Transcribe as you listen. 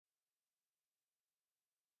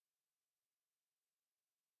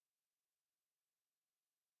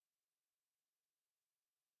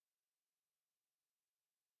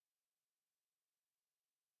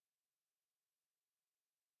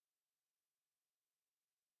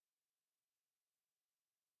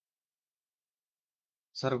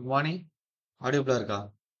Sir good morning. ஆடியோபிளா இருக்கா?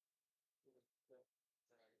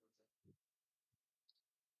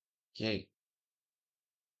 Okay.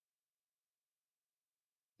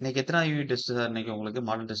 இன்னைக்கு எத்தனாவது யூனிட் டெஸ்ட் சார் இன்னைக்கு உங்களுக்கு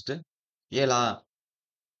மாடல் டெஸ்ட்? 7ஆ?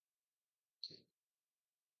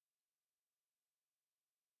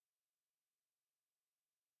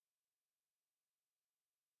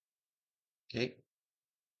 ஓகே.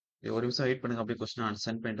 ஒரு நிமிஷம் வெயிட் பண்ணுங்க. அப்படியே கொஸ்டின் நான்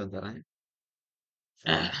சென்ட் பண்ணிட்டு வந்துடுறேன்.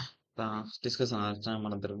 டிஸ்கஷன் ஆச்சுன்னா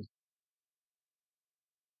மறந்துடும்.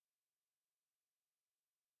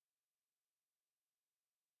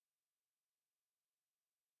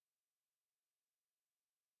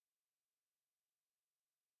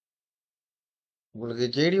 உங்களுக்கு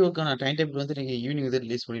ஜேடிஓக்கான டைம் டேபிள் வந்து நீங்க ஈவினிங் வந்து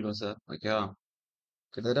ரிலீஸ் பண்ணிடுவோம் சார். ஓகேவா?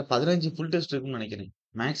 கிட்டத்தட்ட 15 ஃபுல் டெஸ்ட் இருக்குன்னு நினைக்கிறேன்.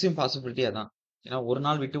 மேக்ஸிமம் பாசிபிலிட்டி அதான். ஏன்னா ஒரு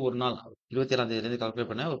நாள் விட்டு ஒரு நாள் 27ஆம் தேதியிலேருந்து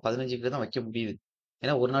கால்குலேட் பண்ண ஒரு 15 கிட்ட தான் வைக்க முடியுது.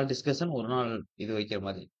 ஏன்னா ஒரு நாள் டிஸ்கஷன் ஒரு நாள் இது வைக்கிற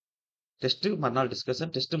மாதிரி. டெஸ்ட் மறுநாள் டிஸ்கஷன்,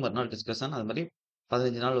 டெஸ்ட் மறுநாள் டிஸ்கஷன், அது மாதிரி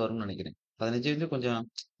 15 நாள் வரும்னு நினைக்கிறேன். 15 வந்து கொஞ்சம்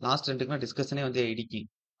லாஸ்ட் 2க்குலாம் டிஸ்கஷனே வந்து இடிக்கி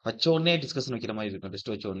வச்ச உடனே டிஸ்கஷன் வைக்கிற மாதிரி இருக்கும்.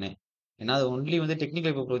 டெஸ்ட் வச்ச உடனே. ஏன்னா அது ஒன்லி வந்து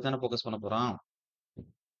டெக்னிக்கல் பேப்பர் தானே ஃபோக்கஸ் பண்ண போறோம்.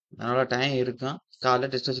 அதனால டைம் இருக்கும். காலைல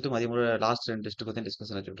டெஸ்ட் வச்சுட்டு மதியம் லாஸ்ட் 2 டெஸ்ட்டுக்கு வந்து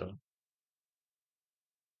டிஸ்கஷன் வச்சு விட்டுறோம்.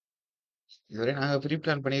 இதுவரை நாங்க ப்ரீ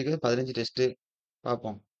பிளான் பண்ணியிருக்கிறது 15 டெஸ்ட்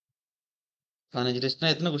பார்ப்போம். 15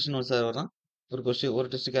 டெஸ்ட்னா எத்தனை கொஸ்டின் வரும் சார் வரும்? ஒரு கொஸ்டின் ஒரு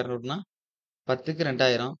டெஸ்ட்டுக்கு 200னா 10க்கு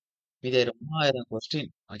 2000 மீதி 3000 கொஸ்டின்.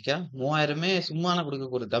 ஓகே. 3000மே சும்மாலாம் கொடுக்க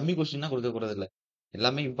போறது டம்மி கொஸ்டின் தான் கொடுக்க போறது இல்ல.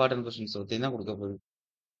 எல்லாமே இம்பார்ட்டன்ட் கொஸ்டின்ஸ் ஒருத்தையும் தான் கொடுக்க போகுது.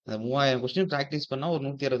 அந்த 3000 கொஸ்டின் பிராக்டிஸ் பண்ணா ஒரு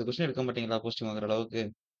 160 கொஸ்டின் எடுக்க மாட்டீங்களா போஸ்டிங் வாங்குற அளவுக்கு?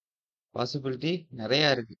 பாசிபிலிட்டி நிறைய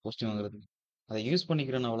இருக்கு போஸ்டிங் வாங்குறதுக்கு. அதை யூஸ்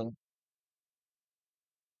பண்ணிக்கிறேன் அவ்வளவுதான்.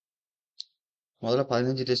 முதல்ல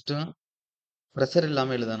 15 டெஸ்ட்டும் ப்ரெஷர்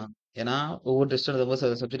இல்லாம எழுதணும். ஏன்னா ஒவ்வொரு டெஸ்ட் எழுதும்போது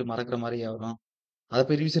சில சப்ஜெக்ட் மறக்கிற மாதிரி ஆகும். அதை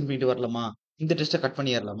போய் ரிவிஷன் பண்ணிட்டு வரலாமா? இந்த டெஸ்ட்டை கட்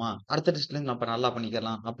பண்ணிடலாமா? அடுத்த டெஸ்ட்ல இருந்து நம்ம நல்லா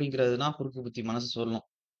பண்ணிக்கலாம் அப்படிங்கிறதுலாம் குறுக்கு புத்தி மனசு சொல்லும்.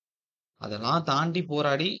 அதெல்லாம் தாண்டி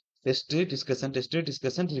போராடி டெஸ்ட் டிஸ்கஷன்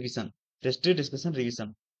ரிவிஷன்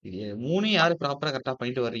ரிவிஷன் இது 3 யாரு ப்ராப்பரா கரெக்டா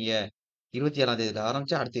பண்ணிட்டு வர்றீங்க? 27ஆம் தேதியில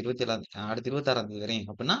ஆரம்பிச்சு அடுத்த 26ஆம் தேதி வரையும்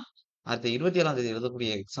அப்படின்னா அடுத்த 27ஆம் தேதி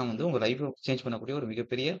எழுதக்கூடிய எக்ஸாம் வந்து உங்க லைஃப் சேஞ்ச் பண்ணக்கூடிய ஒரு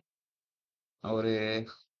மிகப்பெரிய ஒரு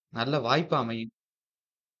நல்ல வாய்ப்பா அமையும்.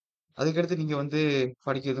 அதுக்கடுத்து நீங்க வந்து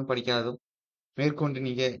படிக்கிறதும் படிக்காததும் மேற்கொண்டு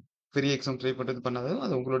நீங்க பெரிய எக்ஸாம் ட்ரை பண்றது பண்ணாததும்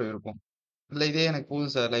அது உங்களோட விருப்பம். இல்ல இதே எனக்கு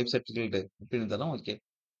போதும் சார் லைஃப் செட்டில்டு அப்படின்னு இருந்தாலும் ஓகே.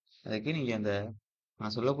 அதுக்கு நீங்க அந்த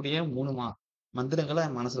நான் சொல்லக்கூடிய 3 மந்திரங்கள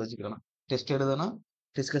மனசுல வச்சுக்கலாம். டெஸ்ட் எழுதணும்,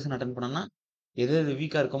 டிஸ்கஷன் அட்டெண்ட் பண்ணணும்னா, எது எது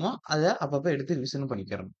வீக்கா இருக்கமோ, அத அப்பப்ப எடுத்து ரிவிஷனும்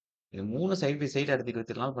பண்ணிக்கிறணும். இது 3 சைடு பை சைடு அடுத்து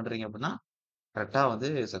 27 நாள் பண்றீங்க அப்படின்னா, கரெக்ட்டா வந்து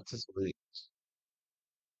சக்சஸ் உறுதி.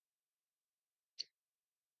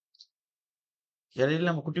 இடையில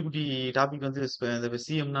நம்ம குட்டி குட்டி டாபிக் வந்து இந்த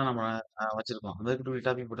சிஎம்னா நம்ம வச்சிருக்கோம். அந்த மாதிரி குட்டி குட்டி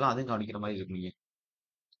டாபிக் போட்டுலாம் அதையும் கவனிக்கிற மாரி இருக்கும் நீங்க.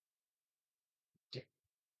 ஓகே.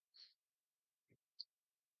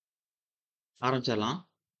 ஆரம்பிச்சிடலாம்.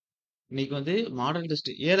 இன்னைக்கு வந்து மாடல்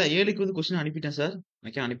டெஸ்ட் 7க்கு வந்து கொஸ்டின் அனுப்பிட்டேன் சார்.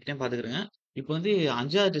 ஓகே அனுப்பிட்டேன் பார்த்துக்கிறேங்க. இப்போ வந்து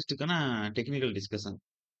 5வது டெஸ்ட்டுக்கான டெக்னிக்கல் டிஸ்கஷன்.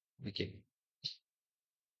 ஓகே.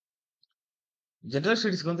 ஜெனரல்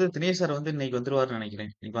ஸ்டடீஸ்க்கு வந்து தினேஷ் சார் வந்து இன்னைக்கு வந்துருவாருன்னு நினைக்கிறேன்.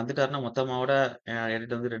 இன்னைக்கு வந்துட்டாருன்னா மொத்தமாவோட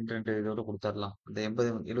என்கிட்ட வந்து 2 இதோட கொடுத்துடலாம். இந்த 80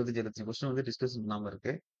 75 75 கொஸ்டின் வந்து டிஸ்கஷன் பண்ணாம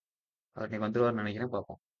இருக்கு. அவர் இன்னைக்கு வந்துருவாருன்னு நினைக்கிறேன்.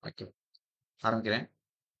 பார்ப்போம். ஓகே. ஆரம்பிக்கிறேன்.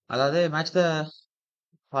 அதாவது மேட்ச் த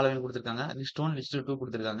ஃபாலோவிங் கொடுத்துருக்காங்க. லிஸ்ட் 1 லிஸ்ட் 2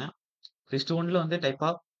 கொடுத்துருக்காங்க. லிஸ்ட் 1ல வந்து டைப்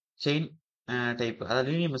ஆஃப் செயின் டைப் அதாவது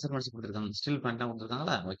லீனியர் மெஷர்மெண்ட்ஸ் கொடுத்துருக்காங்க. ஸ்டீல் பேண்ட்லாம்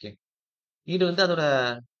கொடுத்துருக்காங்களா? ஓகே. இது வந்து அதோட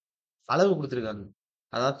அளவு கொடுத்துருக்காங்க.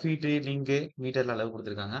 அதாவது ஃபீட்டு, லிங்கு, மீட்டர்ல அளவு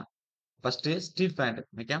கொடுத்துருக்காங்க. First steel pant.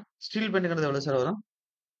 Okay. Steel பேண்ட்ங்கிறது எவ்வளவு சார் வரும்?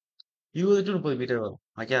 20 டு 30 மீட்டர் வரும்.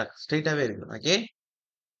 ஓகே. ஸ்ட்ரெயிட்டாவே இருக்கு. ஓகே.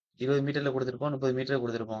 20 மீட்டர்ல கொடுத்துருப்போம். 30 மீட்டர்ல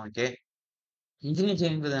கொடுத்துருப்போம். ஓகே. இன்ஜினியர்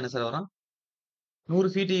செயின்ங்கிறது என்ன சார் வரும்?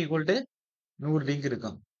 100 ஃபீட் ஈக்குவல் டு 100 லிங்க்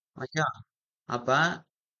இருக்கும். ஓகே. அப்ப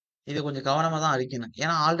இத கொஞ்சம் கவனமா தான் அழிக்கணும்.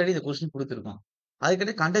 ஏன்னா ஆல்ரெடி இந்த கொஸ்டின் குடுத்துருக்கோம்.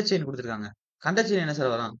 அதுக்கடுத்து கண்டர் செயின் குடுத்துருக்காங்க. கண்டர் செயின் என்ன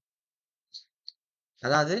சார் வரும்?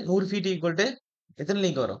 அதாவது 100 ஃபீட் ஈக்குவல் டு எத்தன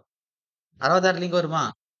லிங்க் வரும்? 66 லிங்க் வருமா?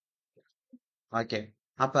 ஓகே.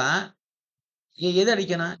 அப்ப எது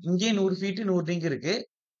அடிக்கணும்? இங்கேயே 100 ஃபீட் 100 லிங்க் இருக்கு.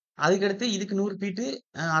 அதுக்கடுத்து இதுக்கு 100 ஃபீட்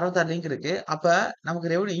 66 லிங்க் இருக்கு. அப்ப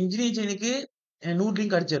நமக்கு இன்ஜினியர் செயினுக்கு 100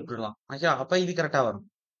 லிங்க் அடிச்சு விட்டுறலாம். ஓகே. அப்ப இது கரெக்ட்டா வரும்.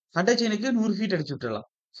 கண்டர் செயினுக்கு 100 ஃபீட் அடிச்சு விட்டுறலாம்.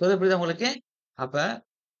 சோ இது புரியுதா உங்களுக்கு? அப்ப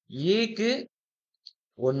ஏக்கு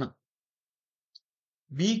 1,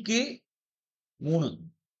 பிக்கு 3,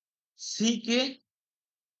 சிக்கு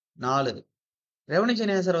 4. ரெவன்யூ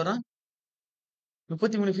செயின் என்ன சார் வரும்?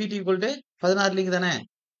 33 ஃபீட் ஈக்குவல் டு 16 லிங்க் தானே?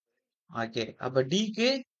 ஓகே. அப்ப டிக்கு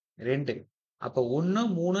 2. அப்ப 1,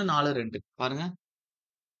 3, 4, 2. பாருங்க.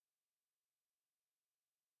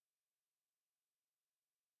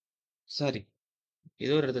 சரி.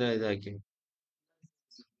 ஏதோ ஒரு இடத்துல இதாக்கி.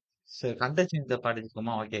 சரி கண்டென்ட் சேஞ்ச் தப்பா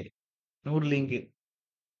அடிச்சுக்கோமா? ஓகே. 100 லிங்க்.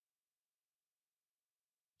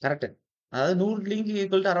 கரெக்ட். அதாவது 100 லிங்க்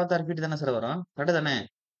ஈக்குவல் டூ 66 ஃபீட் தானே சார் வரும். கரெக்ட் தானே?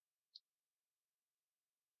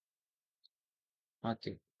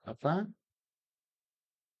 ஓகே. அப்ப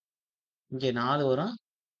இங்க 4 வரும்.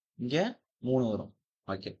 இங்க 3 வரும்.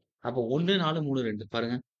 ஓகே. அப்ப 1, 4, 3, 2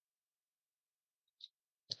 பாருங்க.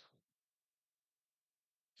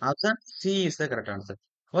 Option C is the correct answer.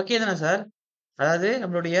 Okay தானே சார்? அதாவது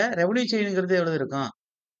நம்மளுடைய ரெவென்யூ செயின்ங்கிறது எவ்வளவு இருக்கும்?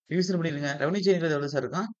 ரிவிஷன் பண்ணிருங்க. ரெவென்யூ செயின்ங்கிறது எவ்வளவு சார்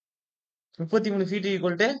இருக்கும்? 33 ஃபீட்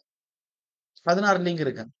ஈக்குவல் டூ 16 லிங்க்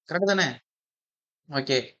இருக்கு. கரெக்ட் தானே?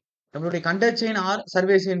 ஓகே. நம்மளுடைய conduct chain R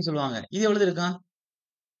survey chain சொல்லுவாங்க. இது எவ்வளவு இருக்கும்?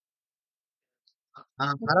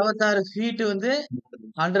 66 ஃபீட் வந்து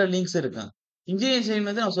 100 லிங்க்ஸ் இருக்கும். இன்ஜினியரிங் செயின்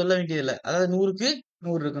வந்து நம்ம சொல்ல வேண்டியதில்ல. அதாவது 100க்கு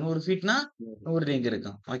 100 இருக்கும். 100 ஃபீட்னா 100 லிங்க்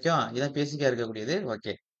இருக்கும். ஓகேவா? இதான் பேசிக்கா இருக்கக்கூடியது.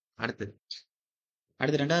 ஓகே. அடுத்து.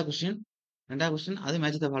 அடுத்து 2வது கொஸ்டின். 2வது கொஸ்டின் அது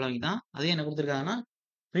மேட்ச் த ஃபாலோவிங் தான். அது என்ன குடுத்திருக்காங்கன்னா,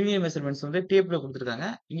 ப்ரீமியம் மெஷர்மென்ட்ஸ் வந்து டேப்ல குடுத்திருக்காங்க.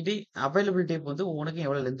 இங்கிட்டு அவைலபிள் டேப் வந்து உனக்கு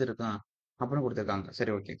எவ்வளவு லென்த் இருக்கும் அப்படின்னு குடுத்திருக்காங்க.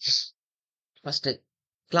 சரி ஓகே. ஃபர்ஸ்ட்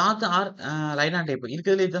கிளாத் ஆர் லைனா டேப்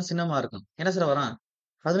இருக்கிறதுல இதுதான் சின்னமா இருக்கும். என்ன சார் வரும்?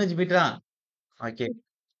 15 மீட்டரா? ஓகே.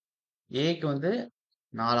 ஏக்கு வந்து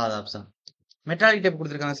 4வது ஆப்ஷன். மெட்டாலிக் டேப்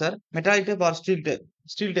குடுத்திருக்காங்க sir. Metallic tape R steel tape.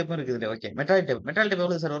 Steel டேப்பும் இருக்குது இதுல. Okay. Metallic tape. Metallic tape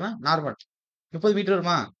எவ்வளவு சார் வரும்? நார்மல். 30 மீட்டர்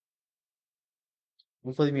வருமா?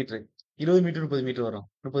 30 மீட்டர். 20 மீட்டர், 30 மீட்டர் வரும்.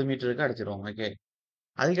 30 மீட்டருக்கு அடிச்சிருவோம். ஓகே.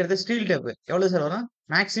 அதுக்கு அடுத்து ஸ்டீல் டேப். எவ்வளவு சார் வரும்?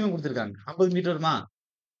 மேக்ஸிமம் குடுத்திருக்காங்க. 50 மீட்டர் வருமா?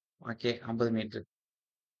 ஓகே. 50 மீட்டர்.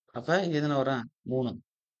 அப்ப இது எதுல வரும்? 3.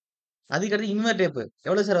 அதுக்கு அடுத்து இன்வர் டேப்.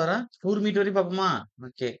 எவ்வளவு சார் வரும்? 100 மீட்டர் வரையும் பார்ப்போமா?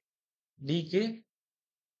 ஓகே. டிக்கு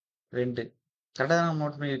 2. கரெக்ட்டா தான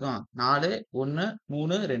நோட் பண்ணியிருக்கோம். 4, 1,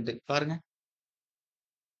 3, 2 பாருங்க.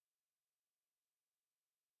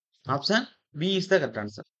 Option B is the correct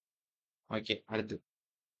answer. Okay. அடுத்து.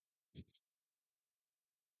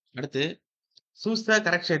 அடுத்து choose the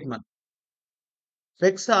correct statement.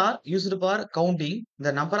 Pegs R used for counting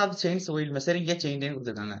the number of chains while measuring a chain line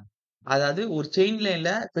குடுத்திருக்காங்க. அதாவது ஒரு செயின்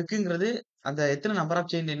லைன்ல பெக்குங்கிறது அந்த எத்தன நம்பர்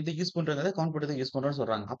ஆஃப் செயின் லைன் வந்து யூஸ் பண்றோங்கிறத கவுண்ட் பண்றதுக்கு யூஸ் பண்றோம்னு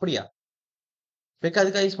சொல்றாங்க. அப்படியா? பெக்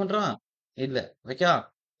அதுக்கா யூஸ் பண்றோம்? இல்ல. ஓகேவா?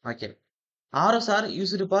 Okay. RS R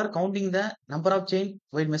used for counting the number of chain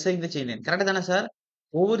while measuring the chain line. Correct தானே சார்?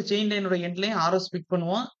 ஒவ்வொரு செயின் லைனோட எண்ட்லயும் ஆர்எஸ் பிக்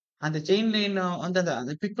பண்ணுவோம். அந்த செயின் லைன் வந்து அந்த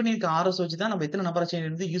அந்த பிக் பண்ணியிருக்க ஆர்எஸ் வச்சு தான் நம்ம எத்தன நம்பர் ஆஃப் செயின்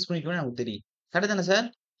வந்து யூஸ் பண்ணிருக்கோம்னு நமக்கு தெரியும். கரெக்ட் தானே சார்?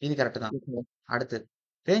 இது கரெக்ட் தான். அடுத்து.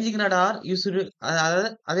 ரேஞ்சிங் ராட் ஆர் யூஸ்டு அதாவது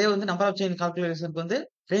அதே வந்து நம்பர் ஆஃப் செயின் கால்குலேஷனுக்கு வந்து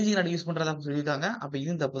ரேஞ்சிங் ராட் யூஸ் பண்றதா சொல்லியிருக்காங்க. அப்ப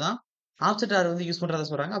இதுவும் தப்பு தான். ஆஃப்செட் ஆர் வந்து யூஸ் பண்றதா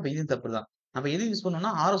சொல்றாங்க. அப்ப இதுவும் தப்பு தான். அப்ப எது யூஸ்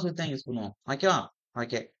பண்ணுவோம்னா, ஆர்எஸ் வச்சு தான் யூஸ் பண்ணுவோம். ஓகேவா?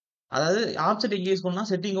 ஓகே. அதாவது ஆஃப்செட் எங்க யூஸ் பண்ணணும்னா,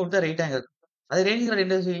 setting out the right angle. அது ரேஞ்சிங் ராட்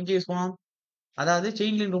எங்க யூஸ் பண்ணுவோம்? அதாவது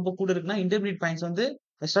செயின் லைன் ரொம்ப கூட இருக்குன்னா, இன்டர்மீடியேட் பாயிண்ட்ஸ் வந்து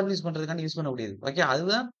எஸ்டாப்ளிஷ் பண்றதுக்காண்டி யூஸ் பண்ணக்கூடியது. ஓகே.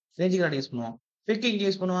 அதுதான் ரேஞ்சிங் ராட் யூஸ் பண்ணுவோம். பெக் எங்க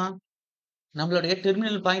யூஸ் பண்ணுவோம்? நம்மளுடைய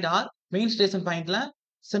terminal point R main station பாயிண்ட்ல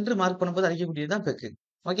சென்டர் மார்க் பண்ணும்போது அடிக்கக்கூடியது தான் பெக்கு.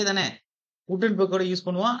 ஓகே தானே? வுட் அண்ட் பெக்கோட யூஸ்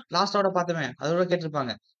பண்ணுவோம். லாஸ்ட்டோட பார்த்தோமே, அதோட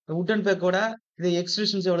கேட்டிருப்பாங்க. வுட் அண்ட் பெக்கோட இது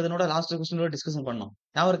எக்ஸ்டென்ஷன்ஸ் எவ்வளவுனோட லாஸ்ட் கொஸ்டினோட டிஸ்கஷன் பண்ணோம்.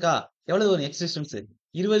 ஞாபகம் இருக்கா? எவ்வளவு வரும் extensions?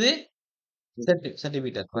 20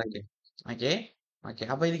 centimetre. Okay. Okay. Okay.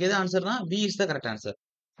 அப்ப இதுக்கு எது ஆன்சர்னா, B is the correct answer.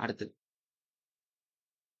 அடுத்து.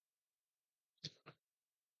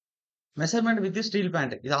 Measurement with steel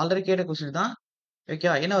pant. இது ஆல்ரெடி கேட்ட கொஸ்டின் தான்.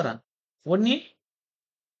 ஓகேவா? என்ன வரும்? 1 இன்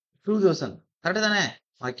 2000 கரெக்ட் தானே?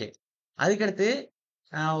 ஓகே. அதுக்கடுத்து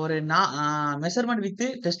ஒரு மெஷர்மென்ட் வித்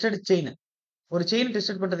டெஸ்டட் செயின். ஒரு செயின்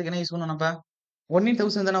டெஸ்டட் பண்றதுக்கு என்ன யூஸ் பண்ணுவோம் நம்ப? 1 இன்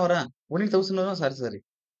 1000 தானே வரும். 1 இன் 1000 வரும். Sorry, sorry.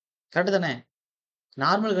 கரெக்ட் தானே?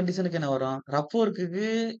 நார்மல் கண்டிஷனுக்கு என்ன வரும்? ரஃப் ஒர்க்குக்கு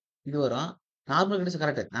இது வரும். Normal condition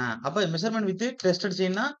correct. அப்ப மெஷர்மென்ட் வித் டெஸ்டட்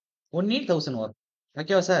செயின்னா 1 இன் 1000 வரும்.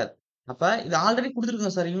 ஓகேவா சார்? அப்ப இது ஆல்ரெடி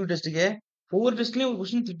குடுத்துருக்கோம் சார் யூனிட் டெஸ்ட்க்கு. ஒவ்வொரு டெஸ்ட்லயும் ஒரு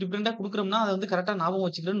கொஸ்டின் டிஃபரெண்டா குடுக்குறோம்னா, அத வந்து கரெக்ட்டா ஞாபகம்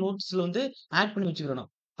வச்சுக்கணும். நோட்ஸ்ல வந்து ஆட் பண்ணி வச்சுக்கிறணும்.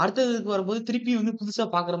 அடுத்ததுக்கு வரும்போது திருப்பி வந்து புதுசா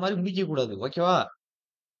பார்க்குற மாரி முடிக்கக் கூடாது. ஓகேவா?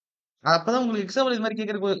 அப்பதான் உங்களுக்கு எக்ஸாம்ல இது மாரி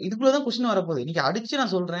கேட்கறக்கு இதுக்குள்ள தான் கொஸ்டின் வரப்போகுது. இன்னைக்கு அடிச்சு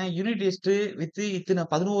நான் சொல்றேன். யூனிட் டெஸ்ட் வித் இத்தன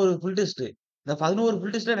 11 ஃபுல் டெஸ்ட். இந்த 11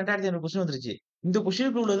 ஃபுல் டெஸ்ட்ல 2500 கொஸ்டின் வந்துருச்சு. இந்த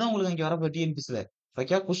கொஸ்டினுக்கு உள்ளது தான் உங்களுக்கு அங்க வரப்போகுது டிஎன்பிசில.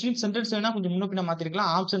 ஓகே. கொஸ்டின் சென்டென்ஸ் வேணா கொஞ்சம் முன்ன பின்ன மாத்திருக்கலாம்.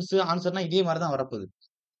 ஆப்ஷன்ஸ், ஆன்ஸர்னா இதே மாரி தான் வரப்போகுது.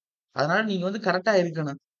 அதனால நீங்க வந்து கரெக்ட்டா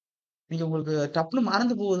இருக்கணும். நீங்க உங்களுக்கு டப்னு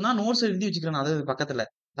மறந்து போகுதுன்னா, நோட்ஸ் எழுதி வச்சுக்கணும். அதாவது பக்கத்துல.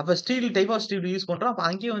 அப்ப steel type of steel use பண்றோம். அப்ப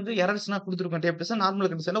அங்கேயே வந்து எரர்ஸ்னா குடுத்துருக்கும் டேப் டெஸ்ட் நார்மல்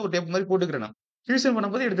கண்டிஷன்ல ஒரு டேப் மாரி போட்டுக்கிறணும். ரிவிஷன்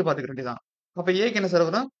பண்ணும்போது எடுத்து பார்த்துக்க வேண்டியது தான். அப்ப ஏக்கு என்ன சார்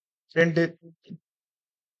வரும்? 2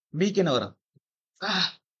 பிக்கு என்ன வரும்?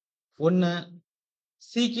 1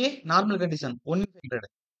 சிக்கு நார்மல் கண்டிஷன் 1/100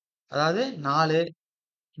 அதாவது 4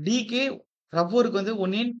 டிக்கு ரஃப் ஒர்க் வந்து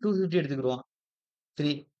 1 இன் 250 எடுத்துக்கிருவோம்.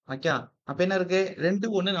 3 ஓகே. அப்ப என்ன இருக்கு? 2,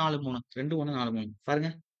 1, 4, 3 2, 1, 4, 3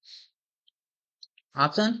 பாருங்க.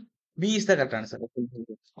 Option B is the correct answer.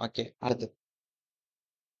 Okay. அடுத்து.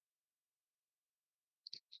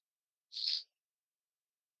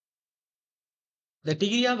 த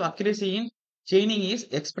degree of accuracy in chaining is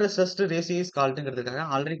expressed ratio is கால்டுங்கிறதுக்காக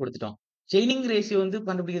already கொடுத்துட்டோம். செயினிங் ரேஷியோ வந்து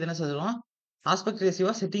கண்டுபிடிக்கிறது என்ன சொல்லுவோம்? Aspect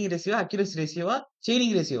ரேஷியோவா, setting ratio, accuracy ரேஷியோவா,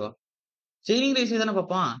 chaining ரேஷியோவா? Chaining ratio தானே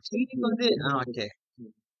பார்ப்போம். செயினிங் வந்து ஓகே.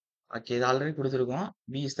 ஓகே. இது already குடுத்துருக்கோம்.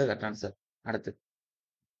 B is the correct answer. அடுத்து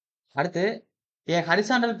அடுத்து எ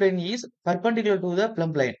horizontal plane is perpendicular two the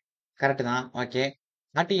plump line. Correct தான். ஓகே.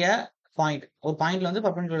 At a point. ஒரு பாயிண்ட்ல வந்து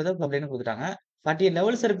பெர்பெண்டிகுலர் த பிளம்ப் லைன் குடுத்துட்டாங்க. But a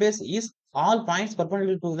level surface is all points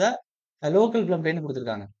perpendicular two the local plump line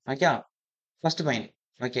குடுத்துருக்காங்க. Okay. First point.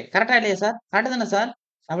 Okay. கரெக்ட்டா இல்லையா sir? Correct தானே sir?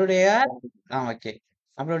 நம்மளுடைய ஓகே.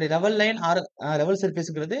 நம்மளுடைய level line R level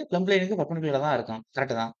சர்ஃபேஸ்ங்கிறது plump லைனுக்கு பெர்பெண்டிகுலரா தான் இருக்கும்.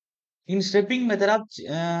 கரெக்ட் தான். இன் stepping method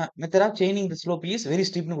of chaining the slope is very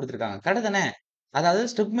ஸ்டீப்னு குடுத்துருக்காங்க. கரெக்ட் தானே? அதாவது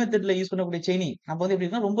ஸ்டெப் மெத்தட்ல யூஸ் பண்ணக்கூடிய செயினிங் நம்ம வந்து எப்படி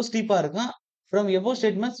இருக்குன்னா ரொம்ப ஸ்டீப்பா இருக்கும். From above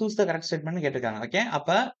statement choose the correct ஸ்டேட்மெண்ட்னு கேட்டிருக்காங்க. ஓகே. அப்ப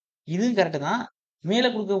இதுவும் கரெக்ட் தான். மேல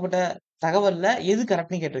குடுக்கப்பட்ட தகவல்ல எது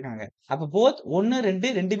கரெக்ட்ன்னு கேட்டிருக்காங்க. அப்ப போத் 1, 2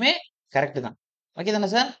 2மே கரெக்ட் தான். ஓகே தானே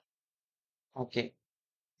sir? Okay.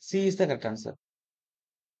 C is the correct answer.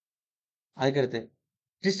 அதுக்கடுத்து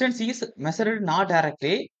distance is measured not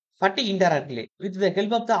directly but indirectly with the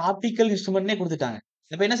help of the optical இன்ஸ்ட்ருமெண்ட்னே குடுத்துட்டாங்க.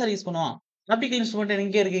 இப்ப என்ன சார் யூஸ் பண்ணுவோம்? ஆப்டிகல் இன்ஸ்ட்ருமெண்ட்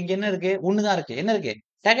எங்க இருக்கு? இங்க என்ன இருக்கு? 1 தான் இருக்கு. என்ன இருக்கு?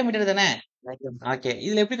 டேக்கோமீட்டர் தானே? ஓகே.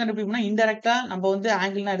 இதுல எப்படி கண்டுபிடிப்போம்னா, இன்டைரக்ட்டா நம்ம வந்து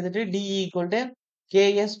ஆங்கிள்லாம் எடுத்துட்டு D equal two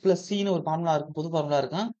KS plus சின்னு ஒரு ஃபார்முலா இருக்கும். பொது ஃபார்முலா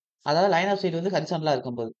இருக்கும். அதாவது லைன் ஆஃப் சைட் வந்து ஹரிசான்டலா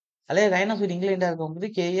இருக்கும்போது. அதே லைன் ஆஃப் சைட் இன்க்ளைன்டா இருக்கும்போது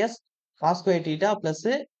KS cos square theta plus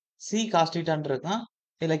C cos தீட்டான்னு இருக்கும்.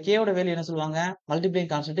 இதுல கே வோட வேல்யூ என்ன சொல்லுவாங்க?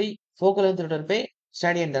 Multiplying constant focal length divided by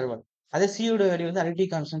ஸ்டேடியன் interval. அதே சி யோட வேல்யூ வந்து additive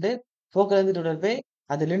constant focal length divided by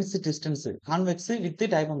அது லென்ஸ் டிஸ்டன்ஸ் கான்வெக்ஸ் வித்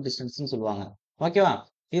டைபோம் டிஸ்டன்ஸ்னு சொல்லுவாங்க. ஓகேவா?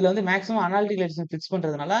 இதுல வந்து மேக்ஸிமம் அனாலிட்டிக் ரிலேஷன் ஃபிக்ஸ்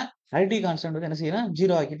பண்றதுனால அடிட்டிவ் கான்ஸ்டன்ட் வந்து என்ன செய்யணும்?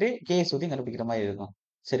 0 ஆக்கிட்டு கேஎஸ் ஊத்தி கண்டுபிடிக்கிற மாரி இருக்கும்.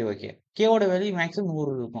 சரி ஓகே. கே வோட வேல்யூ மேக்ஸிமம்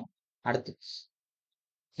 100 இருக்கும். அடுத்து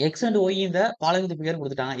எக்ஸ் அண்ட் ஒய் இந்த ஃபாலோவிங் தி ஃபிகர்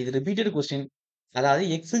குடுத்துட்டாங்க. இது ரிப்பீட்டட் கொஸ்டின். அதாவது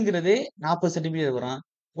எக்ஸ்ங்கிறது 40 சென்டிமீட்டர் வரும்.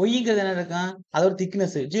 ஒய்ங்கிறது என்ன இருக்கும்? அதோட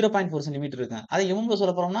திக்னெஸ் 0.4 சென்டிமீட்டர் இருக்கும். அதை எம்எம்ல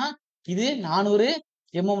சொல்லப் போறோம்னா, இது 400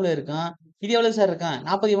 எம்எம்ல இருக்கும். இது எவ்வளவு சார் இருக்கும்?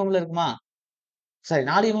 40 எம்எம்ல இருக்குமா? சாரி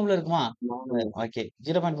 4 எம்எம்ல இருக்குமா? ஓகே.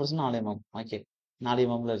 0.4 4 எம்எம். ஓகே. 4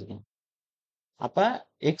 எம்எம்ல இருக்கும். அப்ப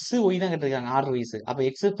எக்ஸ், ஒய் தான் கேட்டிருக்காங்க ஆர்டர் வைஸ். அப்ப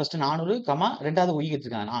எக்ஸ் ஃபர்ஸ்ட் 400, 2வது ஒய்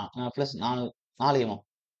கேட்டிருக்காங்க. Plus 4 MM.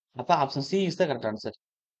 அப்ப option C is the correct answer.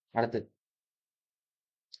 அடுத்து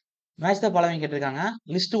மேட்ச் த ஃபாலோவிங் கேட்டிருக்காங்க.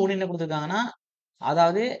 லிஸ்ட் 1 என்ன குடுத்திருக்காங்கன்னா,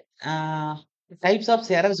 அதாவது அ டைப்ஸ் ஆஃப்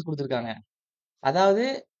எரர்ஸ் குடுத்திருக்காங்க. அதாவது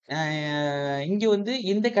அ இங்க வந்து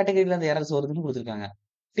எந்த கேட்டகரில அந்த எரர்ஸ் வருதுன்னு குடுத்திருக்காங்க.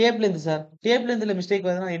 Tape length sir. Tape லென்த்ல mistake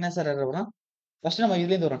வருதுன்னா என்ன சார் எரர் வரும்? ஃபர்ஸ்ட் நம்ம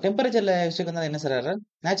இதுலேருந்து வரும். டெம்பரேச்சர்ல மிஸ்டேக் வந்தா என்ன சார் எரர்?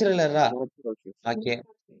 நேச்சுரல் எரரா? ஓகே.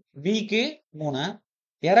 விக்கு 3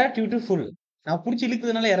 எரர் டியூ டூ ஃபுல். நான் புடிச்சு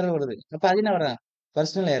இழுத்ததுனால எரர் வருது. அப்ப அது என்ன வரும்?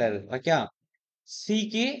 Personal error. ஓகே.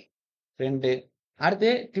 சிக்கு 2. அடுத்து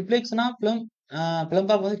ட்ரிப்ளெக்ஸ்னா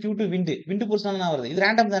பிளம்ப் ஆஃப் வந்து டியூ டூ விண்ட். விண்ட் புடிச்சனால தான் வருது. இது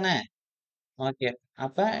ரேண்டம் தானே? ஓகே.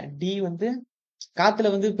 அப்ப டி வந்து காத்துல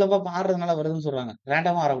வந்து பிளம்ப் ஆஃப் ஆடுறதுனால வருதுன்னு சொல்றாங்க.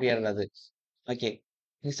 ரேண்டமா வரக்கூடிய எரர் அது. ஓகே.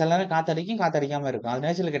 சில நேரம் காத்தடிக்கும், காத்தடிக்காம இருக்கும். அது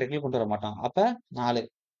நேச்சுரல் கேட்டகரில கொண்டு வர மாட்டோம். அப்ப 4.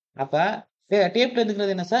 அப்ப டேப்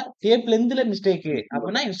லென்த்ங்கிறது என்ன சார்? டேப் லென்த்ல மிஸ்டேக்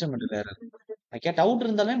அப்படின்னா இன்ஸ்ட்ருமென்டல் எரர். ஓகே. டவுட்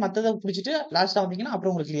இருந்தாலுமே மத்தத புடிச்சுட்டு லாஸ்ட்டா வந்தீங்கன்னா,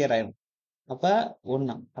 அப்புறம் உங்களுக்கு கிளியர் ஆயிரும். அப்ப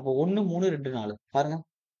 1. அப்ப 1, 3, 2, 4 பாருங்க.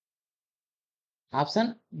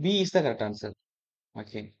 Option B is the correct answer.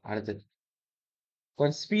 Okay. அடுத்தது.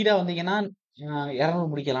 கொஞ்சம் ஸ்பீடா வந்தீங்கன்னா, 200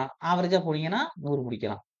 முடிக்கலாம். ஆவரேஜா போனீங்கன்னா 100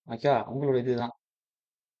 முடிக்கலாம். ஓகேவா? உங்களோட இதுதான்.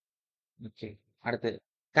 ஓகே. அடுத்து.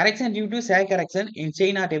 கரெக்ஷன் டியூ டூ சேக் கரெக்ஷன் இன்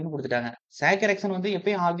செயின் ஆர் டேப்னு குடுத்துட்டாங்க. சேக் கரெக்ஷன் வந்து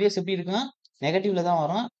எப்பயும் ஆல்வேஸ் எப்படி இருக்கும்? நெகட்டிவ்ல தான்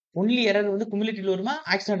வரும். ஒன்லி எரர் வந்து குமுலேட்டிவ்ல வருமா?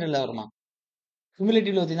 ஆக்சிடென்டல்ல வருமா?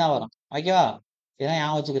 குமுலேட்டிவ்ல வச்சு தான் வரும். ஓகேவா? இதான்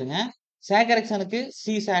ஞாபகம் வச்சுக்கிறங்க. சேக் கரெக்ஷனுக்கு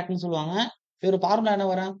சி சேக்ன்னு சொல்லுவாங்க. இதோட ஃபார்முலா என்ன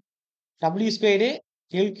வரும்? W squared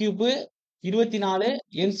L cube 24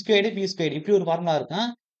 L squared B squared இப்படி ஒரு ஃபார்முலா இருக்கும்.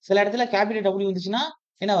 சில இடத்துல கேபிட்டல் W வந்துச்சுன்னா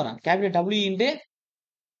என்ன வரும்? கேபிட்டல் W இன்டு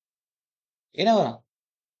என்ன வரும்?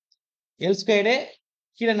 எல் ஸ்கொயர்டு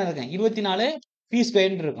கீழ என்ன இருக்கும்? 24 பி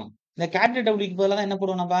ஸ்கொயர்டுன்னு இருக்கும். இந்த கேபிட்டல் Wக்கு பதிலா தான் என்ன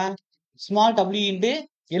போடுவோம் நம்ம? ஸ்மால் w இன்டு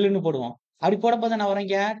எல்ன்னு போடுவோம். அப்படி போடப்போது என்ன வரும்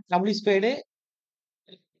இங்க? W ஸ்கொயர்டு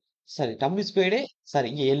W ஸ்கொயர்டு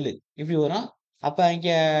இங்க எல் இப்படி வரும். அப்ப இங்க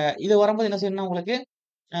இது வரும்போது என்ன செய்யணும்னா உங்களுக்கு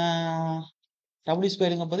ஆ W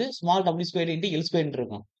ஸ்கொயர்ங்கும்போது small W squared into L ஸ்கொயர்ன்னு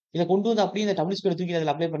இருக்கும். இத கொண்டு வந்து அப்படியே இந்த W ஸ்கொயர் தூக்கி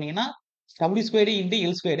அதுல அப்ளை பண்ணீங்கன்னா, W squared into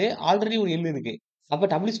L squared already ஒரு எல் இருக்கு. அப்ப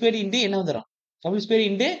W ஸ்கொயர்டு இன்டு என்ன வந்துரும்? W ஸ்கொயர்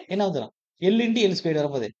இன்டு என்ன வந்துரும்? எல் இன்டு எல் ஸ்கொயர்டு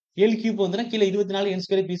வரும்போது, எல் கியூப் வந்துரும். கீழ 24 எல்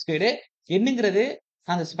ஸ்கொயர் பி ஸ்கொயர்டு என்னங்கிறது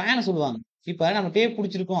அந்த ஸ்பேன சொல்லுவாங்க. இப்ப நம்ம டேப்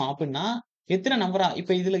புடிச்சிருக்கோம் அப்படின்னா, எத்தன நம்பரா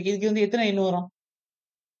இப்ப இதுக்கு வந்து எத்தன எண் வரும்?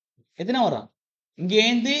 எத்தன வரும்?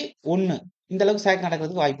 இங்கேருந்து 1 இந்த அளவுக்கு சேக்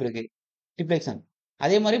நடக்கிறதுக்கு வாய்ப்பு இருக்கு. டிஃப்ளெக்ஷன்.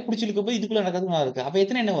 அதே மாரி புடிச்சு இழுக்கும்போது இதுக்குள்ள நடக்கிறதுக்கு வாய்ப்பு இருக்கு. அப்ப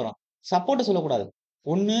எத்தன எண்ணம் வரும்? சப்போர்ட் சொல்லக்கூடாது.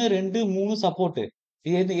 1, 2, 3 சப்போர்ட்.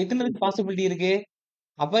 இது எத்தன பாசிபிலிட்டி இருக்கு?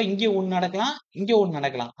 அப்ப இங்க 1 நடக்கலாம், இங்க 1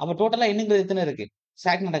 நடக்கலாம். அப்ப டோட்டலா எண்ணுங்கிறது எத்தன இருக்கு?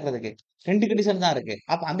 ஸ்டாக் நடக்கிறதுக்கு. 2 கண்டிஷன் தான் இருக்கு.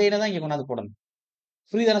 அப்ப அந்த எண்ண தான் இங்க கொண்டாந்து போடணும்.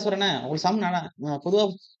 புரியுதா நான் சொல்றேனே? உங்களுக்கு சம் பொதுவா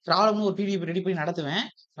ப்ராப்ளம்னு ஒரு பிடிஎஃப் ரெடி பண்ணி நடத்துவேன்.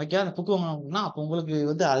 ஓகே. அந்த புக் வாங்குனோம்னா, அப்ப உங்களுக்கு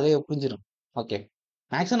வந்து அதுவே புரிஞ்சிரும். ஓகே.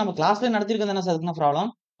 மேக்ஸிமம் நம்ம கிளாஸ்லயே நடத்தியிருக்கோம் தானே சார் அதுக்கு என்ன ப்ராப்ளம்?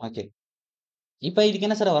 ஓகே. இப்ப இதுக்கு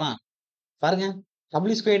என்ன சார் வரான்? பாருங்க.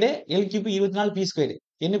 W squared, L cube 24 B squared.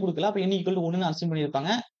 என்ன குடுக்கல. அப்ப n ஈக்குவல் டூ 1ன்னு அஸ்யூம்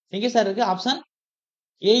பண்ணியிருப்பாங்க. எங்க சார் இருக்கு? Option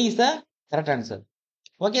A is the correct answer.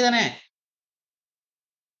 Okay தானே?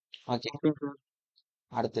 ஓகே.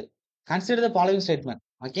 அடுத்து. Consider the following statement.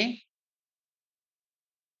 Okay.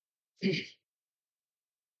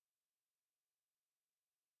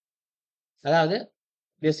 அதாவது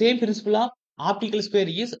the same principle of optical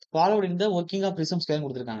square is followed in the working of prism ஸ்கொயர்னு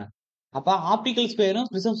குடுத்திருக்காங்க. அப்ப optical ஸ்கொயரும்,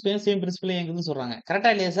 prism ஸ்கொயரும் same principle இயங்குதுன்னு சொல்றாங்க.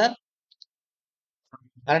 கரெக்ட்டா இல்லையா சார்?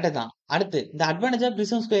 கரெக்ட் தான். அடுத்து the advantage of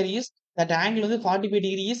prism square is that angle வந்து 45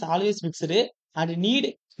 degree is always fixed and NEET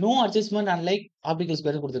no adjustment unlike optical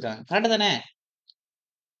square குடுத்திருக்காங்க. கரெக்ட் தானே?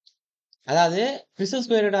 அதாவது பிரிசம்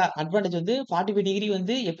ஸ்கொயரோட அட்வான்டேஜ் வந்து 45 டிகிரி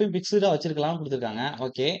வந்து எப்பயும் ஃபிக்ஸ்டா வச்சிருக்கலாம்னு குடுத்திருக்காங்க.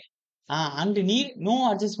 Okay. And NEET no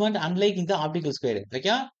adjustment unlike இந்த ஆப்டிகல் ஸ்கொயர்.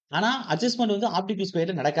 ஓகே. ஆனா அட்ஜஸ்ட்மென்ட் வந்து ஆப்டிகல்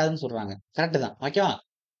ஸ்கொயர்ல நடக்காதுன்னு சொல்றாங்க. கரெக்ட் தான். ஓகேவா?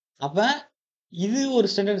 அப்ப இது ஒரு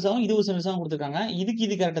ஸ்டாண்டர்ட்ஸாவும், இது ஒரு ஸ்டாண்டர்ட்ஸாவும் குடுத்திருக்காங்க. இதுக்கு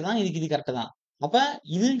இது கரெக்ட் தான். இதுக்கு இது கரெக்ட் தான். அப்ப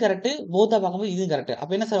இதுவும் கரெக்ட். போத்தா பார்க்கும்போது இதுவும் கரெக்ட்.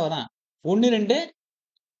 அப்ப என்ன சார் வரும்? 1, 2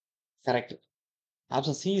 correct.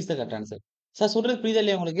 Option C is the correct answer. Sir சொல்றது புரியுதா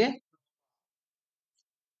இல்லையா உங்களுக்கு?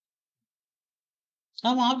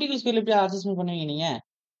 ஆமா. ஆப்டிகல் ஸ்கொயர்ல எப்படி அட்ஜஸ்ட்மென்ட் பண்ணுவீங்க நீங்க?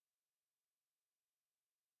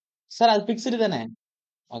 சார் அது பிக்ஸ்டு தானே?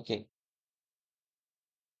 ஓகே.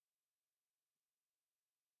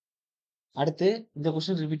 அடுத்து இந்த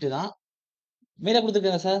கொஸ்டின் ரிப்பீட் தான். மேல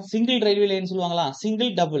குடுத்திருக்காங்க சார். சிங்கிள் ரயில்வே லைன் சொல்லுவாங்களா?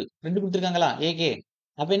 Single, double 2 குடுத்திருக்காங்களா? ஏக்கு.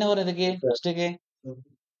 அப்ப என்ன வரும் இதுக்கு? ஃபர்ஸ்ட்க்கு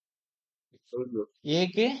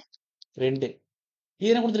ஏக்கு 2. இது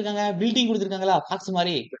என்ன குடுத்திருக்காங்க? பில்டிங் குடுத்திருக்காங்களா? பாக்ஸ்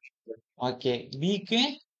மாரி. ஓகே. பிக்கு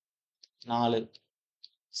 4.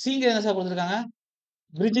 சிக்கு என்ன சார் குடுத்திருக்காங்க?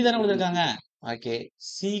 பிரிட்ஜ் தானே குடுத்திருக்காங்க. ஓகே.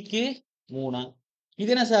 சிக்கு 3.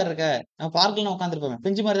 இது என்ன சார் இருக்கு? நம்ம பார்க்ல உட்கார்ந்திருப்போமே.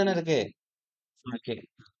 பெஞ்ச் மாரி தானே இருக்கு. ஓகே.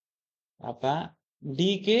 அப்ப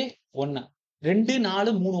டிக்கு 1. 2, 4,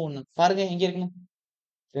 3, 1. பாருங்க எங்க இருக்குன்னு.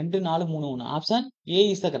 2, 4, 3, 1. Option A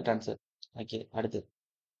is the correct answer. Okay. அடுத்து.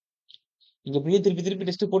 நீங்க இப்படியே திருப்பி திருப்பி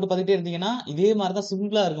டெஸ்ட் போட்டு பார்த்துட்டே இருந்தீங்கன்னா, இதே மாரி தான்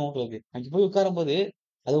சிம்பிளா இருக்கும் உங்களுக்கு. அங்க போய் உட்காரும்போது,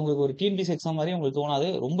 அது உங்களுக்கு ஒரு டிஎன்பிஎஸ்சி எக்ஸாம் மாரியே உங்களுக்கு தோணாது.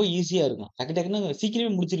 ரொம்ப ஈஸியா இருக்கும். டக்கு டக்குன்னு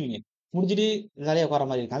சீக்கிரமே முடிச்சிருவீங்க. முடிச்சுட்டு ஜாலியா உட்கார்ற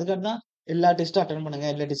மாரி இருக்கும். அதுக்காக தான் எல்லா டெஸ்ட்டும் அட்டெண்ட் பண்ணுங்க.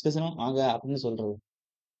 எல்லா டிஸ்கஷனும் வாங்க அப்படின்னு சொல்றது.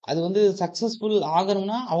 அது வந்து சக்சஸ்ஃபுல்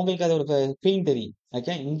ஆகணும்னா, அவங்களுக்கு அதோட பெயின் தெரியும்.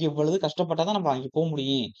 ஓகே. இங்க இவ்வளவு கஷ்டப்பட்டா தான் நம்ம அங்க போ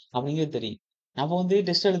முடியும் அப்படிங்கிறது தெரியும். நம்ம வந்து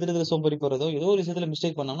டெஸ்ட் எழுதுறதுல சோம்பேறி போறதோ, ஏதோ ஒரு விஷயத்துல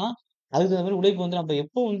மிஸ்டேக் பண்ணோம்னா, அதுக்கு தகுந்த மாரி உழைப்பு வந்து நம்ம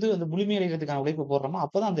எப்போ வந்து அந்த முழுமை அடையறதுக்கான உழைப்பு போடுறோமோ,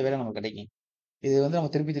 அப்பதான் அந்த வேலை நமக்கு கிடைக்கும். இது வந்து நம்ம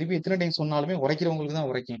திருப்பி திருப்பி எத்தன டைம் சொன்னாலுமே உரைக்கிறவங்களுக்கு தான்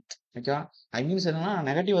உரைக்கும். ஓகேவா? ஐ மீன்ஸ் என்னன்னா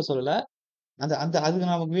நெகட்டிவா சொல்லல. அந்த அந்த அது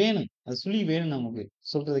நமக்கு வேணும். அது சுழி வேணும் நமக்கு.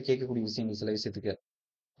 சொல்றத கேட்கக்கூடிய விஷயங்கள் சில விஷயத்துக்கு.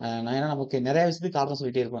 நான் ஏன்னா நமக்கு நெறைய விஷயத்துக்கு காரணம்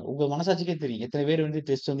சொல்லிட்டே இருப்பேன். உங்க மனசாட்சிக்கே தெரியும். எத்தன பேர் வந்து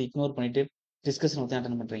டெஸ்ட் வந்து இக்னோர் பண்ணிட்டு டிஸ்கஷன் வந்து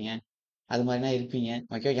அட்டெண்ட் பண்றீங்க. அது மாரிலாம் இருப்பீங்க.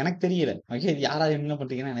 ஓகே. எனக்கு தெரியல. ஓகே. இது யார் யார் என்ன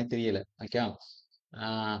பண்றீங்கன்னு எனக்கு தெரியல. ஓகேவா? ஆ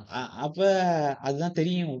அப்ப அதுதான்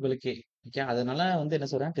தெரியும் உங்களுக்கே. ஓகே. அதனால வந்து என்ன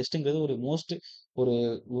சொல்றேன், டெஸ்ட்ங்கிறது ஒரு மோஸ்ட் ஒரு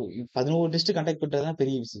 11 டெஸ்ட் கண்டக்ட் பண்றது தான்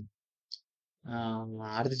பெரிய விஷயம். ஆ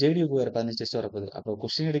அடுத்து ஜேடியூக்கு வேற 15 டெஸ்ட் வரப்போகுது. அப்போ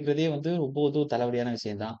கொஸ்டின் எடுக்கிறதே வந்து ரொம்ப வந்து ஒரு தலைவலியான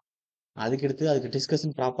விஷயம் தான். அதுக்கடுத்து அதுக்கு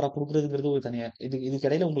டிஸ்கஷன் ப்ராப்பரா குடுக்குறதுங்கிறது ஒரு தனியா இதுக்கு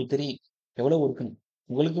இடையில உங்களுக்கு தெரியும். எவ்வளவு இருக்குன்னு.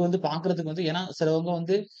 உங்களுக்கு வந்து பார்க்குறதுக்கு வந்து ஏன்னா சிலவங்க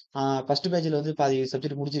வந்து ஃபர்ஸ்ட் பேட்ச்ல வந்து பாதி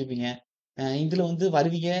சப்ஜெக்ட் முடிச்சிருப்பீங்க. இதுல வந்து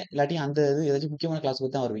வருவீங்க. இல்லாட்டி அந்த இது ஏதாச்சும் முக்கியமான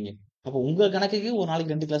கிளாஸ்க்கு தான் வருவீங்க. அப்போ உங்க கணக்குக்கு ஒரு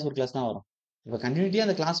நாளைக்கு 2 கிளாஸ், 1 கிளாஸ் தான் வரும். இப்ப கன்டினியூட்டியா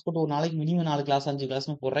அந்த கிளாஸ் போட்டு ஒரு நாளைக்கு மினிமம் 4 கிளாஸ், 5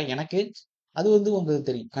 கிளாஸ்ன்னு போடுறேன். எனக்கு அது வந்து உங்களுக்கு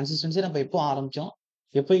தெரியும். கன்சிஸ்டன்ஸியா நம்ம எப்போ ஆரம்பிச்சோம்?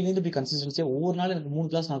 எப்பயிலேருந்து இப்படி கன்சிஸ்டன்ஸியா ஒவ்வொரு நாளும் எனக்கு 3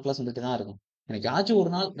 கிளாஸ், 4 கிளாஸ் வந்துட்டு தான் இருக்கும். என்னைக்காச்சும்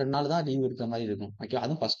 1 நாள், 2 நாள் தான் லீவ் எடுக்கிற மாரி இருக்கும். ஓகேவா?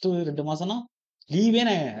 அதுவும் ஃபர்ஸ்ட் 2 மாசம்னா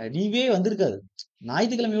லீவே வந்திருக்காது.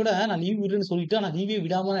 ஞாயித்துக்கிழமையோட நான் லீவ் விடுறேன்னு சொல்லிட்டு, ஆனா லீவே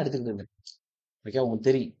விடாம நான் எடுத்துக்கிட்டு இருந்தேன். ஓகே. உங்களுக்கு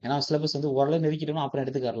தெரியும். ஏன்னா சிலபஸ் வந்து ஓரளவு நெருக்கிட்டோம்னா அப்புறம்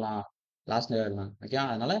எடுத்துக்கலாம். லாஸ்ட்ல எழுதலாம். ஓகே.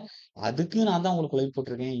 அதனால அதுக்கு நான் தான் உங்களுக்கு உழைப்பு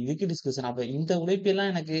போட்டுருக்கேன். இதுக்கு டிஸ்கஷன். அப்ப இந்த உழைப்பு எல்லாம்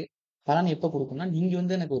எனக்கு பலன் எப்ப குடுக்கும்னா, நீங்க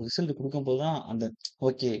வந்து எனக்கு ஒரு ரிசல்ட் குடுக்கும்போது தான் அந்த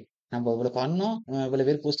ஓகே. நம்ம இவ்வளவு பண்ணோம். இவ்வளவு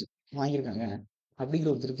பேர் போஸ்ட் வாங்கியிருக்காங்க. அப்படிங்கிற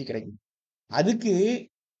ஒரு திருப்தி கிடைக்கும். அதுக்கு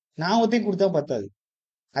நான் ஒருத்தன் குடுத்தா பத்தாது.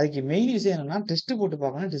 அதுக்கு மெயின் விஷயம் என்னன்னா, டெஸ்ட் போட்டு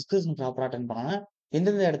பார்க்கணும். டிஸ்கஷன் ப்ராப்பரா அட்டெண்ட் பண்ணணும்.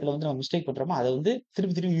 எந்தெந்த இடத்துல வந்து நம்ம மிஸ்டேக் பண்றோமோ, அத வந்து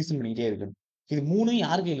திருப்பி திருப்பி ரிவிஷன் பண்ணிக்கிட்டே இருக்கணும். இது 3ம்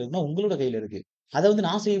யார் கையில இருக்குன்னா, உங்களோட கையில இருக்கு. அத வந்து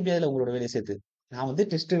நான் செய்ய முடியாதுல்ல உங்களோட வேலைய சேர்த்து. நான் வந்து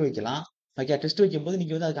டெஸ்ட் வைக்கலாம். ஓகே. டெஸ்ட் வைக்கும்போது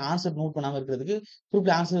நீங்க வந்து அதுக்கு ஆன்ஸர் நோட் பண்ணாம இருக்கிறதுக்கு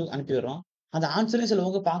குரூப்ல ஆன்ஸர் அனுப்பி விடுறோம். அந்த ஆன்சரையும்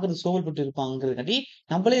சிலவங்க பார்க்கறதுக்கு சோகல்பட்டு இருப்பாங்கங்கிறதுக்காண்டி,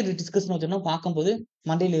 நம்மளே டிஸ்கஷன் வச்சோம்னா பார்க்கும்போது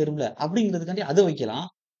மண்டையில ஏறும்ல. அப்படிங்கிறதுக்காண்டி அத வைக்கலாம்.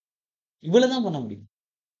 இவ்வளவு தான் பண்ண முடியும்.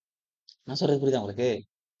 நான் சொல்றது புரியுதா உங்களுக்கு?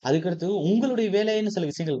 அதுக்கடுத்து உங்களுடைய வேலைன்னு சில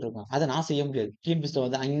விஷயங்கள் இருக்கும். அத நான் செய்ய முடியாது. டிஎன்பிஎஸ்சில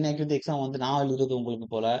வந்து அன்னைக்கு வந்து எக்ஸாம் வந்து நான் எழுதுறது உங்களுக்கு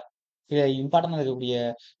போல, இல்ல இம்பார்ட்டன்ட்டா இருக்கக்கூடிய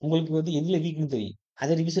உங்களுக்கு வந்து எதுல வீக்ன்னு தெரியும்.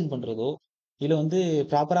 அத ரிவிஷன் பண்றதோ, இல்ல வந்து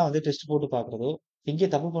ப்ராப்பரா வந்து டெஸ்ட் போட்டு பார்க்கிறதோ, எங்கே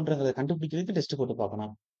தப்பு பண்றோங்கிறத கண்டுபிடிக்கிறதுக்கு டெஸ்ட் போட்டு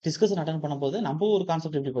பார்க்கணும். டிஸ்கஷன் அட்டெண்ட் பண்ணும்போது நம்ம ஒரு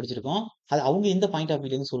கான்செப்ட் எப்படி படிச்சிருக்கோம், அது அவங்க எந்த பாயிண்ட் ஆஃப்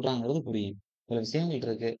வியூல இருந்து சொல்றாங்கிறது புரியும். சில விஷயங்கள்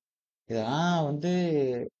இருக்கு. இதெல்லாம் வந்து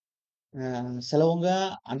சிலவங்க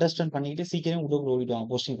அண்டர்ஸ்டாண்ட் பண்ணிக்கிட்டு சீக்கிரமே உள்ளுக்குள்ள ஓடிடுவாங்க.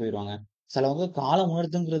 போஸ்டிங் போயிருவாங்க. சிலவங்க காலம்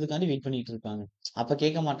உணர்த்துங்கிறதுக்காண்டி வெயிட் பண்ணிட்டு இருப்பாங்க. அப்ப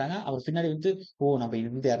கேட்க மாட்டாங்க. அப்புறம் பின்னாடி வந்து, ஓ! நம்ம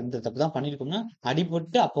இந்த தப்பு தான் பண்ணியிருக்கோம்னா,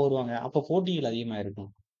 அடிபட்டு அப்ப வருவாங்க. அப்ப போட்டிகள் அதிகமா இருக்கும்.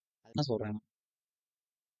 அதான் சொல்றேன்.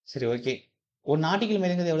 சரி, ஓகே. ஒரு நாட்டிக்கல்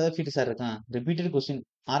மையங்கிறது எவ்வளவு ஃபீட் சார் இருக்கும்? ரிப்பீட்டட் கொஸ்டின்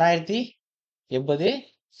 6080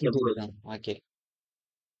 ஃபீட் இருக்கும். ஓகே.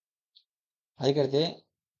 அதுக்கடுத்து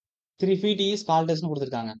 3 ஃபீட் இஸ் கால்ட் அஸ்ன்னு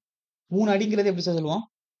குடுத்துருக்காங்க. 3 அடிங்கிறது எப்படி சார் சொல்லுவோம்?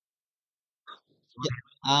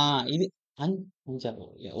 ஆ இது 5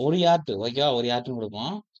 1 யார்ட் ஓகேவா? 1 யார்ட்ன்னு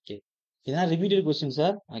குடுப்போம். ஓகே. இதெல்லாம் ரிப்பீட்டட் கொஸ்டின்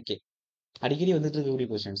சார். ஓகே. அடிக்கடி வந்துட்டு இருக்கக்கூடிய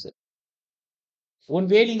கொஸ்டின்ஸ். 1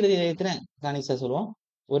 வேலிங்கிறது எத்தன நானே சார் சொல்லுவோம்?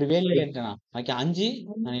 ஒரு வேலில எத்தன? ஓகே 5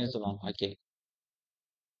 நானே சொல்லுவோம். ஓகே.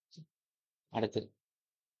 அடுத்து.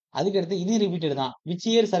 அதுக்கடுத்து இதையும் ரிப்பீட்டட் தான். Which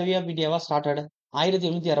year survey of India was started?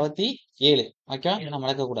 1767. ஓகேவா? இதெல்லாம்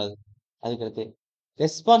மறக்கக்கூடாது. அதுக்கடுத்து.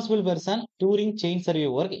 Responsible person touring chain survey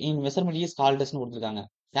work in measurement is கால்ட்ஸ்ன்னு குடுத்துருக்காங்க.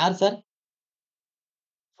 யார் சார்?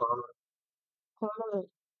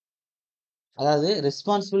 அதாவது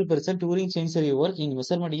responsible person touring chain survey work in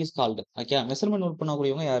measurement is called. Okay. Measurement note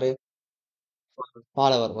பண்ணக்கூடியவங்க யாரு?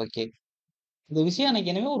 ஃபாலோவர். ஓகே. இந்த விஷயம் எனக்கு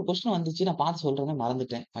எனவே ஒரு கொஸ்டின் வந்துச்சு. நான் பார்த்து சொல்றேன்னு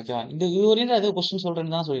மறந்துட்டேன். ஓகேவா? இந்த இது ஓரியன்டா ஏதோ கொஸ்டின்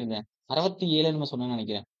சொல்றேன்னு தான் சொல்லியிருந்தேன். 67 என்னமோ சொன்னேன்னு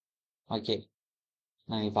நெனைக்கிறேன். ஓகே.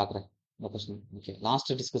 நான் இங்க பார்க்குறேன். இந்த கொஸ்டின். ஓகே.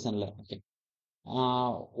 லாஸ்ட் டிஸ்கஷன்ல. ஓகே. ஆ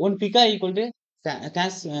 1 பிகா equal two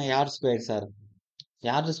toss yard square sir.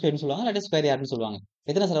 Yard ஸ்கொயர்ன்னு சொல்லுவாங்க. இல்லாட்டி ஸ்கொயர் யார்ட்ன்னு சொல்லுவாங்க.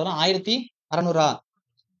 எத்தன சார் வரும்? 1600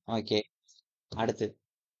 ஓகே. அடுத்து.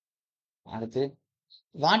 அடுத்து.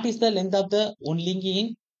 What is the length of the one link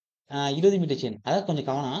in 20 metre chain. அதாவது கொஞ்சம்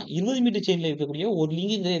கவனம். 20 மீட்டர் செயின்ல இருக்கக்கூடிய ஒரு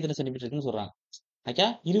லிங்க்ங்கிறது எத்தன சென்டிமீட்டர் இருக்குன்னு சொல்றாங்க. ஓகே.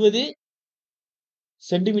 20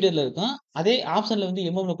 சென்டிமீட்டர்ல இருக்கும். அதே ஆப்ஷன்ல வந்து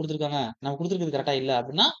எம்எம்ல குடுத்துருக்காங்க. நம்ம குடுத்துருக்கிறது கரெக்ட்டா இல்ல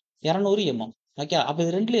அப்டின்னா 200 எம்எம். ஓகே. அப்ப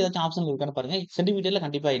இது 2ல ஏதாச்சும் ஆப்ஷன்ல இருக்கான்னு பாருங்க. சென்டிமீட்டர்ல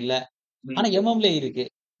கண்டிப்பா இல்ல. ஆனா எம்எம்ல இருக்கு.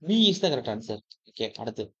 B is the correct answer. Okay.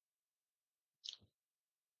 அடுத்து.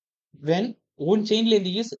 When one chain length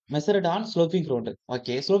is measured on sloping ground.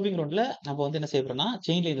 Okay. Sloping கிரவுண்ட்ல நம்ம வந்து என்ன செய்ய போறோம்னா,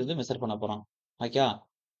 செயின் லென்த் வந்து மெஷர் பண்ண போறோம். Okay.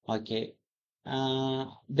 Okay. Ah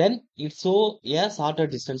then it show a shorter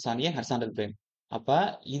distance on a horizontal plane. அப்ப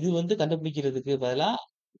இது வந்து கண்டுபிடிக்கிறதுக்கு பதிலா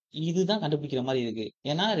இதுதான் கண்டுபிடிக்கிற மாரி இருக்கு.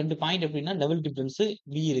 ஏன்னா 2 பாயிண்ட் எப்படின்னா லெவல் டிஃபரன்ஸ்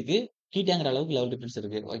V இருக்கு. தீட்டாங்கிற அளவுக்கு லெவல் டிஃபரன்ஸ்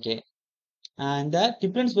இருக்கு. ஓகே. இந்த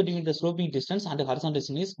difference between the sloping distance and horizontal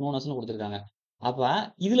distance is known அஸ்ன்னு குடுத்துருக்காங்க. அப்ப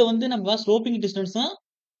இதுல வந்து நம்ம ஸ்லோப்பிங் டிஸ்டன்ஸும்,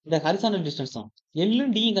 இந்த ஹாரிசான்டல் டிஸ்டன்ஸும்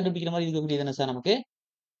எல்லும் டியும் கண்டுபிடிக்கிற மாரி இருக்கக்கூடியது என்ன சார் நமக்கு?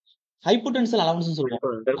 ஹைப்போடென்ஷியல் அலவன்ஸ்ன்னு சொல்லுவோம்.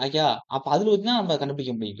 ஓகேவா? அப்ப அதுல வச்சு தான் நம்ம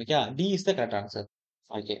கண்டுபிடிக்க முடியும். Okay. D is the correct answer.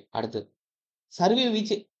 Okay. அடுத்து. Survey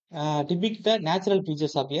which depict the natural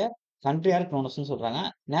features of a country R க்ரோனஸ்ன்னு சொல்றாங்க.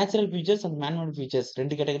 Natural features and man made features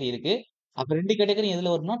 2 category இருக்கு. அப்ப 2 கேட்டகரி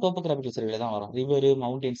எதுல வரும்னா, டோபோகிராபிக்கல் சர்வேல தான் வரும். ரிவர்,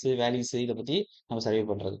 மவுண்டன்ஸ், வேலிஸ் இத பத்தி நம்ம சர்வே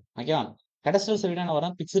பண்றது. ஓகேவா? கேடஸ்ட்ரல் சர்வேனா என்ன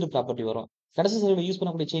வரும்? பிக்ஸ்டு ப்ராப்பர்ட்டி வரும். கேடஸ்ட்ரல் சர்வேல யூஸ்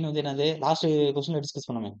பண்ணக்கூடிய செயின் வந்து என்னது? லாஸ்ட் கொஸ்டின்ல டிஸ்கஸ்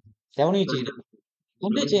பண்ணோமே. Revenue chain.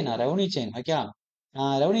 இந்த செயினா? Revenue chain. ஓகேவா?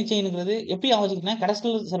 ரெவென்யூ செயின்ங்கிறது எப்படி ஞாபகம் வச்சுக்கணும்னா,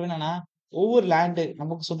 கேடஸ்ட்ரல் சர்வேனா என்னன்னா, ஒவ்வொரு லேண்ட்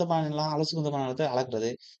நமக்கு சொந்தமான நிலம், அரசுக்கு சொந்தமான நிலத்த அளக்குறது.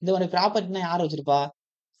 இந்த மாரி ப்ராப்பர்ட்டினா யார் வச்சிருப்பா?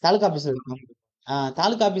 தாலுகா ஆபீஸ்ல இருக்கும்.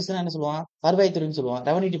 தாலுகா ஆபீஸ்னா என்ன சொல்லுவான்? வருவாய்த்துறைன்னு சொல்லுவான்.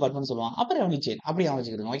 ரெவென்யூ டிபார்ட்மென்ட்னு சொல்லுவான். அப்ப ரெவென்யூ செயின். அப்படி ஞாபகம்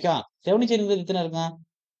வச்சுக்கிடுங்க. ஓகேவா? ரெவென்யூ செயின்ங்கிறது எத்தன இருக்கும்?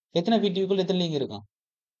 எத்தன ஃபீட் ஈக்குவல் எத்தன லிங்க் இருக்கும்?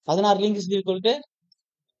 16 link is equal two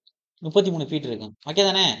 33 feet இருக்கும். ஓகே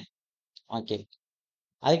தானே? ஓகே.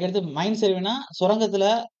 அதுக்கடுத்து மைன் சர்வேனா, சுரங்கத்துல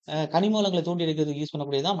கனிம வளங்கள தோண்டி எடுக்கிறதுக்கு யூஸ்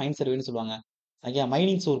பண்ணக்கூடியது தான் மைன் சர்வேன்னு சொல்லுவாங்க. ஓகே.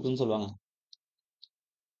 மைனிங் சோர்ஸ்ன்னு சொல்லுவாங்க.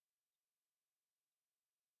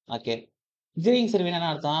 ஓகே. இன்ஜினியரிங் சர்வேனா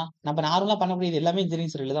என்ன அர்த்தம்? நம்ம நார்மலா பண்ணக்கூடியது எல்லாமே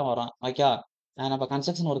இன்ஜினியரிங் சர்வேல தான் வரும். ஓகேவா? நம்ம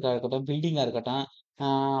கன்ஸ்ட்ரக்ஷன் ஒர்க்கா இருக்கட்டும், பில்டிங்கா இருக்கட்டும், அ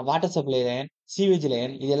water supply line, sewage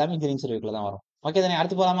line இது எல்லாமே இன்ஜினியரிங் சர்வேக்குள்ள தான் வரும். ஓகே தானே?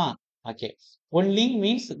 அடுத்து போலாமா? Okay. One link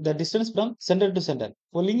means the distance from centre two centre.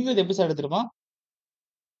 ஒரு லிங்க் இது எப்படி சார் எடுத்திருப்போம்?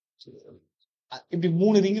 இப்படி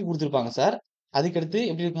 3 ரிங் குடுத்திருப்பாங்க சார். அதுக்கடுத்து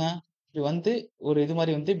எப்படி இருக்கும்? இப்படி வந்து ஒரு இது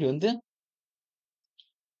மாரி வந்து இப்படி வந்து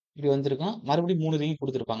இப்படி வந்திருக்கும். மறுபடியும் 3 ரிங்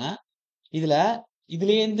குடுத்திருப்பாங்க. இதுல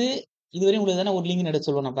இதுலேருந்து இதுவரையும் உள்ளது தானே ஒரு லிங்க்ன்னு எடுத்து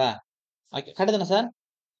சொல்லுவோம் நம்ப. ஓகே. கரெக்ட் தானே சார்?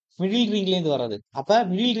 மிடில் ரிங்லேருந்து வர்றது. அப்ப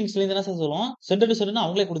மிடில் ரிங்ஸ்லேருந்து என்ன சார் சொல்லுவோம்? சென்டர் டூ சென்டர்ன்னு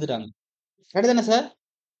அவங்களே குடுத்துட்டாங்க. கரெக்ட் தானே சார்?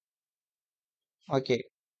 ஓகே.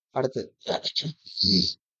 அடுத்து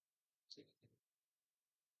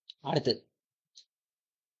அடுத்து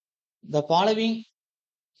த ஃபாலோவிங்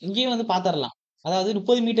இங்கேயும் வந்து பாத்திரலாம். அதாவது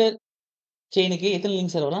 30 மீட்டர் செயினுக்கு எத்தனை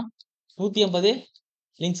லிங்க்ஸ் வரும்? 150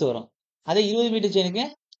 லிங்க்ஸ் வரும். அதே 20 மீட்டர் செயினுக்கு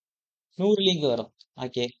 100 லிங்க் வரும்.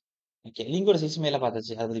 ஓகே ஓகே லிங்கோட சைஸ் மேல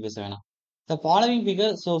பார்த்தாச்சு, அதை பத்தி பேச வேணாம். த ஃபாலோவிங்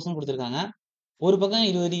ஃபிகர் சோர்ஸ்னு கொடுத்துருக்காங்க. ஒரு பக்கம்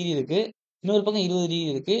 20 டிகிரி இருக்கு, இன்னொரு பக்கம் 20 டிகிரி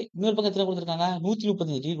இருக்கு, இன்னொரு பக்கம் எத்தனை கொடுத்துருக்காங்க?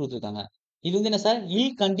 135 டிகிரி கொடுத்துருக்காங்க. இது வந்து என்ன சார்?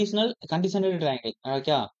 இல் conditional triangle.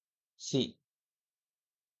 Okay C.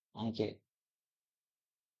 Okay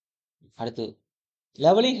அடுத்து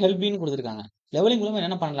லெவலிங் ஹெல்பின்னு கொடுத்துருக்காங்க. லெவலிங் மூலமா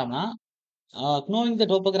என்ன பண்ணலாம்னா, knowing the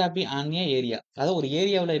topography on a area, அதாவது ஒரு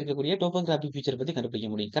ஏரியாவில் இருக்கக்கூடிய டோபோகிராபி ஃபீச்சர் பத்தி கண்டுபிடிக்க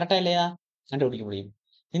முடியும். கரெக்டா இல்லையா? கண்டுபிடிக்க முடியும்.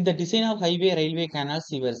 இந்த design of highway, railway, canal,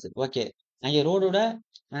 சிவர்ஸ். Okay அங்கே ரோடோட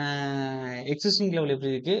எக்ஸிஸ்டிங் லெவல்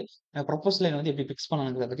எப்படி இருக்கு, ப்ரொபோஸ் லைன் வந்து எப்படி பிக்ஸ்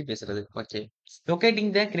பண்ணணுங்கிறத பத்தி பேசுறது. Okay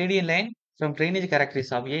லொகேட்டிங் the gradient line from drainage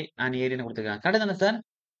கேரக்டரிஸ் of A and ஏரியான்னு கொடுத்துருக்காங்க. கரெக்ட் தானே சார்?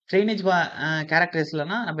 ட்ரைனேஜ்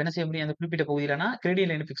கேரக்டரிஸ்லனா நம்ம என்ன செய்ய முடியும்? அந்த குறிப்பிட்ட பகுதியிலனா கிரேடியன்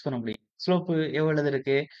லைன் பிக்ஸ் பண்ண முடியும். ஸ்லோப்பு எவ்வளவு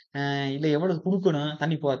இருக்கு, இல்ல எவ்வளவு கொடுக்கணும்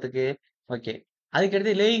தண்ணி போகிறதுக்கு. ஓகே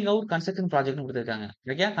அதுக்கடுத்து லேயிங் அவுட் கன்ஸ்ட்ரக்ஷன் ப்ராஜெக்ட்னு கொடுத்துருக்காங்க.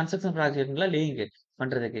 ஓகே கன்ஸ்ட்ரக்ஷன் ப்ராஜெக்ட்ல லேயிங்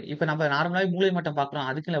பண்றதுக்கு. இப்போ நம்ம நார்மலாவே மூளை மட்டம் பார்க்குறோம்,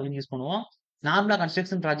 அதுக்கு லெவலிங் யூஸ் பண்ணுவோம். நார்மலா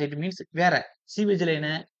கன்ஸ்ட்ரக்ஷன் ப்ராஜெக்ட் மீன்ஸ் வேற sewage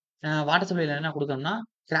line, water supply line என்ன கொடுக்கணும்னா,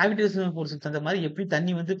 கிராவிடேஷனல் ஃபோர்ஸுக்கு தகுந்த மாதிரி எப்படி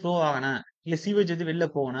தண்ணி வந்து ஃப்ளோ ஆகணும், இல்ல சீவேஜ் வந்து வெளில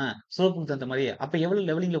போகணும், ஸ்லோப்புக்கு தகுந்த மாதிரி அப்ப எவ்வளவு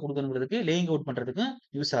லெவலிங்ல கொடுக்கணுங்கிறதுக்கு லேயிங் அவுட் பண்றதுக்கு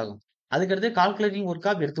யூஸ் ஆகும். அதுக்கடுத்து calculating work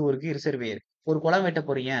of earth work reservoir. ஒரு குளம் வெட்ட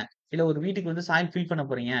போறீங்க, இல்ல ஒரு வீட்டுக்கு வந்து சாயில் ஃபில் பண்ண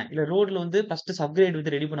போறீங்க, இல்ல ரோட்ல வந்து ஃபர்ஸ்ட் சப்கிரேட்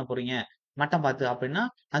வந்து ரெடி பண்ண போறீங்க மட்டம் பார்த்து அப்படின்னா,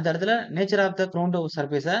 அந்த இடத்துல நேச்சர் ஆஃப் த கிரவுண்ட்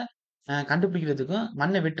சர்ஃபேஸ கண்டுபிடிக்கிறதுக்கும்,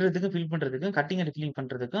 மண்ணை வெட்டுறதுக்கும், ஃபில் பண்றதுக்கும், கட்டிங் அண்ட் ஃபில்லிங்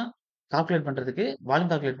பண்றதுக்கும், கால்குலேட் பண்றதுக்கு, வால்யூம்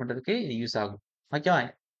கால்குலேட் பண்றதுக்கு இது யூஸ் ஆகும். ஓகேவா?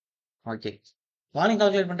 ஓகே. வால்யூம்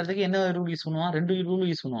கால்குலேட் பண்றதுக்கு என்ன ரூல் யூஸ் பண்ணுவோம்? 2 ரூல்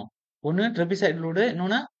யூஸ் பண்ணுவோம். ஒண்ணு ட்ரெபிசாய்டல் ரூல்,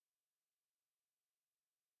 இன்னொன்னு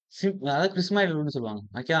அதாவது பிரிஸ்மாய்டல் ரூல்னு சொல்லுவாங்க.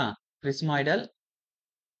 ஓகேவா? பிரிஸ்மாய்டல்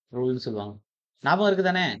ரூல்னு சொல்லுவாங்க. ஞாபகம் இருக்கு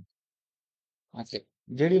தானே? ஓகே.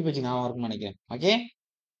 ஜேடி பேஜ் ஞாபகம் இருக்கும்னு நினைக்கிறேன். Okay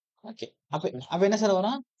okay. அப்ப அப்ப என்ன சார்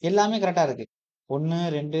வரும்? எல்லாமே கரெக்ட்டா இருக்கு. 1,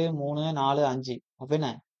 2, 3, 4, 5. அப்ப என்ன?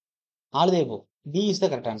 4 தான் இப்போ. D is the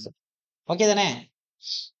correct answer. Okay தானே?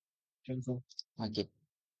 Okay.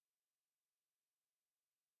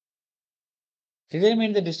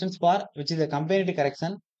 Determine the distance for which is the combined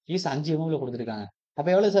correction is 5 mm ல கொடுத்துருக்காங்க. அப்ப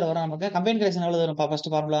எவ்வளவு சார் வரும் நமக்கு? கம்பைன்ட் கரெக்ஷன் எவ்வளவு வரும்?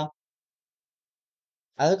 First formula.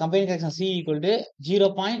 அதாவது combined correction C equal to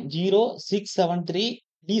 0.0673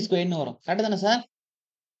 D ஸ்கொயர்னு வரும். கரெக்ட் தானே சார்?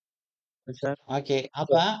 ஓகே.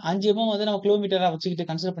 அப்ப 5 mm வந்து நம்ம கிலோமீட்டரா வச்சுக்கிட்டு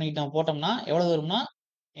கன்சிடர் பண்ணிக்கிட்டு நம்ம போட்டோம்னா எவ்வளவு வரும்னா,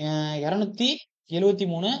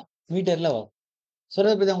 273 மீட்டர்ல வரும்.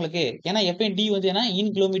 சொல்றது புரியுதா உங்களுக்கு? ஏன்னா எப்பயும் டி வந்து ஏன்னா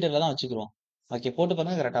இன் கிலோமீட்டர்ல தான் வச்சுக்கிறோம். ஓகே போட்டு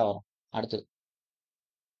பாருங்க கரெக்டா வரும். அடுத்து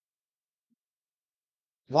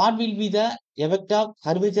what will be the effect of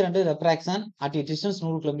curvature and refraction at a distance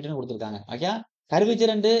 100 கிலோமீட்டர்னு கொடுத்துருக்காங்க. ஓகே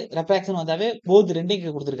கர்வேச்சர் அண்ட் ரெஃப்ராக்ஷன் வந்தாவே போத் ரெண்டையும்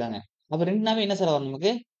இங்க கொடுத்துருக்காங்க. அப்ப ரெண்டுனாவே என்ன சார் வரும்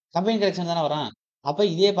நமக்கு? கம்பைன் கரெக்ஷன் தானே வரும். அப்ப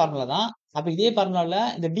இதே ஃபார்முலா தான். அப்ப இதே ஃபார்முலால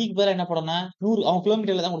இந்த டிக்கு பதிலா என்ன போடணும்? 100 அவங்க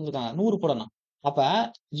கிலோமீட்டர்ல தான் கொடுத்துருக்காங்க. 100 போடணும். அப்ப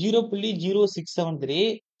 0.0673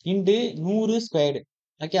 இன்டு 100 ஸ்கொயர்டு.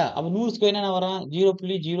 ஓகே அப்ப 100 ஸ்கொயர்னா என்ன வரும்?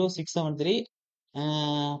 0.0673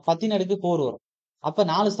 10 அடுக்கு 4 வரும். அப்ப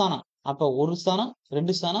 4 ஸ்தானம். அப்ப 1 ஸ்தானம்,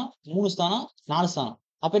 2 ஸ்தானம், 3 ஸ்தானம், 4 ஸ்தானம்.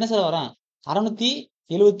 அப்ப என்ன சார் வரும்?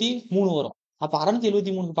 673 வரும். அப்ப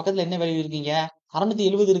 673க்கு பக்கத்துல என்ன வேல்யூ இருக்கீங்க?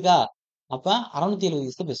 670 இருக்கா? அப்ப 670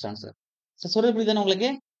 is the best answer. Sir சொல்றது புரியுதானே உங்களுக்கு?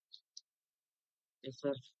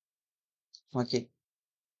 ஓகே.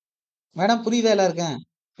 மேடம் புரியுதா எல்லாருக்கும்?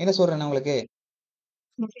 என்ன சொல்றேன் உங்களுக்கு?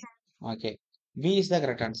 Okay. B is the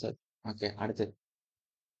correct answer. Okay அடுத்து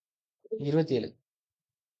 27.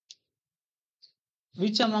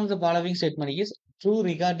 Which among the following statement is true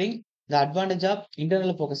regarding the advantage of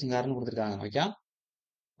internal focusing ஆர்னு கொடுத்துருக்காங்க. ஓகே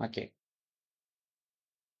ஓகே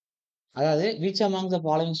அதாவது which among the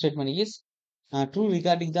following statement is true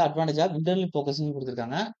regarding the advantage of internal focusing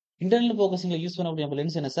கொடுத்துருக்காங்க. Internal ஃபோக்கஸிங்ல use பண்ணக்கூடிய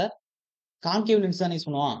lens என்ன sir? Concave lens தான் use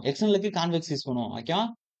பண்ணுவோம். எக்ஸ்டர்னலுக்கு convex use பண்ணுவோம். Okay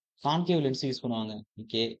concave lens use பண்ணுவாங்க.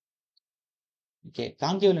 Okay okay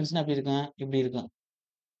concave லென்ஸ்னா எப்படி இருக்கும்? இப்படி இருக்கும்.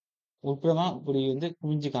 உட்புறமா இப்படி வந்து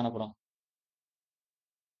குமிஞ்சு காணப்படும்.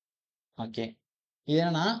 ஓகே இது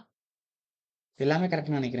என்னன்னா எல்லாமே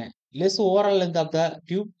கரெக்ட்னு நினைக்கிறேன். Less overall length of the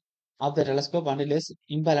tube of the telescope and less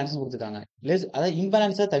imbalance கொடுத்துருக்காங்க. லெஸ் அதாவது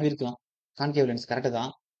இம்பேலன்ஸா தவிர்க்கலாம். கான்கேவ் லென்ஸ் கரெக்ட்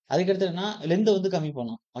தான். அதுக்கடுத்து என்ன லென்த் வந்து கம்மி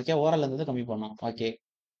பண்ணும். ஓகே ஓவரால் லென்த் வந்து கம்மி பண்ணும். Okay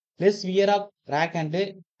less wear of rack and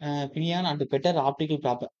pinion and better optical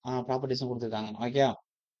ப்ராப்பர்ட்டிஸும் கொடுத்துருக்காங்க. ஓகே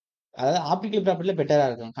அதாவது ஆப்டிக்கல் ப்ராப்பர்ட்டில பெட்டரா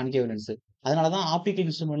இருக்கும் கான்கேவ் லென்ஸ். அதனாலதான் ஆப்டிக்கல்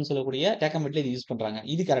இன்ஸ்ட்ருமெண்ட் சொல்லக்கூடிய டேக்கமெட்ல இது யூஸ் பண்றாங்க.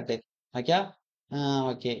 இது கரெக்ட். ஓகே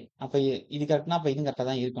ஓகே அப்ப இது கரெக்ட்னா அப்ப இது கரெக்டா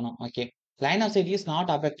தான் இருக்கணும். Okay line of side is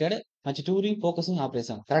not affected much touring focusing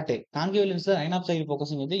operation. Correct. Concave லென்ஸ்ல line of side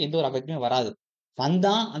focusing வந்து எந்த ஒரு அஃபெக்ட்டுமே வராது.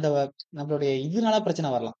 வந்தா அந்த நம்மளுடைய இதனால பிரச்சனை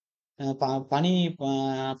வரலாம். அ ப பனி ப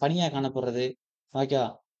பனியா காணப்படுறது. ஓகேவா?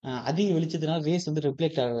 அதிக வெளிச்சத்தினால ரேஸ் வந்து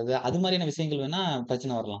ரிஃப்ளெக்ட் ஆகுறது. அது மாதிரியான விஷயங்கள் வேணா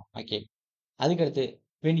பிரச்சனை வரலாம். ஓகே. அதுக்கடுத்து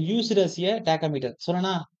when used as a tachometer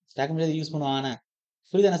சொன்னேனா? டேக்கோமீட்டர் யூஸ் பண்ணுவாங்க.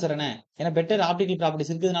 புரியுதானே சார் என்ன? ஏன்னா பெட்டர் ஆப்டிகல்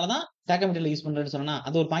ப்ராப்பர்ட்டீஸ் இருக்கிறதுனால தான் டேக்கோமீட்டர்ல யூஸ் பண்றேன்னு சொன்னேனா?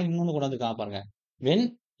 அது ஒரு பாயிண்ட் இன்னொன்னு கொண்டு வந்திருக்காங்க பாருங்க. When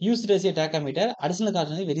used as a tachometer additional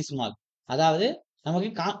cost வந்து வெரி ஸ்மால். அதாவது நமக்கு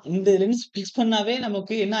இந்த லென்ஸ் பிக்ஸ் பண்ணாவே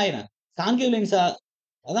நமக்கு என்ன ஆயிரும்? கான்கேவ் லென்ஸா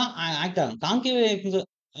அதான் ஆக்ட் ஆகும். கான்கேவ் லென்ஸ்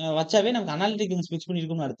வச்சாவே நமக்கு அனாலிட்டிக் லென்ஸ் பிக்ஸ்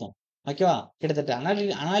பண்ணியிருக்கும்னு அர்த்தம். ஓகேவா? கிட்டத்தட்ட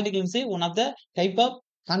analytic lens one of the type of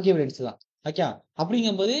concave lens தான். ஓகேவா?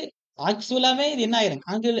 அப்படிங்கும்போது ஆக்சுவலாவே இது என்ன ஆயிரும்?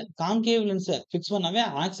 கான்கேவ் லென்ஸ பிக்ஸ் பண்ணாவே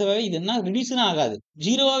ஆக்சுவலாவே இது என்ன ரிடியூஸ்லாம் ஆகாது.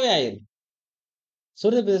 0வாவே ஆயிரும்.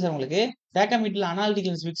 சொல்றது புரியுதா சார் உங்களுக்கு? டேக்கோமீட்டர்ல அனாலிட்டிக்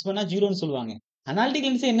லென்ஸ் பிக்ஸ் பண்ணா 0ன்னு சொல்லுவாங்க. அனாலிட்டிக்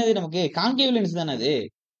லென்ஸ் என்னது நமக்கு? கான்கேவ் லென்ஸ் தானே அது.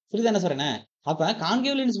 புரியுதானே சார் என்ன? அப்ப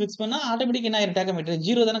கான்கேவ் லென்ஸ் பிக்ஸ் பண்ணா ஆட்டோமேட்டிக் என்ன ஆயிரும் டேக்கோமீட்டர்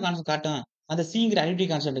 0 தானே காட்டும். அந்த சிங்கிற ஐடென்டிட்டி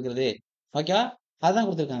கான்ஸ்டன்ட் இருக்கிறது. ஓகேவா? அதான்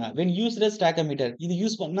குடுத்திருக்காங்க. வென் யூஸ்ட் அஸ் டேக்கோமீட்டர் இது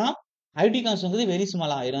யூஸ் பண்ணா ஐடென்டிட்டி கான்ஸ்டன்ட் வந்து வெரி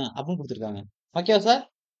ஸ்மால் ஆயிரும் அப்படின்னு குடுத்திருக்காங்க. ஓகேவா சார்?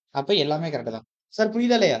 அப்ப எல்லாமே கரெக்ட் தான். சார்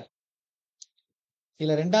புரியுதா இல்லையா?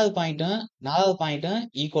 இதுல 2வது பாயிண்ட்டும், 4வது பாயிண்ட்டும்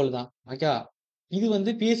ஈக்குவல் தான். ஓகேவா? இது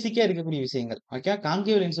வந்து பேசிக்கா இருக்கக்கூடிய விஷயங்கள். ஓகே.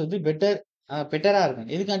 கான்கேவ் லென்ஸ் வந்து பெட்டரா இருக்கும்.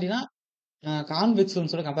 எதுக்காண்டினா, கான்வெக்ஸ்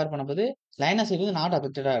லென்ஸோட கம்பேர் பண்ணும்போது, லைன் ஆஃப் சைட் வந்து நாட்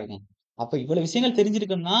அஃபெக்டடா இருக்கும். அப்ப இவ்வளவு விஷயங்கள்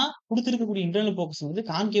தெரிஞ்சிருக்கணும்னா, குடுத்திருக்கக்கூடிய இன்டர்னல் ஃபோகஸ் வந்து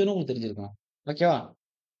கான்கேவ்னு உங்களுக்கு தெரிஞ்சிருக்கணும். ஓகேவா?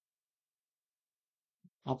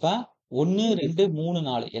 அப்ப 1, 2, 3,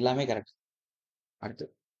 4 எல்லாமே கரெக்ட். அடுத்து.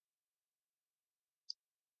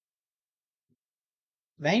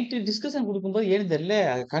 நைட் டிஸ்கஷன் குடுக்கும்போது ஏன்னு தெரியல,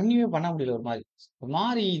 கன்டின்யூவே பண்ண முடியல ஒரு மாரி. ஒரு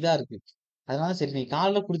மாரி இதா இருக்கு. அதனால சரி இன்னைக்கு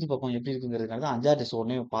காலைல குடுத்து பார்ப்போம் எப்படி இருக்குங்கிறதுக்காக தான் 5வது டெஸ்ட்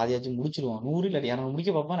உடனே பாதியாச்சும் முடிச்சுருவோம். 100 இல்லாட்டி 200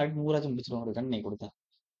 முடிக்க பார்ப்போம். இல்லாட்டி 100ஆச்சும் முடிச்சுருவோங்கிறதுக்காக இன்னைக்கு குடுத்தேன்.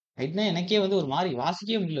 நைட்னா எனக்கே வந்து ஒரு மாரி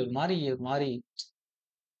வாசிக்கவே முடியல. ஒரு மாரி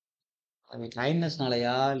அது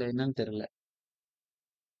டயர்ட்னஸ்னாலயா இல்ல என்னன்னு தெரியல.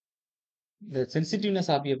 இந்த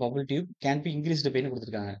sensitiveness of a bubble tube can be increased பைன்னு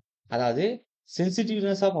குடுத்துருக்காங்க. அதாவது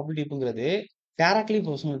சென்சிட்டிவ்னஸ் ஆஃப் பபிள் டியூப்ங்கிறது டைரக்ட்லி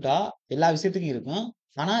ப்ரொபோர்ஷனல்ட்டா எல்லா விஷயத்துக்கும் இருக்கும்.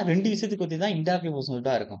 ஆனா 2 விஷயத்துக்கு பத்தி தான் இன்டைரக்ட்லி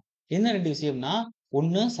ப்ரொபோர்ஷனல்ட்டா இருக்கும். என்ன 2 விஷயம்னா,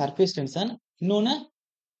 ஒண்ணு சர்ஃபேஸ் டென்ஷன், இன்னொன்னு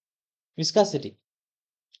விஸ்காசிட்டி.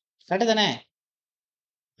 கரெக்ட்டு தானே?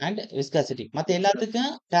 And viscosity. மத்த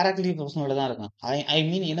எல்லாத்துக்கும் டைரக்ட்லி ப்ரொபோர்ஷனல்ல தான் இருக்கும். ஐ ஐ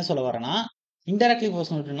மீன் என்ன சொல்ல வரேன்னா, இன்டைரக்ட்லி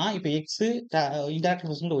ப்ரொபோர்ஷனல்னா இப்ப எக்ஸ் இன்டைரக்ட்லி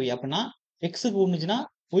ப்ரொபோர்ஷனல் ஒய் அப்படின்னா, எக்ஸ்க்கு கூடுனுச்சுன்னா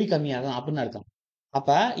ஒய் கம்மியாகும் அப்படின்னு அர்த்தம். அப்ப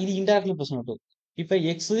இது இன்டைரக்ட்லி ப்ரொபோர்ஷனல் டூ. இப்ப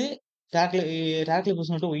X directly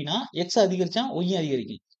proportional two ஒய்னா, X அதிகரிச்சா ஒய்யும்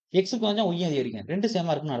அதிகரிக்கும். எக்ஸ்க்கு கொஞ்சம் ஒய்யும் அதிகரிக்கும். 2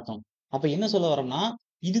 சேமா இருக்குன்னு அர்த்தம். அப்ப என்ன சொல்ல வரோம்னா,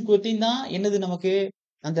 இதுக்கு ஒத்தியும் தான் என்னது நமக்கு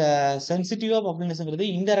அந்த sensitive of அப்ளிகேஷன்ங்கிறது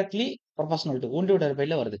indirectly proportional two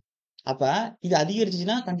 1/5 வருது. அப்ப இது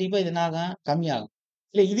அதிகரிச்சுச்சுன்னா, கண்டிப்பா இது என்ன ஆகும்? கம்மியாகும்.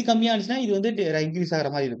 இல்ல இது கம்மியானுச்சுன்னா, இது வந்து இன்கிரீஸ் ஆகுற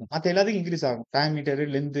மாரி இருக்கும். மத்த எல்லாத்துக்கும் இன்கிரீஸ் ஆகும். டயாமீட்டர்,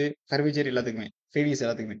 லென்த், கர்வேச்சர் எல்லாத்துக்குமே. ரேடியஸ்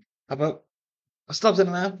எல்லாத்துக்குமே. அப்ப ஃபர்ஸ்ட் ஆப்ஷன்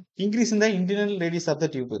என்ன? Increase in the internal radius of the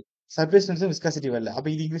tube. Surface tension, viscosity வரல. அப்ப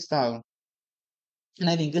இது இன்கிரீஸ் தான் ஆகும்.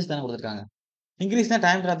 ஏன்னா இது இன்கிரீஸ் தானே குடுத்துருக்காங்க. Increase the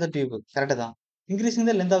diameter of the tube. Correct தான். Increasing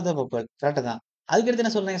the length of the பப்பல். Correct தான். அதுக்கடுத்து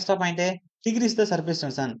என்ன சொல்றேன் extra point? Degrees the surface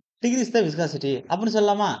tension. Degrees the viscosity. அப்படின்னு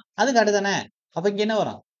சொல்லலாமா? அது கரெக்ட் தானே? அப்ப இங்க என்ன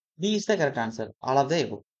வரும்? B is the correct answer. All of the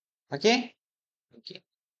above. Okay? Okay.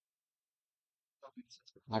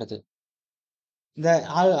 அடுத்து. இந்த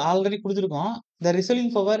already குடுத்துருக்கோம். The resolving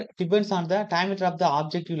power depends on the diameter of the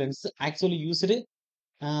objective lens actually used.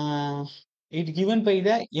 Ah it given by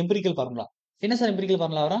the empirical formula. என்ன sir empirical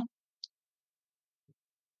formula வரும்?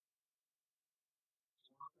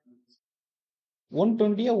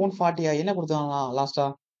 120யா 140யா என்ன குடுத்தாங்க லாஸ்ட்டா?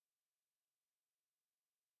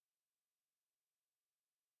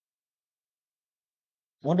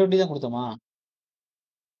 120 தான் குடுத்தோமா?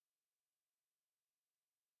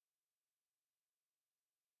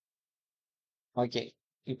 Okay.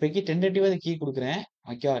 இப்போதைக்கு டென்டேட்டிவா இத கீ குடுக்குறேன்.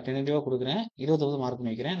 ஓகேவா? டென்டேட்டிவா குடுக்குறேன். 29 மார்க்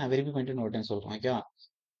பண்ணி வைக்கிறேன். நான் வெரிஃபை பண்ணிட்டு இன்னொரு டைம் சொல்றேன். ஓகேவா?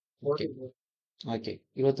 ஓகே. ஓகே.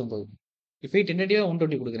 29. இப்போதைக்கு டென்டேட்டிவா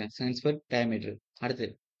 120 குடுக்குறேன். Science per diameter. அடுத்து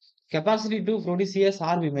capacity two produce a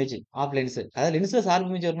sharp image of lens. அதாவது லென்ஸ்ல ஷார்ப்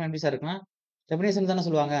இமேஜ் வரணும்னா எப்படி சார் இருக்கும்னா, டெஃபினிஷன் தானே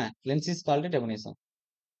சொல்லுவாங்க. Lens is called definition.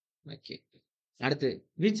 Okay. அடுத்து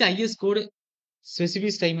which IS code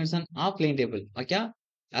specific dimension of plane table. Okay.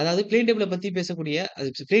 அதாவது பிளேன் டேபிள பத்தி பேசக்கூடிய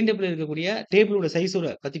பிளேன் டேபிள்ல இருக்கக்கூடிய டேபிளோட சைஸோட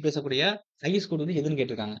பத்தி பேசக்கூடிய ஐஎஸ் கோட் வந்து எதுன்னு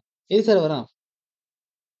கேட்டிருக்காங்க. எது சார் வரும்?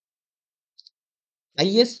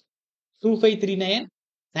 ஐஎஸ் 2539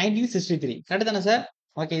 1963. கரெக்ட் தானே சார்?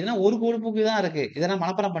 ஓகே. இதெல்லாம் ஒரு கோடு புக்கு தான் இருக்கு. இதெல்லாம்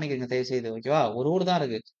மனப்பாடம் பண்ணிக்கங்க தயவு செய்து. ஓகேவா? ஒரு கோடு தான்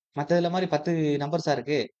இருக்கு. மத்ததுல மாரி 10 நம்பர்ஸா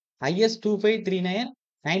இருக்கு. ஐஎஸ் 2539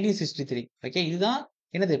 1963. ஓகே. இதுதான்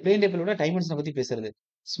என்னது பிளேன் டேபிளோட டைமென்ஷன பத்தி பேசுறது.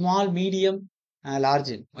 Small, medium,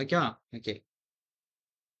 large. ஓகேவா? ஓகே.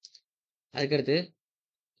 அதுக்கடுத்து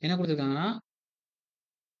என்ன குடுத்துருக்காங்கன்னா,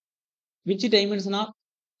 which dimension of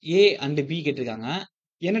A and B கேட்டிருக்காங்க.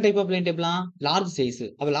 என்ன type of plane டேப்லாம்? Large size.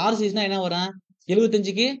 அப்ப லார்ஜ் சைஸ்னா என்ன வரும்?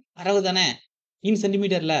 75க்கு 60 தானே? இன்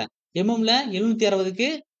சென்டிமீட்டர்ல. எம்எம்ல 760க்கு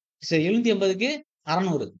 780க்கு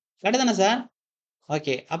 600. கரெக்ட் தானே சார்?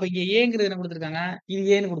 ஓகே. அப்ப இங்க ஏங்கிறது என்ன குடுத்துருக்காங்க? இது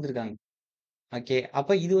ஏன்னு குடுத்துருக்காங்க. ஓகே.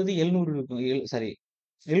 அப்ப இது வந்து 700 இருக்கும். சாரி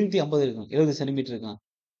 750 இருக்கும். 70 சென்டிமீட்டர் இருக்கும்.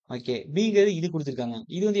 ஓகே. பிங்கிறது இது குடுத்துருக்காங்க.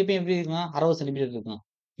 இது வந்து எப்பயும் எப்படி இருக்கும்? 60 சென்டிமீட்டர் இருக்கும்.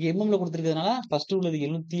 எம்எம்ல குடுத்துருக்கிறதுனால ஃபர்ஸ்ட் உள்ளது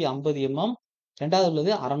 750 எம்எம். 2வது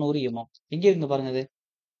உள்ளது 600 எம்எம். எங்க இருக்குங்க பாருங்க அது.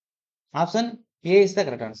 Option A is the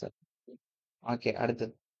correct answer. Okay. அடுத்து.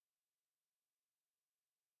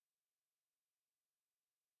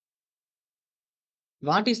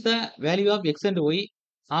 What is the value of X and Y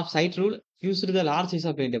of side rule used the large size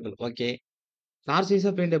of plane table? Okay. Large size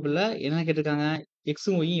of plane டேபிள்ல என்ன கேட்டிருக்காங்க?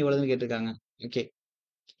 எக்ஸும் ஒய்யும் எவ்வளவுன்னு கேட்டிருக்காங்க. ஓகே.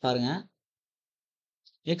 பாருங்க.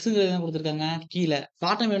 எக்ஸ்ங்கிறது என்ன குடுத்துருக்காங்க? கீழ.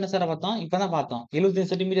 பாட்டம் என்ன சார் பார்த்தோம்? இப்பதான் பார்த்தோம். 75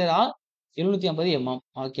 சென்டிமீட்டர் ஆர் 750 எம்எம்.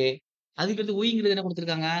 ஓகே. அதுக்கடுத்து ஒய்ங்கிறது என்ன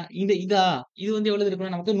குடுத்துருக்காங்க? இதா? இது வந்து எவ்வளவு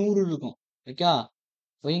இருக்கும்னா நமக்கு 100 இருக்கும். ஓகே.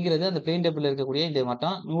 ஒய்ங்கிறது அந்த பிளேன் டேபிள்ல இருக்கக்கூடிய இந்த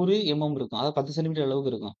மட்டம் 100 எம்எம் இருக்கும். அதாவது 10 சென்டிமீட்டர்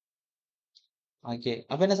அளவுக்கு இருக்கும். ஓகே.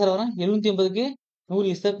 அப்ப என்ன சார் வரும்? 780க்கு 100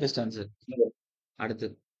 இஸ் த பெஸ்ட் ஆன்சர். அடுத்து.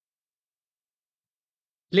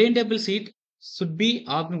 Plane table sheet should be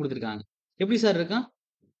ஆப்னு குடுத்துருக்காங்க. எப்படி சார் இருக்கும்?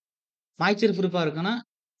 மாய்ச்சர் ப்ரூஃபா இருக்கணும்.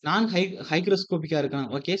 நான் ஹைக்ரோஸ்கோபிக்கா இருக்கணும்.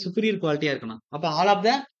 ஓகே. சுப்பீரியர் குவாலிட்டியா இருக்கணும். அப்ப all of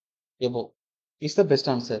the above is the best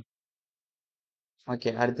answer.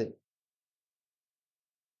 Okay. அடுத்து.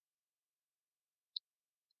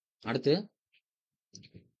 அடுத்து.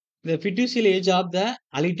 The fiducial age of the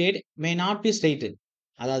allitade may not be straight.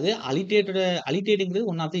 அதாவது அலிட்டேட்ங்கிறது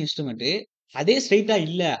ஒன் ஆஃப் த இன்ஸ்ட்ருமெண்ட். அதே ஸ்ட்ரைட்டா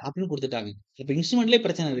இல்ல அப்படின்னு குடுத்துட்டாங்க. இப்ப இன்ஸ்ட்ருமெண்ட்லயே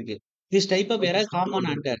பிரச்சனை இருக்கு. This type of error common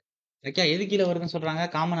under. Okay. எது கீழ வருதுன்னு சொல்றாங்க?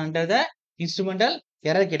 Common under the instrumental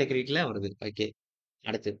error கேட்டகரிக்குள்ள வருது. ஓகே.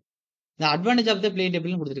 அடுத்து. இந்த அட்வான்டேஜ் ஆஃப் த பிளேன்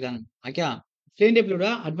டேபிள்னு குடுத்துருக்காங்க. ஓகே. பிளேன் டேபிளோட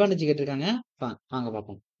அட்வான்டேஜ் கேட்டிருக்காங்க. வாங்க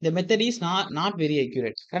பார்ப்போம். இந்த method is not very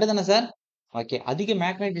accurate. Correct தானே சார்? ஓகே. அதிக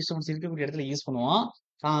மேக்னெட்டிக் டிஸ்டர்பன்ஸ் இருக்கக்கூடிய இடத்துல யூஸ் பண்ணுவோம்.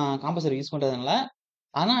 காம்பன்சேட்டர் யூஸ் பண்றதுனால.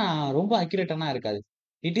 ஆனா ரொம்ப அக்யூரேட்டானா இருக்காது.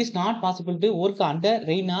 It is not possible to work under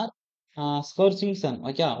rain R ஸ்கோர்ச்சிங் Sun.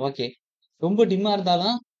 Okay. Okay. ரொம்ப டிம்மா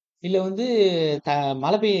இருந்தாலும், இல்ல வந்து த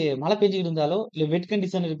மழை பெஞ்சுகிட்டு இருந்தாலோ, இல்ல வெட்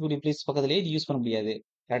கண்டிஷன் இருக்கக்கூடிய பிளேஸ் பக்கத்திலேயே இது யூஸ் பண்ண முடியாது.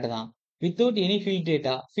 கரெக்ட் தான். Without any field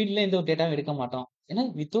data. ஃபீல்ட்ல எந்த ஒரு டேட்டாவும் எடுக்க மாட்டோம். ஏன்னா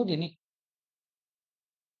without any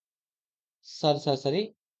sorry. Sorry.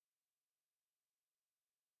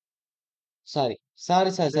 Sorry.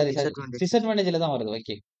 டிஸ்அட்வான்டேஜ்ல தான் வருது.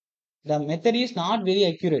 Okay. The method is not very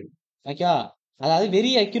accurate. ஓகேவா? அதாவது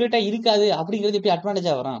வெரி அக்யூரேட்டா இருக்காது அப்படிங்கிறது எப்படி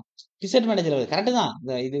அட்வான்டேஜா வரும்? டிஸ்அட்வான்டேஜ்ல வருது. கரெக்ட் தான்.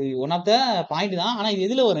 இது ஒன் ஆஃப் த பாயிண்ட் தான். ஆனா இது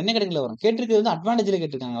எதுல வரும்? என்ன கேட்டகரில வரும்? கேட்டிருக்கிறது வந்து அட்வான்டேஜ்ல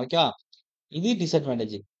கேட்டிருக்காங்க. ஓகேவா? இது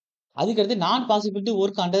டிஸ்அட்வான்டேஜ். அதுக்கடுத்து not possible to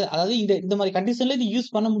work under அதாவது இந்த மாரி கண்டிஷன்ல இது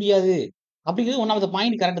யூஸ் பண்ண முடியாது. அப்படிங்கிறது one of the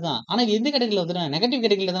point correct தான். ஆனா இது எந்த கேட்டகரில வந்துரும்? நெகட்டிவ்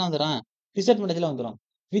கேட்டகரில தானே வந்துரும். டிஸ்அட்வான்டேஜ்ல வந்துரும்.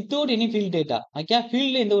 Without any field data. Okay.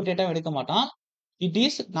 ஃபீல்ட்ல எந்த ஒரு டேட்டாவும் எடுக்க மாட்டான். இட்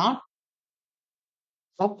இஸ் நாட்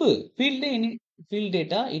தப்பு. ஃபீல்ட்ல any field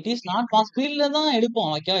data it is not ஃபீல்ட்ல தான் எடுப்போம்.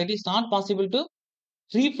 Okay. It is not possible to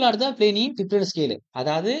ரீப்ளாட் the plane in different scale.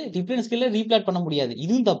 அதாவது டிஃபரண்ட் ஸ்கேல்ல ரீப்ளாட் பண்ண முடியாது.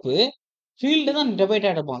 இதுவும் தப்பு. ஃபீல்டு தான் டெபேட்டா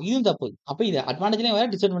எடுப்போம். இதுவும் தப்பு. அப்ப இது அட்வான்டேஜ்லயும்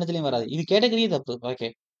வராது, டிஸ்அட்வான்டேஜ்லயும் வராது. இது கேட்டகரியே தப்பு. Okay.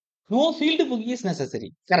 No field book is necessary.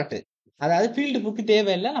 Correct. அதாவது ஃபீல்ட் புக்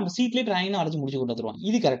தேவையில்ல. நம்ம சீட்லயே டிராயிங்னு வரைஞ்சு முடிச்சு கொண்டு வந்துருவோம்.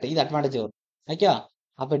 இது கரெக்ட். இது அட்வான்டேஜ் வரும். ஓகே.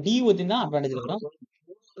 அப்ப டி ஒத்தினா அட்வான்டேஜ்ல வரும்.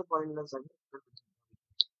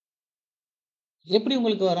 எப்படி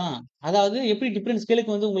உங்களுக்கு வரும்? அதாவது எப்படி டிஃபரண்ட்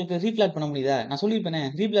ஸ்கேலுக்கு வந்து உங்களுக்கு ரீப்ளாட் பண்ண முடியுதா? நான் சொல்லியிருப்பேனே.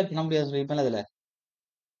 ரீப்ளாட் பண்ண முடியாதுன்னு சொல்லியிருப்பேன்ல அதுல.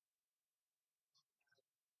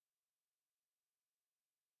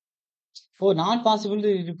 ஓ! Not possible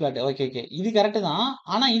to ரீப்ளாட். ஓகே. இது கரெக்ட் தான்.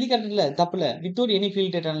 ஆனா இது கரெக்ட் இல்ல. தப்பு இல்ல. வித்தவுட் எனி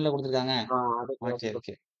ஃபீல்ட் டேட்டால குடுத்துருக்காங்க.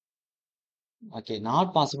 ஓகே.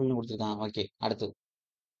 நாட் பாசிபிள்னு குடுத்துருக்காங்க. ஓகே. அடுத்து.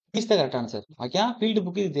 Is the correct answer. Okay. Field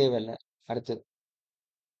book இது தேவையில்ல. அடுத்து.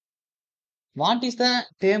 What is the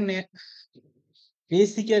term name?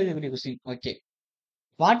 பேசிக்கா இருக்கக்கூடிய question. Okay.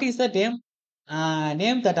 What is the term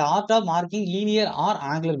name that art of marking linear R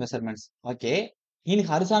angular measurements. Okay. In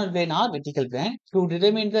horizontal plane R vertical plane to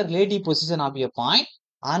determine the relative position of a point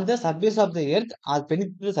on the surface of the earth R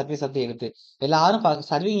பெனிட் the surface of the earth. எல்லாரும்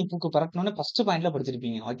serving book பறக்கணும்னு first பாயிண்ட்ல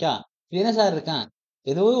படிச்சிருப்பீங்க. Okay. இது என்ன sir இருக்கேன்?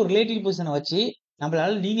 ஏதோ ஒரு relative பொசிஷனை வச்சு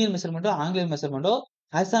நம்மளால linear மெஷர்மெண்ட்டோ angular மெஷர்மெண்ட்டோ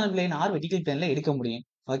horizontal plane R vertical பிளேன்ல எடுக்க முடியும்.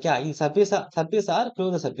 ஓகே. இது surface R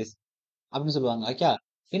close the surface அப்படின்னு சொல்லுவாங்க. ஓகே.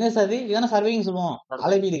 என்ன சார் இது? இதான சர்வேயிங் சொல்லுவோம்.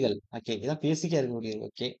 அளவீடுகள். ஓகே. இதான் பேசிக்கா இருக்கக்கூடியது.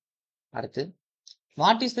 ஓகே. அடுத்து.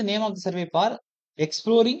 What is the name of the survey for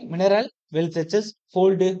exploring mineral well சச்சஸ்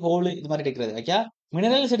fold, whole இது மாதிரி எடுக்கிறது. ஓகே.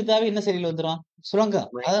 மினரல்ஸ் எடுத்தாவே என்ன சரிவில வந்துரும்? சுரங்கம்.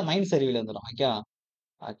 அதாவது மைன் சரிவில வந்துரும். ஓகேவா?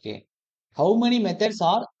 Okay. How many methods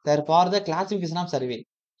R there for the classification of survey?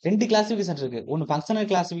 2 classification இருக்கு. ஒன்னு ஃபங்ஷனல்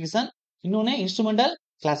கிளாசிஃபிகேஷன், இன்னொன்னு இன்ஸ்ட்ருமெண்டல்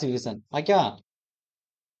கிளாசிஃபிகேஷன். ஓகேவா?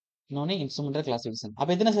 இன்னொன்னு இன்ஸ்ட்ருமெண்டல் கிளாசிஃபிகேஷன். அப்ப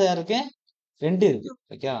எத்தனை சார் இருக்கு? 2 இருக்கு.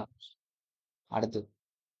 ஓகேவா? அடுத்து.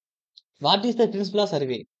 What is the principal of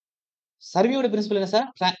survey? சர்வேயோட principal என்ன சார்?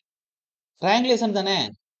 ட்ரையாங்குலேஷன் தானே?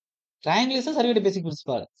 ட்ரையாங்குலேஷன் சர்வேயோட பேசிக்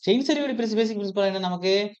பிரின்சிபல். செயின் சர்வேயோட பேசிக் பிரின்சிபல் என்ன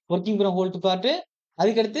நமக்கு? Working from whole to part.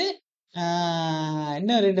 அதுக்கடுத்து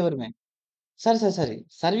இன்னும் 2 வருமே. சாரி.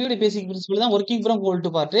 சர்வேயோட பேசிக் பிரின்சிபல் தான் working from whole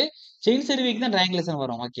to part. Chain சர்வேக்கு தான் ட்ரையாங்குலேஷன்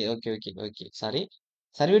வரும். ஓகே. சாரி.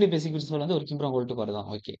 சர்வேயோட பேசிக் பிரின்சிபல் வந்து working from whole to part தான்.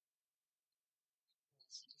 Okay.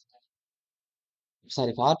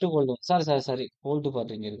 Sorry part to whole. Sorry. Whole to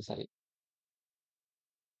part இங்க இருக்கு. சாரி.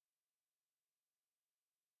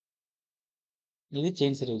 இது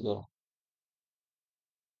செயின் சர்வேக்கு வரும்.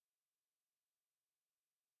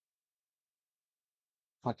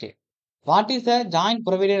 Okay. What is the joint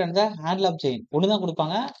provided and the handle of chain? ஒண்ணு தான்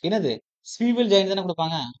குடுப்பாங்க. என்னது? ஸ்வீவல் ஜாயிண்ட் தானே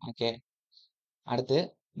குடுப்பாங்க. ஓகே. அடுத்து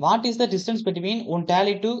what is the distance between one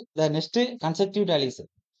tally to the next consecutive டேலிஸ்?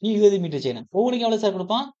 20 metre chain. ஒவ்வொன்றுக்கும் எவ்வளவு சார்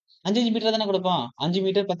கொடுப்பான்? 5 மீட்டர் தானே கொடுப்பான். 5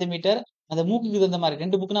 மீட்டர் 10 மீட்டர். அந்த மூக்குக்கு தகுந்த மாதிரி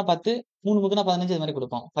 2 புக்குனா 10, 3 புக்குனா 15 இது மாதிரி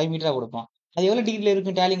கொடுப்பான். 5 மீட்டரா கொடுப்பான். அது எவ்வளவு டிகிரில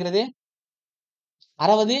இருக்கும் டேலிங்கிறது?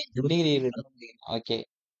 60 டிகிரி இருக்கு. ஓகே.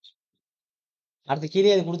 அடுத்து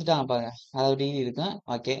கீழே அது கொடுத்துட்டாங்க பாருங்க. 60 டிகிரி இருக்கும்.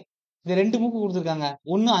 ஓகே. இது 2 மூக்கு கொடுத்துருக்காங்க.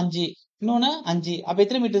 ஒன்னு 5, இன்னொன்னு 5. அப்ப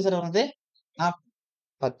எத்தனை மீட்டர் சார் வருது?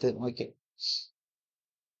 10. ஓகே.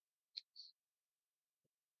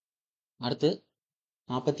 அடுத்து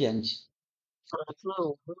 45.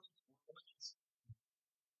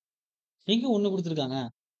 எங்க 1 கொடுத்துருக்காங்க?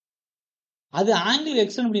 அது ஆங்கிள்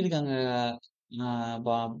எக்ஸ்டெண்ட் பண்ணியிருக்காங்க. ஆ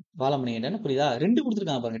பா பாலமணி என்ன புரியுதா? 2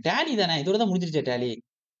 குடுத்துருக்காங்க பாருங்க. டேலி தானே. இதோட தான் முடிஞ்சிருச்சே டேலி.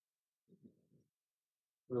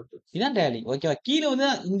 இதான் டேலி. ஓகேவா? கீழ வந்து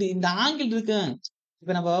இந்த இந்த ஆங்கிள் இருக்கு.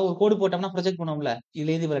 இப்ப நம்ம ஒரு கோடு போட்டோம்னா ப்ரொஜெக்ட் பண்ணுவோம்ல.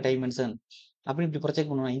 இதுலேருந்து இவ்வளவு டைமென்ஷன். அப்படி இப்படி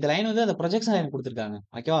ப்ரொஜெக்ட் பண்ணுவோம். இந்த லைன் வந்து அந்த ப்ரொஜெக்ஷன் லைன் குடுத்துருக்காங்க.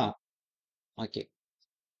 ஓகேவா? ஓகே.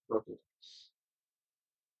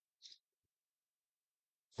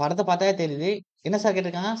 படத்த பார்த்தாலே தெரியுது. என்ன சார்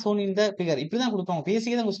கேட்டிருக்காங்க? Shown in the figure. இப்படி தான் குடுப்பாங்க.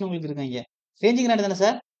 பேசிக்கா தான் கொஸ்டின் உங்களுக்கு இருக்காங்க. ரேஞ்சிங் கிராண்ட் தானே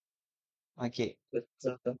சார்? ஓகே.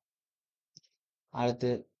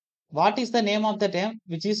 அடுத்து what is the name of the term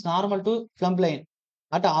which is normal to plump line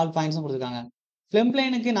at all points கொடுத்துருக்காங்க. பிளம்ப்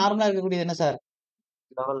லைனுக்கு நார்மலா இருக்கக்கூடியது என்ன sir?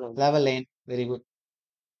 Level line. Very good.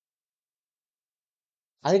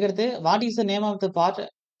 அதுக்கடுத்து what is the name of the part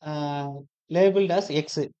labelled as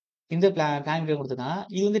X இந்த plan கொடுத்துருக்காங்க.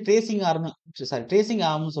 இது வந்து ட்ரேசிங் ஆர்ம். சாரி ட்ரேசிங்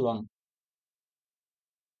ஆர்ம்னு சொல்லுவாங்க.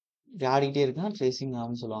 இப்படி ஆடிக்கிட்டே இருக்கும். ட்ரேசிங்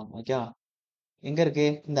ஆர்ம்னு சொல்லுவாங்க. ஓகே. எங்க இருக்கு?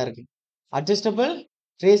 இந்த இருக்கு. அட்ஜஸ்டபிள்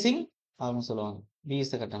ட்ரேசிங் ஆர்ம்னு சொல்லுவாங்க. பி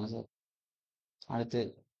இஸ் த கரெக்டான சார். அடுத்து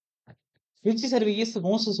which survey is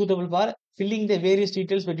most suitable for filling the various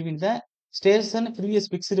details between the station previous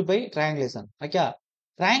fixed by triangulation? Okay.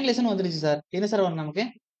 triangulation வந்துருச்சு சார். என்ன சார் வரும் நமக்கு?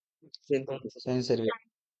 Chain survey.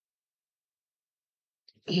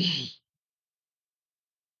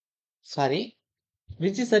 Sorry.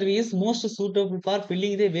 which survey is most suitable for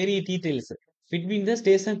filling the various details between the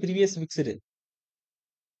station previous fixed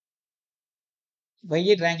by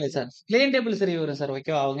a triangulation? plane table survey வரும் sir.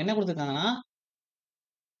 ஓகேவா? அவங்க என்ன கொடுத்துருக்காங்கன்னா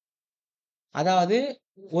அதாவது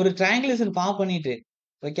ஒரு ட்ரையாங்குலேஷன் ஃபார்ம் பண்ணிட்டு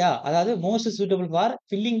ஓகே அதாவது most suitable for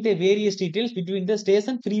filling the various details between the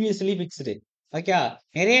station previously fixed. Okay.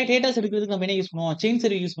 நிறைய டேட்டாஸ் எடுக்கிறதுக்கு நம்ம என்ன யூஸ் பண்ணுவோம்? செயின்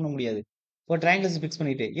சர்வே யூஸ் பண்ண முடியாது. ஒரு ட்ரையாங்குலேஷன் ஃபிக்ஸ்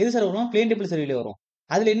பண்ணிட்டு எது சார் வரும்? பிளேன் டேபிள் சர்வேல வரும்.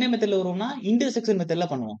 அதுல என்ன மெத்தட்ல வரும்னா இன்டர்செக்ஷன்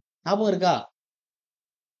மெத்தட்ல பண்ணுவோம். ஞாபகம் இருக்கா?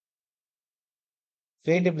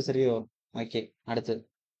 பிளேன் டேபிள் சர்வே வரும். ஓகே.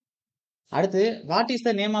 அடுத்து what is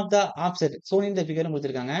the name of the offset zone இன் த ஃபிகர்னு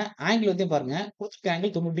கொடுத்துருக்காங்க. ஆங்கிள் வந்து பாருங்க. கொடுத்துருக்க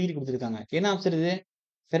ஆங்கிள் 90 டிகிரி கொடுத்துருக்காங்க. என்ன ஆப்செட் இது?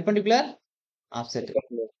 Perpendicular offset.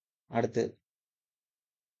 அடுத்து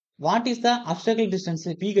what is the அப்ஸ்ட்ரக்கல் distance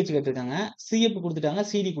pH கேட்டிருக்காங்க. சிஎஃப் கொடுத்துட்டாங்க.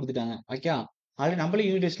 சிடி கொடுத்துட்டாங்க. ஓகே. ஆல்ரெடி நம்மளே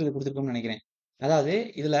யூனிட் டெஸ்ட்ல கொடுத்துருக்கோம்னு நினைக்கிறேன். அதாவது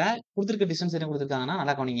இதுல கொடுத்துருக்க டிஸ்டன்ஸ் என்ன கொடுத்துருக்காங்கன்னா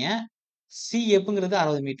நல்லா கவனிங்க. சிஎஃப்ங்கிறது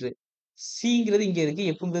 60 மீட்டர். சிங்கிறது இங்க இருக்கு.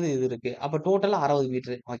 எஃப்ங்கிறது இது இருக்கு. அப்ப டோட்டலா 60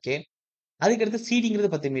 மீட்டர். ஓகே. அதுக்கடுத்து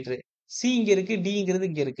சிடிங்கிறது 10 மீட்டர். சி இங்க இருக்கு. டிங்கிறது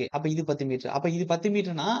இங்க இருக்கு. அப்ப இது 10 மீட்டர். அப்ப இது 10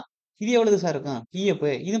 மீட்டர்னா இது எவ்வளவு சார் இருக்கும்? இஎஃப்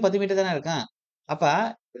இது 10 மீட்டர் தானே இருக்கும். அப்ப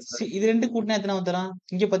இது 2 கூட்டினா எத்தனை வந்துரும்?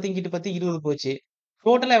 இங்க 10 இங்கிட்டு 10 20 போச்சு.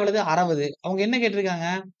 டோட்டலா எவ்வளவு? 60. அவங்க என்ன கேட்டிருக்காங்க?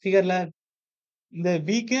 ஃபிகர்ல இந்த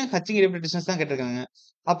பிக்கு ஹச்சுக்கு இடைப்பட்ட டிஸ்டன்ஸ் தான் கேட்டிருக்காங்க.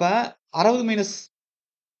 அப்ப 60 மைனஸ்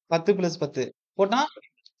 10 பிளஸ் 10 போட்டா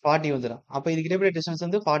 40 வந்துரும். அப்ப இதுக்கு இடைப்பட்ட டிஸ்டன்ஸ்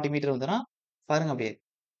வந்து 40 மீட்டர் வந்துரும். பாருங்க அப்படியே.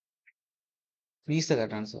 B is the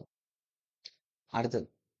correct answer. அடுத்து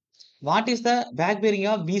what is the back bearing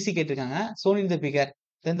of PC கேட்டிருக்காங்க. சோன் இன் த ஃபிகர்.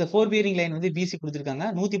 இந்த 4 பியரிங் லைன் வந்து பிசி குடுத்துருக்காங்க.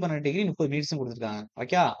 112 டிகிரி 30 மினிட்ஸ்னு குடுத்துருக்காங்க.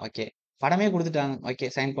 ஓகேவா? ஓகே. படமே குடுத்துட்டாங்க. ஓகே.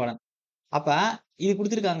 சைன் படம். அப்ப இது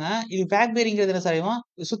குடுத்துருக்காங்க. இது பேக் பியரிங்கிறது என்ன செய்யும்?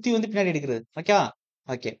 சுத்தி வந்து பின்னாடி எடுக்கிறது. ஓகேவா?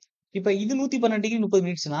 ஓகே. இப்ப இது 112 டிகிரி 30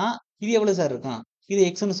 மினிட்ஸ்னா, இது எவ்வளவு சார் இருக்கும்? இது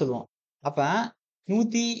எக்ஸ்ன்னு சொல்லுவோம். அப்ப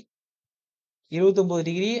 129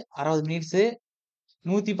 degree 60 minutes,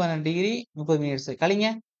 112 degree 30 minutes. கழிங்க.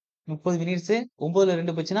 30 minutes 9ல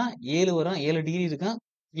 2 போச்சுன்னா 7 வரும். 7 டிகிரி இருக்கும்.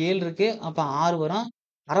 7 இருக்கு. அப்ப 6 வரும்.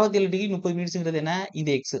 67 டிகிரி 30 மினிட்ஸ்ங்கிறது என்ன? இது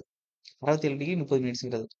எக்ஸ். 67 டிகிரி 30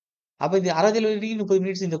 மினிட்ஸ்ங்கிறது. அப்ப இது 67 டிகிரி 30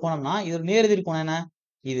 மினிட்ஸ் இந்த கோணம்னா, இதோட நேரெதிர் கோணம் என்ன?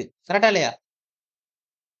 இது. கரெக்ட்டா இல்லையா?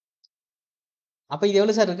 அப்ப இது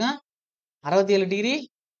எவ்வளவு சார் இருக்கும்? 67 டிகிரி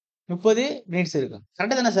 30 மினிட்ஸ் இருக்கும்.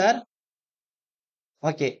 கரெக்ட் தானே சார்?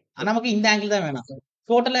 ஓகே. நமக்கு இந்த ஆங்கிள் தான் வேணும்.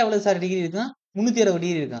 டோட்டலா எவ்வளவு சார் டிகிரி இருக்கும்? 360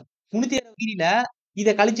 டிகிரி இருக்கும். 360 டிகிரில இத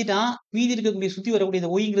கழிச்சுட்டா, மீதி இருக்கக்கூடிய சுத்தி வரக்கூடிய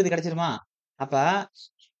இந்த ஒய்ங்கிறது கிடைச்சிருமா? அப்ப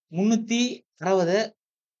 360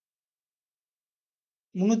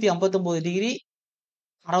 359 டிகிரி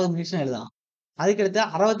 60 மினிட்ஸ்னு எழுதலாம். அதுக்கடுத்து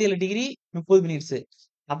 67 டிகிரி 30 மினிட்ஸ்.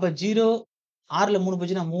 அப்ப 0 6ல 3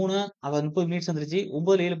 போச்சுன்னா 3 அப்ப 30 மினிட்ஸ் வந்துருச்சு.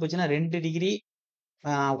 9ல 7 போச்சுன்னா 2 டிகிரி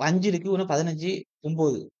 5 இருக்கு. இன்னும் 15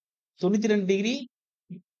 9 92 டிகிரி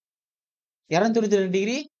 292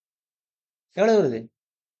 டிகிரி எவ்வளவு வருது?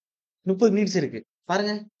 30 மினிட்ஸ் இருக்கு.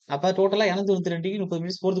 பாருங்க. அப்ப டோட்டலா 292 டிகிரி 30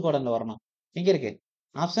 மினிட்ஸ் 4த் குவாட்ரண்ட்ல வரணும். எங்க இருக்கு?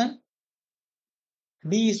 Option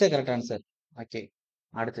D is the correct answer. Okay.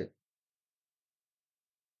 அடுத்து.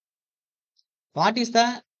 What is the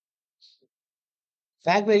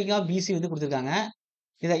back bearing of PC வந்து குடுத்திருக்காங்க.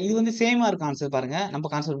 இது வந்து சேமா இருக்கும் ஆன்சர் பாருங்க. நம்ம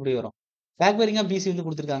கான்செப்ட் இப்படி வரும். பேக் பெயரிங் ஆஃப் பிசி வந்து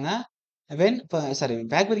குடுத்திருக்காங்க. When sorry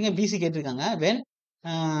back bearing of PC கேட்டிருக்காங்க. When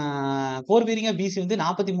ah four bearing of PC வந்து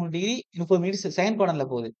 43 டிகிரி 30 மினிட்ஸ் செகண்ட் குவாட்ரண்ட்ல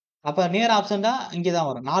போகுது. அப்ப நியர் ஆப்ஷன் தான் இங்க தான்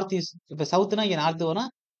வரும். North east. இப்ப சவுத்னா இங்க நார்த் வரும்.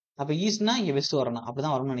 அப்ப ஈஸ்ட்னா இங்க வெஸ்ட் வரணும்.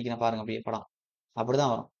 அப்படிதான் வரும்னு நினைக்கிறேன். பாருங்க அப்படியே படம்.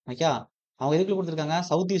 அப்படிதான் வரும். ஓகே. அவங்க எதுக்குள்ள குடுத்திருக்காங்க?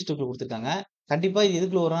 சவுத் ஈஸ்ட்க்குள்ள குடுத்திருக்காங்க. கண்டிப்பா இது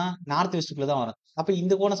எதுக்குள்ள வரும்? நார்த் வெஸ்ட்க்குள்ள தான் வரும். அப்ப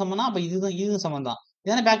இந்த கோணம் சமம்னா அப்ப இதுவும் சமம் தான்.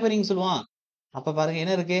 இதானே பேக் பெயரிங் சொல்லுவோம். அப்ப பாருங்க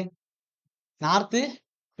என்ன இருக்கு? North,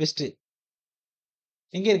 west.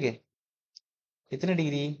 எங்க இருக்கு? எத்தன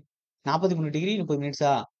டிகிரி? 43 டிகிரி 30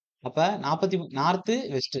 மினிட்ஸா? அப்ப 40 north,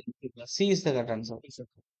 west. C is the correct answer.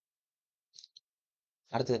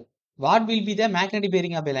 அடுத்தது. What will be the magnetic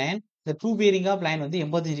bearing of a line? The true bearing of line வந்து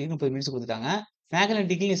 85 டிகிரி 30 மினிட்ஸ் குடுத்துட்டாங்க. மேக்னெட்டிக்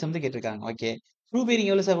டிக்ளினேஷன் வந்து கேட்டிருக்காங்க. ஓகே. ட்ரூ பெயரிங்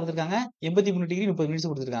எவ்வளவு சார் குடுத்திருக்காங்க? 83 degree 30 minutes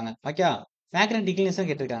குடுத்திருக்காங்க. Okay. Magnetic declination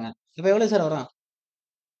கேட்டிருக்காங்க. இப்ப எவ்வளவு சார் வரும்?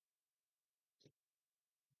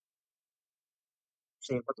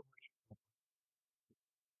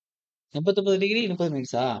 89 டிகிரி 30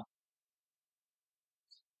 மினிட்ஸா?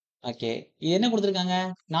 ஓகே. இது என்ன குடுத்திருக்காங்க?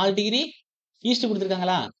 4 டிகிரி ஈஸ்ட்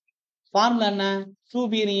குடுத்திருக்காங்களா? ஃபார்முலா என்ன? True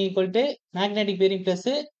bearing equal two magnetic bearing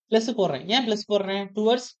plus போடுறேன். ஏன் பிளஸ் போடுறேன்?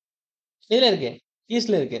 டுவர்ட்ஸ் எதுல இருக்கு?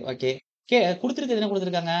 ஈஸ்ட்ல இருக்கு. ஓகே. குடுத்திருக்கிறது என்ன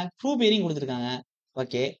குடுத்திருக்காங்க? ட்ரூ பியரிங் குடுத்திருக்காங்க.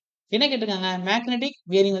 ஓகே. என்ன கேட்டிருக்காங்க? மேக்னெட்டிக்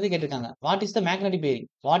பியரிங் வந்து கேட்டிருக்காங்க. What is the magnetic bearing?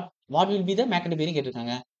 What will be the magnetic bearing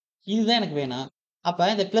கேட்டிருக்காங்க. இதுதான் எனக்கு வேணும். அப்ப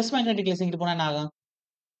இந்த பிளஸ் மேக்னெட்டிக் லெஸ் இங்கிட்டு போனா என்ன ஆகும்?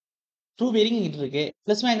 ட்ரூ பியரிங் இங்கிட்டு இருக்கு.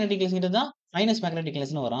 பிளஸ் மேக்னெட்டிக் லெஸ் இங்கிட்டு தான் மைனஸ் மேக்னெட்டிக்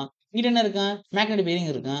லெஸ்ன்னு வரும். இங்கிட்டு என்ன இருக்கும்? மேக்னெட்டிக் பியரிங்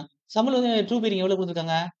இருக்கும். சம்முல வந்து ட்ரூ பியரிங் எவ்வளவு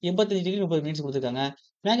குடுத்திருக்காங்க? 85 டிகிரி 30 மினிட்ஸ் குடுத்திருக்காங்க.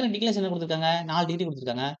 மேக்னெட்டிக் டிக்ளேஸ் என்ன குடுத்திருக்காங்க? 4 டிகிரி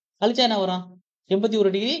குடுத்திருக்காங்க. கழிச்சா என்ன வரும்?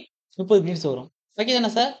 81 டிகிரி 30 மினிட்ஸ் வரும். ஓகே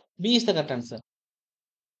தானே sir? B is the correct answer.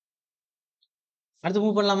 அடுத்து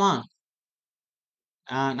மூவ் பண்ணலாமா?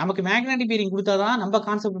 நமக்கு மேக்னெட்டிக் பியரிங் குடுத்தா தான் நம்ம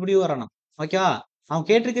கான்செப்ட் இப்படி வரணும். ஓகேவா? அவங்க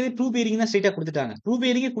கேட்டிருக்கிறது ட்ரூ பியரிங் தான் ஸ்ட்ரெய்ட்டா குடுத்துட்டாங்க. ட்ரூ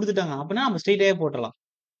பியரிங்கே குடுத்துட்டாங்க. அப்பன்னா நம்ம ஸ்ட்ரெய்ட்டாவே போட்டுறலாம்.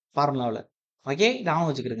 ஃபார்முலாவுல. ஓகே. ஞாபகம்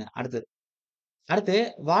வச்சுக்கிடுங்க. அடுத்து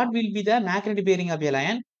what will be the magnetic bearing of a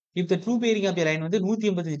line? If the true bearing of a line வந்து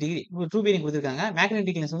 185 டிகிரி ட்ரூ பியரிங் குடுத்திருக்காங்க.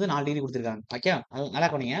 மேக்னெட்டிக் லென்ஸ் வந்து 4 டிகிரி குடுத்திருக்காங்க. ஓகே. நல்லா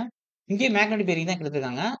கவனிங்க. இங்கேயும் மேக்னெட்டிக் பியரிங் தான்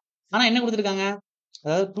குடுத்திருக்காங்க. ஆனா என்ன குடுத்திருக்காங்க?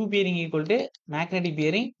 அதாவது true bearing equal two magnetic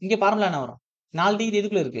bearing. இங்க ஃபார்முலா என்ன வரும்? 4 டிகிரி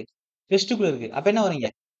எதுக்குள்ள இருக்கு? வெஸ்ட்க்குள்ள இருக்கு. அப்ப என்ன வரும் இங்க?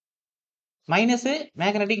 Minus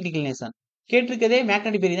magnetic declination. கேட்டிருக்கதே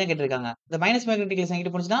magnetic bearing தான் கேட்டிருக்காங்க. இந்த மைனஸ் மேக்னெட்டிக் டிக்ளினேஷன்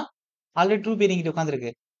எங்கிட்டு போனுச்சுன்னா, ஆல்ரெடி ட்ரூ பியரிங் இங்கிட்டு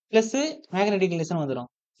உட்கார்ந்திருக்கு. பிளஸ் மேக்னெட்டிக் டிக்ளினேஷன் வந்துரும்.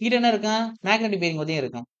 இங்கிட்டு என்ன இருக்கும்? மேக்னெட்டிக் பியரிங் ஒண்ணே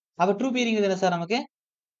இருக்கும். அப்ப ட்ரூ பியரிங் என்ன சார் நமக்கு?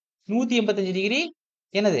 185 டிகிரி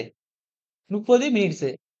என்னது? 30 மினிட்ஸ்.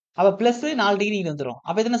 அப்ப பிளஸ் 4 டிகிரி இங்க வந்துரும்.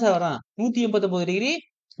 அப்ப இது என்ன சார் வரும்? 189 டிகிரி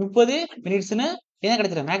 30 மினிட்ஸ்ன்னு என்ன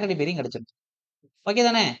கிடைச்சிரும்? மேக்னெட்டிக் பியரிங் கிடைச்சிரும். ஓகே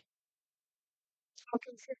தானே?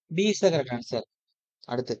 D is the correct answer.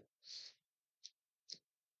 அடுத்து.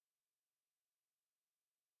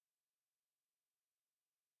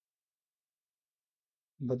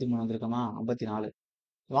 53 வந்திருக்கோமா? 54.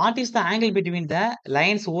 What is the angle between the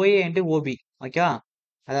lines OA and OB? ஓகேவா?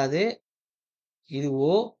 அதாவது இது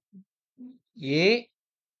O, A,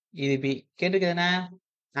 இது B. கேட்டிருக்கிறது என்ன?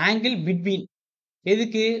 ஆங்கிள் பிட்வீன்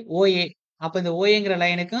எதுக்கு? OA. அப்ப இந்த OAங்கிற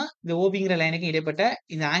லைனுக்கும், இந்த OBங்கிற லைனுக்கும் இடைப்பட்ட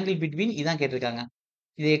இந்த ஆங்கிள் பிட்வீன் இதான் கேட்டிருக்காங்க.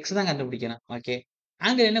 இது எக்ஸ் தான் கண்டுபிடிக்கணும். ஓகே.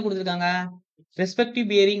 ஆங்கிள் என்ன குடுத்துருக்காங்க? Respective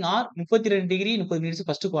bearing R 32 degree 30 minutes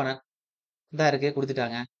first quadrant. இதா இருக்கு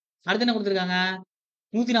குடுத்துட்டாங்க. அடுத்து என்ன குடுத்துருக்காங்க?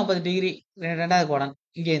 140 டிகிரி 2வது குவாட்ரண்ட்.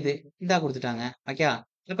 இங்கேருந்து இந்தா குடுத்துட்டாங்க. ஓகேவா?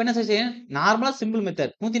 இப்ப என்ன செய்யணும்? நார்மலா சிம்பிள்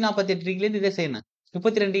மெத்தட். 148 டிகிரிலேருந்து இத செய்யணும்.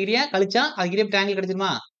 32 டிகிரிய கழிச்சா அதுக்கு இடைப்பட்ட ஆங்கிள்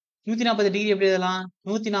கிடைச்சிருமா? 140 டிகிரி எப்படி எழுதலாம்?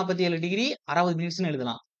 147 டிகிரி 60 மினிட்ஸ்ன்னு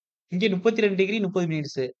எழுதலாம். இங்க 32 டிகிரி 30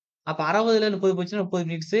 மினிட்ஸ். அப்ப 60ல 30 போச்சுன்னா 30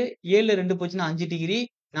 மினிட்ஸ். 7ல 2 போச்சுன்னா 5 டிகிரி.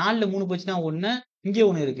 4ல 3 போச்சுன்னா 1. இங்க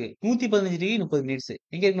 1 இருக்கு. 115 டிகிரி 30 மினிட்ஸ்.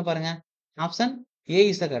 எங்க இருக்குன்னு பாருங்க. Option A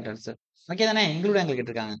is the correct answer. Okay தானே? இன்க்ளூட் ஆங்கிள்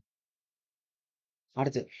கேட்டிருக்காங்க.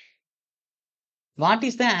 அடுத்து. What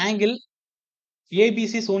is the angle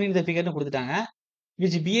ABC zone இன் த ஃபிகர்ன்னு குடுத்துட்டாங்க.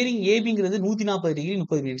 விச் பியரிங் ஏபிங்கிறது 140 டிகிரி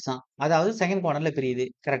 30 மினிட்ஸ் தான். அதாவது செகண்ட் குவாட்ரண்ட்ல பிரியுது.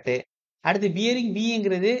 கரெக்ட். அடுத்து பியரிங்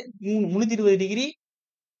பிங்கிறது 320 டிகிரி.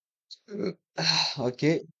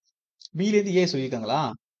 ஓகே. பிலேருந்து ஏ சொல்லியிருக்காங்களா?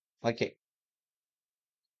 ஓகே.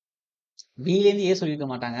 பிலேருந்து ஏ சொல்லியிருக்க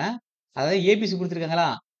மாட்டாங்க. அதாவது ஏபிசி குடுத்துருக்காங்களா?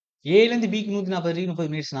 ஏலேருந்து பிக்கு 140 டிகிரி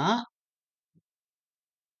 30 மினிட்ஸ்னா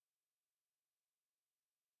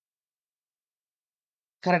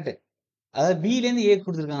கரெக்ட். அதாவது பிலேருந்து ஏ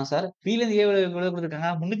குடுத்துருக்காங்க சார். பிலேருந்து ஏ எவ்வளவு குடுத்துருக்காங்க?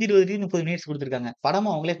 320 டிகிரி 30 மினிட்ஸ் குடுத்துருக்காங்க.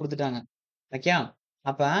 படமும் அவங்களே குடுத்துட்டாங்க. ஓகேயா?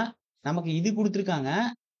 அப்ப நமக்கு இது குடுத்துருக்காங்க.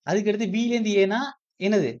 அதுக்கு அடுத்து பிலேருந்து ஏன்னா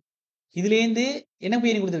என்னது? இதுலேருந்து என்ன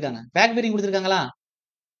பியரிங் குடுத்துருக்காங்க? Back bearing குடுத்துருக்காங்களா?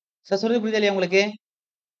 சார் சொல்றது புரியுதா இல்லையா உங்களுக்கு?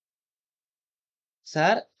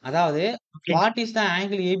 சார், அதாவது okay. What is the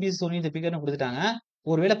angle ABC சொல்லி இந்த ஃபிகர்ன்னு குடுத்துட்டாங்க.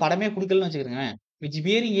 ஒருவேள படமே குடுக்கலன்னு வச்சுக்கங்களேன். விச்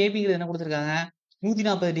பியரிங் ஏபிங்கிறது என்ன குடுத்துருக்காங்க?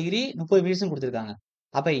 140 டிகிரி 30 மினிட்ஸ்ன்னு குடுத்துருக்காங்க.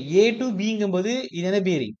 அப்ப ஏ டூ பிங்கும்போது இது என்ன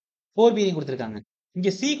பியரிங்? 4 பியரிங் குடுத்துருக்காங்க. இங்க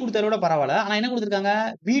சி குடுத்தத விட பரவால்ல. ஆனா என்ன குடுத்துருக்காங்க?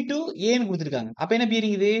 பி டூ ஏன்னு குடுத்துருக்காங்க. அப்ப என்ன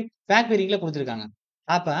பியரிங் இது? பேக் பியரிங்ல குடுத்துருக்காங்க.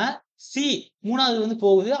 அப்ப சி 3வது வந்து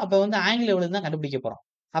போகுது. அப்ப வந்து ஆங்கிள் எவ்வளவுன்னு தான் கண்டுபிடிக்க போறோம்.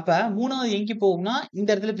 அப்ப 3வது எங்க போகும்னா, இந்த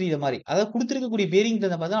இடத்துல பிரியிற மாரி. அதாவது குடுத்திருக்கக்கூடிய பியரிங்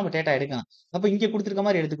தகுந்த மாரி தான் நம்ம டேட்டா எடுக்கணும். அப்ப இங்க குடுத்திருக்க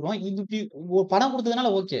மாரி எடுத்துக்கிறோம். இது இப்டி படம்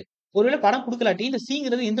குடுத்ததுனால ஓகே. ஒருவேள படம் குடுக்கலாட்டி, இந்த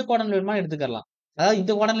சிங்கிறது எந்த குவாட்ரன்ட்ல வேணுமானாலும் எடுத்துக்கலாம். அதாவது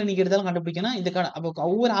இந்த குவாட்ரன்ட்ல நீங்க எடுத்தாலும் கண்டுபிடிக்கணும். இந்த அப்ப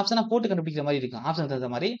ஒவ்வொரு ஆப்ஷனா போட்டு கண்டுபிடிக்கிற மாரி இருக்கும். ஆப்ஷனுக்கு தகுந்த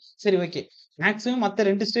மாரி. சரி ஓகே. மேக்ஸிமம் மத்த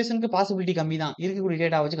 2 ஸ்டேஷனுக்கு பாசிபிலிட்டி கம்மி தான். இருக்கக்கூடிய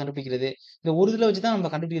டேட்டா வச்சு கண்டுபிடிக்கிறது. இந்த ஒரு இதுல வச்சு தான் நம்ம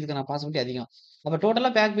கண்டுபிடிக்கிறதுக்கான பாசிபிலிட்டி அதிகம். அப்ப டோட்டலா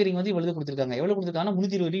பேக் பியரிங் வந்து இவ்வளவு குடுத்திருக்காங்க. எவ்வளவு குடுத்திருக்காங்கன்னா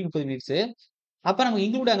 320 டிகிரி 30 மினிட்ஸ். அப்ப நமக்கு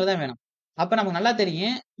இன்க்ளூட் ஆங்கிள் தான் வேணும். அப்ப நமக்கு நல்லா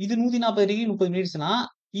தெரியும். இது 140 டிகிரி 30 மினிட்ஸ்னா,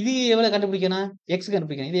 இது எவ்வளவு கண்டுபிடிக்கணும்? எக்ஸ்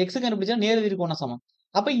கண்டுபிடிக்கணும். இது எக்ஸ் கண்டுபிடிச்சா நேர் எதிர் கோணம் சமம்.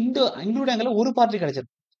 அப்ப இந்த இன்க்ளூட் ஆங்கிள்ல ஒரு பார்ட்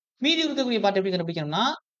கிடைச்சிரும். மீதி இருக்கக்கூடிய பார்ட் எப்படி கண்டுபிடிக்கணும்னா,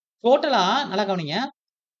 டோட்டலா நல்லா கவனிங்க.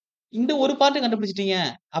 இந்த ஒரு பார்ட் கண்டுபிடிச்சிட்டீங்க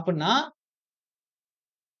அப்டின்னா,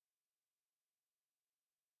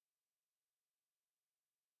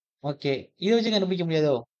 ஓகே. இத வச்சு கண்டுபிடிக்க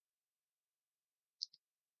முடியாதோ?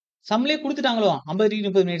 சம்லயே குடுத்துட்டாங்களோ 50 டிகிரி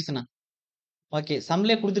 30 மினிட்ஸ்ன்னு. ஓகே.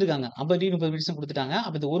 சம்லயே குடுத்துருக்காங்க. 50 டிகிரி 30 மினிட்ஸ்ன்னு குடுத்துட்டாங்க.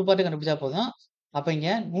 அப்ப இந்த ஒரு பார்ட் கண்டுபிடிச்சா போதும். அப்ப இங்க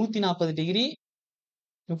 140 டிகிரி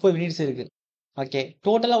 30 மினிட்ஸ் இருக்கு. ஓகே.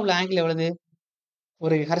 டோட்டலா உள்ள ஆங்கிள் எவ்வளவு?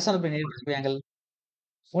 ஒரு ஹாரிசான்டல் பிளேன் இருக்கக்கூடிய ஆங்கிள்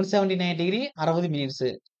 179 டிகிரி 60 மினிட்ஸ்.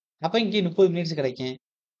 அப்ப இங்க 30 மினிட்ஸ் கிடைக்கும்.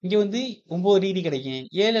 இங்க வந்து 9 டிகிரி கிடைக்கும்.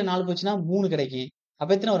 7ல 4 போச்சுன்னா 3 கிடைக்கும். அப்ப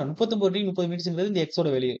எத்தன வரும்? 39 டிகிரி 30 மினிட்ஸ்ங்கிறது இந்த எக்ஸோட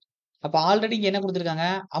வேல்யூ. அப்ப ஆல்ரெடி இங்க என்ன குடுத்துருக்காங்க?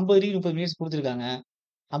 50 டிகிரி 30 மினிட்ஸ் குடுத்துருக்காங்க.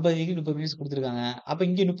 50 டிகிரி 30 மினிட்ஸ் குடுத்துருக்காங்க. அப்ப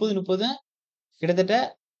இங்க 30, 30 கிட்டத்தட்ட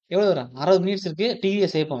எவ்வளவு வரும்? 60 மினிட்ஸ் இருக்கு. டிகிரிய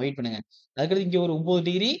சேர்ப்போம். வெயிட் பண்ணுங்க. அதுக்கடுத்து இங்க ஒரு 9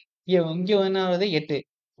 டிகிரி. இங்க என்ன வருது? 8.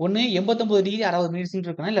 ஒண்ணு 89 டிகிரி 60 மினிட்ஸ்ன்னு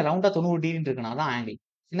இருக்கணும். இல்ல ரவுண்டா 90 டிகிரின்னு இருக்கணும். அதான் ஆங்கிள்.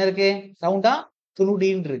 என்ன இருக்கு? ரவுண்டா 90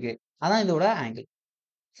 டிகிரின்னு இருக்கு. அதான் இதோட ஆங்கிள்.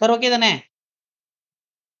 சார் ஓகே தானே?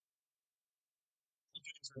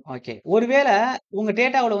 ஓகே. ஒருவேள உங்க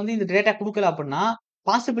டேட்டாவுல வந்து இந்த டேட்டா குடுக்கல அப்டின்னா,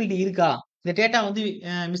 பாசிபிலிட்டி இருக்கா? இந்த டேட்டா வந்து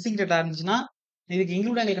மிஸ்ஸிங் டேட்டா இருந்துச்சுன்னா, இதுக்கு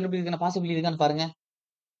இன்க்ளூட் ஆங்கிள் கண்டுபிடிக்கிறதுக்கான பாசிபிலிட்டி இருக்கான்னு பாருங்க.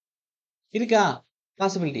 இருக்கா?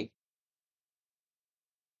 பாசிபிலிட்டி.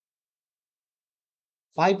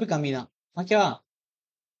 வாய்ப்பு கம்மி தான். ஓகேவா?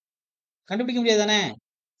 கண்டுபிடிக்க முடியாது தானே?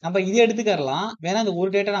 நம்ம இத எடுத்துக்கறலாம். வேணா இந்த ஒரு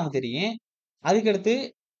டேட்டா நமக்கு தெரியும். அதுக்கடுத்து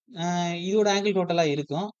இதோட ஆங்கிள் டோட்டலா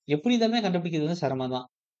இருக்கும். எப்படி இருந்தாலுமே கண்டுபிடிக்கிறது வந்து சிரமம் தான்.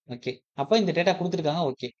 ஓகே. அப்ப இந்த டேட்டா குடுத்துருக்காங்க.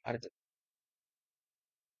 ஓகே. அடுத்து.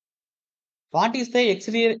 What is the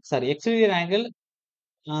exterior angle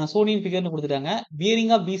சோனியின் ஃபிகர்ன்னு குடுத்துட்டாங்க.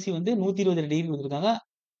 பியரிங் ஆஃப் பிசி வந்து 120 டிகிரி குடுத்துருக்காங்க.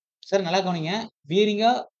 சார் நல்லா கவனிங்க. Bearing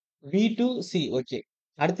of B two C okay.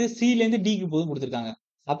 அடுத்து சிலேருந்து டிக்கு போகுதுன்னு குடுத்துருக்காங்க.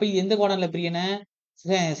 அப்ப இது எந்த குவாட்ரன்ட்ல பிரியணும்?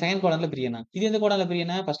 செகண்ட் குவாட்ரன்ட்ல பிரியணும். இது எந்த குவாட்ரன்ட்ல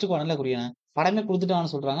பிரியணும்? ஃபர்ஸ்ட் குவாட்ரன்ட்ல பிரியணும். படமே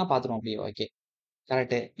குடுத்துட்டாங்கன்னு சொல்றாங்க. பார்த்துருவோம் அப்படியே. ஓகே.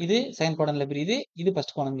 கரெக்ட். இது செகண்ட் குவாட்ரன்ட்ல பிரியுது. இது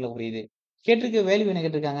ஃபர்ஸ்ட் குவாட்ரன்ட்ல பிரியுது. கேட்டிருக்க வேல்யூ என்ன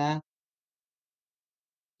கேட்டிருக்காங்க?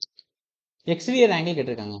 எக்ஸ்டீரியர் ஆங்கிள்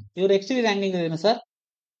கேட்டிருக்காங்க. இதோட எக்ஸ்டீரியர் ஆங்கிள்ங்கிறது என்ன சார்?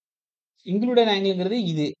 இன்க்ளூடட் ஆங்கிள்ங்கிறது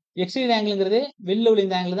இது. எக்ஸ்டீரியர் ஆங்கிள்ங்கிறது வெளில உள்ள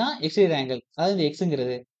இந்த ஆங்கிள் தான் எக்ஸ்டீரியர் ஆங்கிள். அதாவது இந்த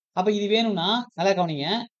எக்ஸ்ங்கிறது. அப்ப இது வேணும்னா நல்லா கவனிங்க.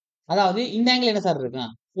 அதாவது இந்த ஆங்கிள் என்ன சார்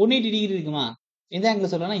இருக்கும்? 180 டிகிரி இருக்குமா? எந்த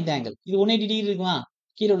ஆங்கிள் சொல்றேன்னா இந்த ஆங்கிள். இது 180 டிகிரி இருக்குமா?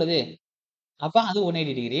 கீழ உள்ளது. அப்ப அது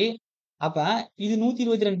 180 டிகிரி. அப்ப இது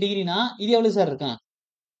 122 டிகிரினா, இது எவ்வளவு சார் இருக்கும்?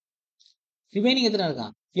 ரிமைனிங் எத்தன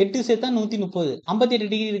இருக்கும்? 8 சேர்த்தா 130. 58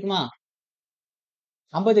 டிகிரி இருக்குமா?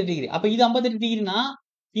 58 டிகிரி. அப்ப இது 58 டிகிரினா,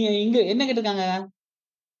 இங்க என்ன கேட்டிருக்காங்க?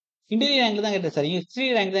 இன்டீரியர் ஆங்கிள் தான் கேட்டிருக்காங்க சார். இங்க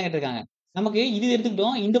எக்ஸ்டீரியர் ஆங்கிள் தான் கேட்டிருக்காங்க. நமக்கு இது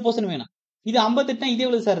எடுத்துக்கிட்டோம். இந்த போர்ஷன் வேணும். இது 58னா இது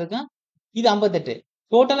எவ்வளவு சார் இருக்கும்? இது 58.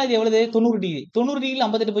 டோட்டலா இது எவ்வளவு? 90 டிகிரி. 90 டிகிரில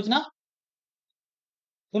 58 போச்சுன்னா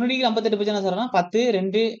 90 டிகிரி 58 போச்சுன்னா என்ன சார்னா 10,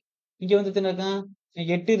 2 இங்க வந்து எத்தன இருக்கும்?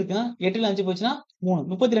 8 இருக்கும். 8ல 5 போச்சுன்னா 3.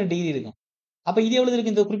 32 டிகிரி இருக்கும். அப்ப இது எவ்வளவு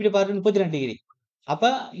இருக்கு? இந்த குறிப்பிட்ட பார்ட் 32 டிகிரி.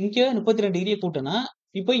 அப்ப இங்க 32 டிகிரிய கூட்டுனா,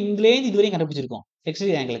 இப்ப இங்கலேருந்து இதுவரையும் கண்டுபிடிச்சிருக்கோம்.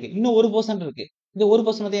 எக்ஸ்டீரியர் ஆங்கிளுக்கு. இன்னும் ஒரு போர்ஷன் இருக்கு. இந்த ஒரு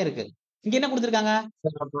போர்ஷன் தான் இருக்கு. இங்க என்ன குடுத்திருக்காங்க?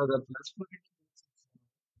 சார் அப்ப அத பிளஸ் பண்ணிட்டு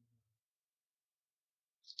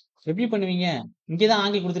எப்படி பண்ணுவீங்க? இங்க தான்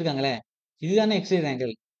ஆங்கிள் குடுத்திருக்காங்களே. இதுதானே எக்ஸ்டீரியர்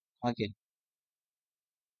ஆங்கிள். ஓகே.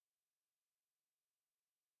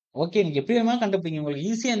 ஓகே. நீங்க எப்படி வேணுமானாலும் கண்டுபிடிங்க. உங்களுக்கு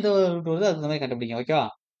ஈஸியா எந்த ரூட் வருதோ அதுக்கு தகுந்த மாரி கண்டுபிடிங்க. ஓகேவா?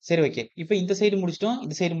 சரி ஓகே. இப்ப இந்த சைடு முடிச்சுட்டோம்.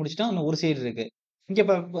 இந்த சைடு முடிச்சுட்டோம். இன்னும் ஒரு சைடு இருக்கு. இங்க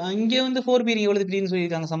இங்க வந்து 4 பீரிங் எவ்வளவு டிகிரின்னு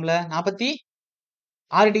சொல்லியிருக்காங்க சம்ல?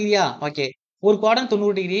 46 டிகிரியா? ஓகே. ஒரு குவாட்ரண்ட்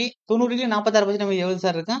 90 டிகிரி. 90 டிகிரி 46 போச்சுன்னா மீதி எவ்வளவு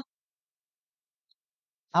சார் இருக்கும்?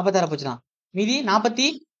 46 போச்சுன்னா. மீதி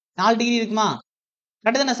 44 டிகிரி இருக்குமா?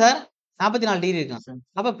 கரெக்ட் தானே சார்? 44 டிகிரி இருக்கும். சார்.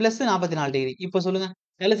 அப்ப பிளஸ் 44 டிகிரி. இப்ப சொல்லுங்க.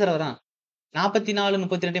 எவ்வளவு சார் வரும்? 44,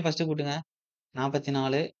 32 ஃபர்ஸ்ட் கூட்டுங்க.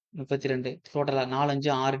 44, 32 டோட்டலா 4, 5,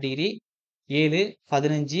 6 டிகிரி. 7,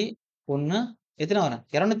 15, 1 எத்தன வரும்?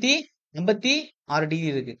 286 டிகிரி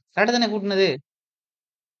இருக்கு. கரெக்ட் தானே கூட்டுனது?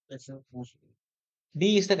 Yes sir. D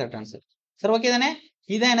is the correct answer. Sir okay தானே?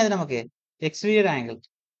 இதான் என்னது நமக்கு? Exterior angle.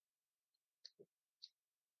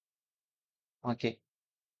 ஓகே.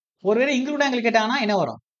 ஒருவேளை இன்க்ளூட் ஆங்கிள் கேட்டாங்கன்னா என்ன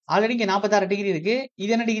வரும்? ஆல்ரெடி இங்க 46 டிகிரி இருக்கு.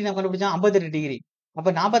 இது என்ன டிகிரி நம்ம கண்டுபிடிச்சோம்? 58 டிகிரி. அப்ப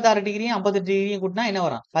 46 டிகிரியும் 58 டிகிரியும் கூட்டினா என்ன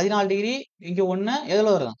வரும்? 14 டிகிரி இங்க 1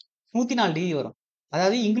 எவ்வளவு வரும்? 104 டிகிரி வரும்.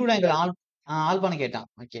 அதாவது இன்க்ளூட் ஆங்கிள் ஆல்பான்னு கேட்டான்.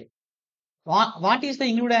 Okay. What is the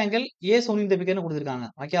include angle? A zone இந்த பிகர்னு குடுத்திருக்காங்க.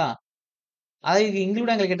 ஓகேவா? அதாவது இதுக்கு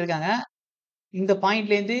இன்க்ளூட் ஆங்கிள் கேட்டிருக்காங்க. இந்த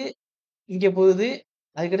பாயிண்ட்ல இருந்து இங்க போகுது.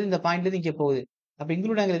 அதுக்கடுத்து இந்த பாயிண்ட்ல இருந்து இங்க போகுது. அப்ப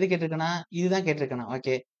இன்க்ளூட் ஆங்கிள் எது கேட்டிருக்கானா? இதுதான் கேட்டிருக்கானா?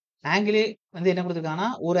 ஓகே. ஆங்கிள் வந்து என்ன குடுத்திருக்காங்கன்னா,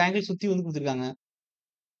 ஒரு ஆங்கிள் சுத்தி வந்து குடுத்திருக்காங்க.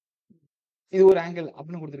 இது ஒரு ஆங்கிள்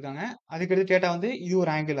அப்படின்னு குடுத்திருக்காங்க. அதுக்கடுத்து கேட்டா வந்து இது ஒரு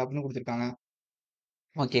ஆங்கிள் அப்படின்னு குடுத்திருக்காங்க.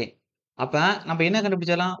 ஓகே. அப்ப நம்ம என்ன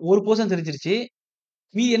கண்டுபிடிச்சிடலாம்? ஒரு போர்ஷன் தெரிஞ்சிருச்சு.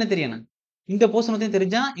 மீதி என்ன தெரியணும்? இந்த போர்ஷன் மட்டும்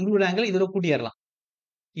தெரிஞ்சா இன்க்ளூட் ஆங்கிள் இதோட கூட்டிறலாம்.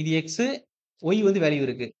 இது எக்ஸ், ஒய் வந்து வேல்யூ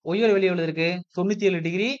இருக்கு. ஒய்யோட வேல்யூ எவ்வளவு இருக்கு? 97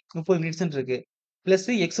 டிகிரி 30 மினிட்ஸ்ன்னு இருக்கு. பிளஸ்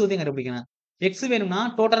எக்ஸ் வந்து கண்டுபிடிக்கணும். எக்ஸ் வேணும்னா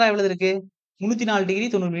டோட்டலா எவ்வளவு இருக்கு? 304 டிகிரி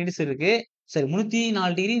 90 மினிட்ஸ் இருக்கு. சரி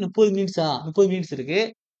 304 டிகிரி 30 மினிட்ஸா? 30 மினிட்ஸ் இருக்கு.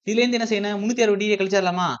 இதுல இருந்து என்ன செய்யணும்? 360 degree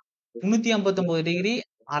கழிச்சிடலாமா? 359 degree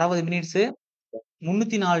 60 minutes.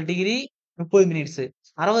 304 degree 30 minutes.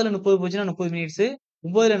 60ல 30 போச்சுன்னா 30 மினிட்ஸ்.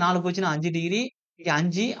 9ல 4 போச்சுன்னா 5 டிகிரி. இங்க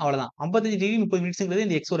 5 அவ்வளவுதான். 55 டிகிரி 30 மினிட்ஸ்ங்கிறது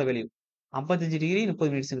இந்த எக்ஸோட வேல்யூ. 55 டிகிரி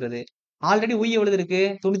 30 மினிட்ஸ்ங்கிறது. ஆல்ரெடி ஒய் எவ்வளவு இருக்கு?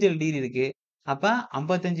 97 டிகிரி இருக்கு. அப்ப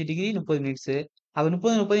 55 டிகிரி 30 மினிட்ஸ். அப்ப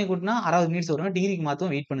 30 30யும் கூட்டினா 60 மினிட்ஸ் வரும். டிகிரிக்கு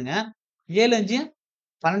மாத்துவோம். வெயிட் பண்ணுங்க. 7 5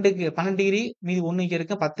 12க்கு 12 டிகிரி மீதி 1 இங்க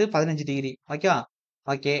இருக்கு. 10 15 டிகிரி. ஓகேவா?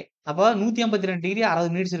 ஓகே. அப்ப 152 டிகிரி 60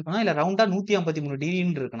 மினிட்ஸ் இருக்கணும். இல்ல ரவுண்டா 153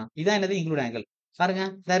 டிகிரின்னு இருக்கணும். இதான் என்னது? Include angle. பாருங்க.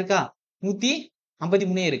 இதா இருக்கா?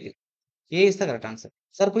 153 இருக்கு. ஏ is the correct answer.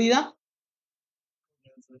 Sir புரியுதா?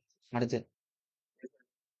 அடுத்து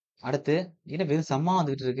அடுத்து என்ன வெறும் சம்மா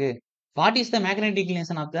வந்துகிட்டு இருக்கு. What is the magnetic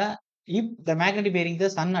declination of the if the magnetic bearing the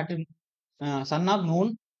Sun at son of noon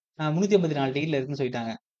 384 டிகிரில இருக்குன்னு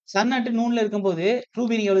சொல்லிட்டாங்க. சன் அட் நூன்ல இருக்கும்போது ட்ரூ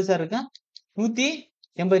பீரிங் எவ்வளவு சார் இருக்கும்?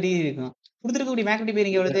 180 டிகிரி இருக்கும். குடுத்திருக்கக்கூடிய மேக்னெட்டிக்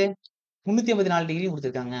பேரிங் எவ்வளவு? 384 டிகிரி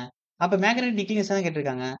குடுத்திருக்காங்க. அப்ப மேக்னெட்டிக் டிக்ளினேஷன் தான்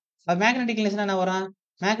கேட்டிருக்காங்க. அப்ப மேக்னெட்டிக் டிக்ளினேஷன் என்ன வரும்?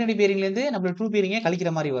 மேக்னெட்டிக் பேரிங்ல இருந்து நம்மளுக்கு ட்ரூ பேரிங்க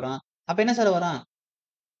கழிக்கிற மாரி வரும். அப்ப என்ன சார் வரும்?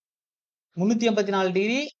 384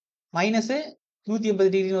 டிகிரி மைனஸ்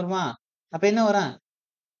 180 டிகிரின்னு வருமா? அப்ப என்ன வரும்?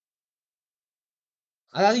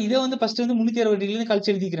 அதாவது இத வந்து ஃபர்ஸ்ட் வந்து 360 டிகிரில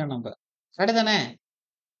கழிச்சு எழுதிக்கிறோம் நம்ப. கரெக்ட் தானே?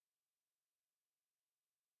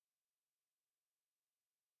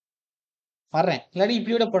 வர்றேன். இல்லாட்டி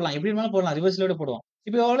இப்படி கூட போடலாம். எப்படி வேணாலும் போடலாம். ரிவர்ஸ்ல கூட போடுவோம்.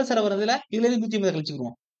 இப்ப எவ்வளவு சார் வருது இதுல? இதுல இருந்து 180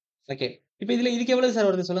 கழிச்சுக்குருவோம். ஓகே. இப்ப இதுல இதுக்கு எவ்வளவு சார்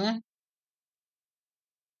வருது சொல்லுங்க?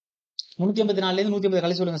 384ல இருந்து 180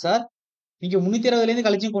 கழிச்சு சொல்லுங்க சார். நீங்க 360ல இருந்து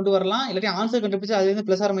கழிச்சும் கொண்டு வரலாம். இல்லாட்டி ஆன்சர் கண்டுபிடிச்சு அதுல இருந்து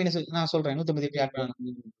பிளஸ் ஆர் மைனஸ் நான் சொல்றேன். 180 எப்படி ஆட் பண்ணலாம்?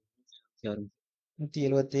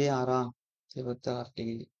 176 76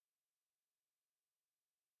 டிகிரி.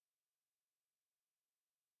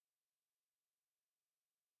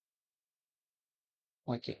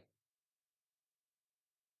 ஓகே.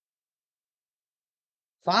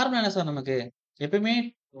 ஃபார்முலா என்ன சார் நமக்கு? எப்பயுமே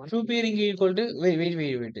true bearing equal to wait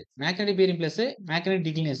magnetic bearing plus magnetic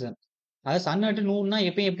declination. அதாவது சன் அட் நூன்னா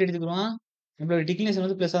எப்பயும் எப்படி எடுத்துக்கிறோம்? நம்மளோட டிக்ளினேஷன்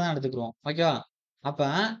வந்து பிளஸ்ஸா தான் எடுத்துக்கிறோம். ஓகேவா? அப்ப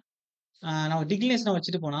நம்ம டிக்ளினேஷன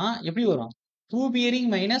வச்சுட்டு போனா எப்படி வரும்? ட்ரூ பியரிங்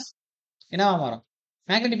மைனஸ் என்னவா மாறும்?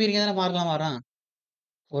 மேக்னெட்டிக் பியரிங்கா தானே மாறலாம் மாறும்.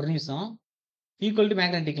 ஒரு நிமிஷம். Equal to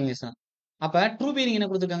magnetic declination. அப்ப ட்ரூ பியரிங் என்ன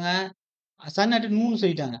குடுத்துருக்காங்க? சன் அட் நூன்னு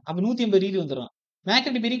சொல்லிட்டாங்க. அப்ப 180 டிகிரி வந்துரும்.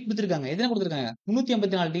 மேக்னெட்டிக் பியரிங் குடுத்துருக்காங்க. எத்தன குடுத்துருக்காங்க?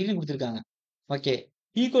 384 டிகிரின்னு குடுத்துருக்காங்க. Okay.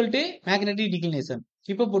 Equal to magnetic declination.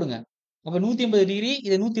 இப்ப போடுங்க. அப்ப 180 டிகிரி,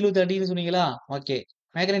 இத 176 டிகிரின்னு சொன்னீங்களா? ஓகே.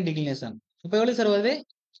 Magnetic declination. இப்ப எவ்வளவு சார் வருது?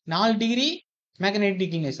 4 டிகிரி மேக்னெட்டிக்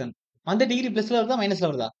டிக்ளினேஷன். அந்த டிகிரி பிளஸ்ல வருதா? மைனஸ்ல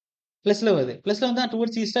வருதா? பிளஸ்ல வருது. பிளஸ்ல வந்தா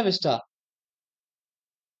டுவர்ட்ஸ் ஈஸ்டா? வெஸ்டா?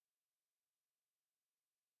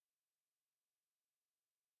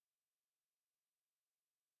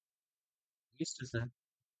 East sir.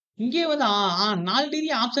 இங்கே வந்து 4 டிகிரி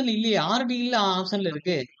ஆப்ஷன்ல இல்லையே. 6 டிகிரில ஆப்ஷன்ல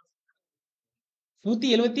இருக்கு.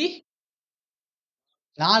 174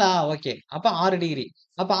 ஓகே. அப்ப 6 டிகிரி.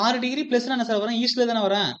 அப்ப 6 டிகிரி பிளஸ்னா என்ன சார் வரும்? ஈஸ்ட்ல தானே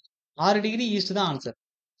வரும். 6 டிகிரி ஈஸ்ட் தான் ஆன்சர்.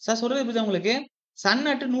 சார் சொல்றது புரியுதா உங்களுக்கு? சன்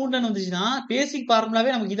அட் நூன் வந்துச்சுன்னா, பேசிக் ஃபார்முலாவே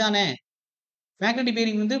நமக்கு இதானே. மேக்னெட்டிக்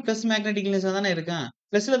பியரிங் வந்து பிளஸ் மேக்னெட்டிக் இன்க்ளினேஷன் தானே இருக்கும்.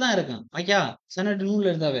 பிளஸ்ல தான் இருக்கும். ஓகேவா? சன் அட்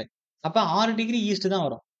நூன்ல இருந்தாவே. அப்ப 6 டிகிரி ஈஸ்ட் தான்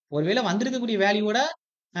வரும். ஒருவேளை வந்திருக்கக்கூடிய வேல்யூவோட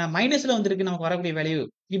மைனஸ்ல வந்திருக்கு நமக்கு வரக்கூடிய வேல்யூ.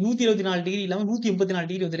 124 டிகிரி இல்லாம 184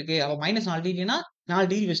 டிகிரி வந்திருக்கு. அப்ப மைனஸ் 4 டிகிரினா 4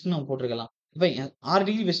 டிகிரி வெஸ்ட்ன்னு நம்ம போட்டுருக்கலாம். இப்ப 6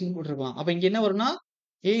 டிகிரி வெஸ்ட்ன்னு போட்டுருக்கலாம். அப்ப இங்க என்ன வரும்னா,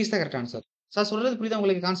 ஏ is the correct answer. Sir சொல்றது புரியுதா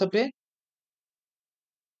உங்களுக்கு concept?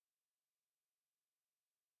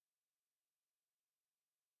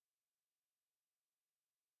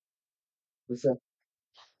 Yes sir.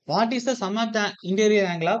 What is the some of the interior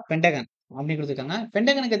angle of Pentagon அப்படின்னு கொடுத்துருக்காங்க.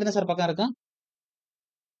 பென்டகனுக்கு எத்தனை சார் பக்கம் இருக்கும்?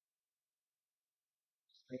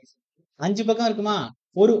 5 பக்கம் இருக்குமா?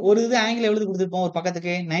 ஒரு ஒரு இது ஆங்கிள் எவ்வளவு கொடுத்திருப்போம்? ஒரு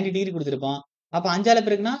பக்கத்துக்கு 90 டிகிரி கொடுத்திருப்போம். அப்ப 5ஆல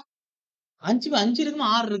பெருக்குனா 5 இருக்குமா?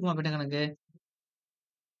 6 இருக்குமா பென்டகனுக்கு?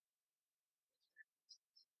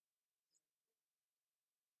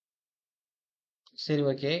 சரி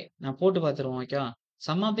ஓகே. நான் போட்டு பார்த்துருவோம். ஓகேவா?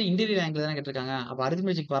 Some of the interior angle தானே கேட்டிருக்காங்க. அப்ப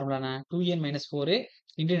அரித்மெடிக் ஃபார்முலா என்ன? 2n-4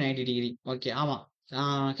 into 90 degree. ஓகே. ஆமா.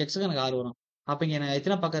 ஹெக்ஸாகனுக்கு எனக்கு 6 வரும். அப்ப இங்க எனக்கு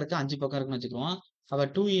எத்தனை பக்கம் இருக்கு? 5 பக்கம் இருக்குன்னு வச்சுக்குவோம். அப்ப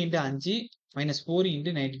 2 இன்டு 5 4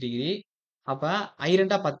 இன்டு 90 டிகிரி. அப்ப I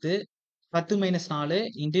 2 10 10 4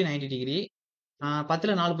 இன்டு 90 டிகிரி.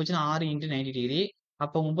 10ல 4 போச்சுன்னா 6 இன்டு 90 டிகிரி.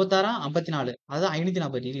 அப்ப 36 54. அதாவது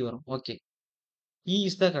 540 டிகிரி வரும். Okay. E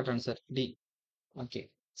is the correct answer. D. Okay.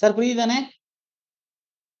 Sir புரியுது தானே?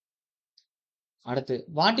 அடுத்து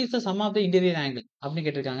what is the some of the interior angle அப்படின்னு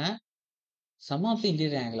கேட்டிருக்காங்க. Some of the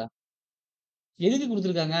interior ஆங்கிளா? எதுக்கு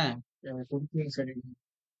கொடுத்துருக்காங்க? கொடுக்கலீங்க சார்.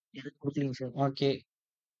 எதுக்கு கொடுக்கலீங்க சார். ஓகே.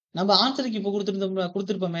 நம்ம ஆன்சருக்கு இப்போ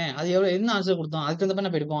கொடுத்துருப்போமே. அது எவ்வளவு என்ன ஆன்சர் கொடுத்தோம்? அதுக்கு தகுந்த மாதிரி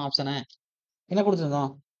நம்ம எடுப்போம் ஆப்ஷனை. என்ன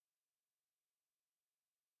கொடுத்துருந்தோம்?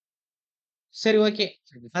 சரி ஓகே.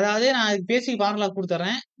 அதாவது நான் அதுக்கு பேசிக் ஃபார்முலா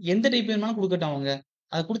கொடுத்துறேன். எந்த டைப் வேணுமாலும் கொடுக்கட்டும் அவங்க.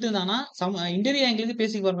 அது கொடுத்துருந்தாங்கன்னா இன்டீரியர் ஆங்கிளுக்கு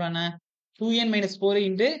பேசிக் ஃபார்முலா என்ன? 2n-4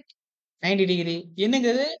 into 90 degree.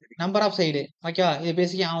 என்னங்கிறது நம்பர் ஆஃப் சைடு. ஓகேவா? இதை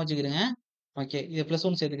பேசிக்கா ஞாபகம் வச்சுக்கிறேங்க. ஓகே. இத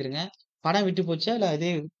 +1 சேர்த்துக்கிறேங்க. படம் விட்டு போச்சா? இல்ல அதே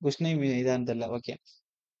கொஸ்டினே இதான்னு தெரியல. Okay.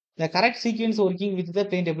 The correct sequence working with the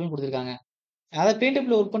paint டேபிள்னு குடுத்துருக்காங்க. அதாவது பெயிண்ட்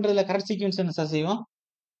டேபிள்ல ஒர்க் பண்றதுல கரெக்ட் சீக்வென்ஸ் என்ன சார் செய்வோம்?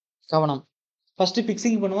 கவனம். ஃபர்ஸ்ட்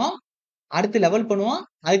பிக்ஸிங் பண்ணுவோம். அடுத்து லெவல் பண்ணுவோம்.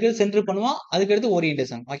 அதுக்கடுத்து சென்டர் பண்ணுவோம். அதுக்கடுத்து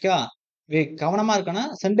ஓரியன்டேஷன். ஓகேவா? கவனமா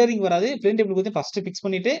இருக்கணும். சென்டரிங் வராது. பெயிண்ட் டேபிள் வந்து ஃபர்ஸ்ட் பிக்ஸ்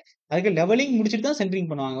பண்ணிட்டு, அதுக்கு லெவலிங் முடிச்சுட்டு தான்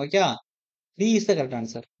சென்டரிங் பண்ணுவாங்க. ஓகேவா? D is the correct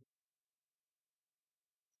answer.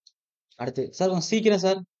 அடுத்து சார் கொஞ்சம் சீக்கிரம்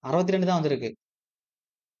சார். 62 தான் வந்திருக்கு.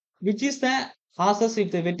 Which is the horses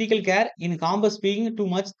with vertical care in compass being too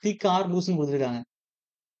much thick R லூஸ்ன்னு குடுத்துருக்காங்க.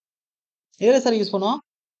 எதுல சார் யூஸ் பண்ணுவோம்?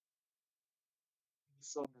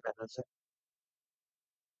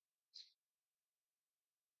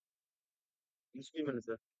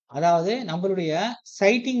 சார். அதாவது நம்மளுடைய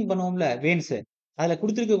சைட்டிங் பண்ணுவோம்ல வேன்ஸ். அதுல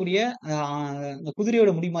குடுத்திருக்கக்கூடிய அ அந்த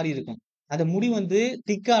குதிரையோட முடி மாரி இருக்கும். அந்த முடி வந்து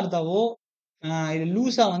திக்கா இருந்தாவோ, இது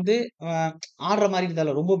லூஸா வந்து அ ஆடுற மாரி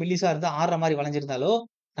இருந்தாலோ, ரொம்ப மெல்லிசா இருந்தா ஆடுற மாரி வளைஞ்சிருந்தாலோ,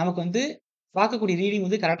 நமக்கு வந்து பார்க்கக்கூடிய ரீடிங்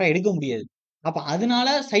வந்து கரெக்ட்டா எடுக்க முடியாது. அப்ப அதனால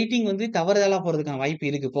சைட்டிங் வந்து தவறுதலா போறதுக்கான வாய்ப்பு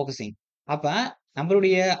இருக்கு ஃபோகஸிங். அப்ப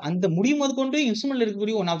நம்மளுடைய அந்த முடி முதற்கொண்டு இன்ஸ்ட்ருமென்ட்ல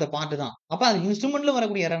இருக்கக்கூடிய ஒன் ஆஃப் த பார்ட் தான். அப்ப அது இன்ஸ்ட்ருமென்ட்ல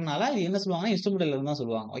வரக்கூடிய எரர்னால இது என்ன சொல்லுவாங்கன்னா, இன்ஸ்ட்ருமென்டல் எரர்ன்னு தான்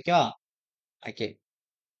சொல்லுவாங்க. ஓகேவா? ஓகே.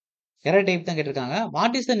 எரர் டைப் தான் கேட்டிருக்காங்க.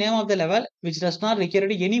 What is the name of the level which does not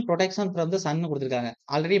required any protection from the சன்னு குடுத்துருக்காங்க.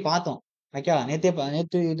 ஆல்ரெடி பார்த்தோம். ஓகேவா?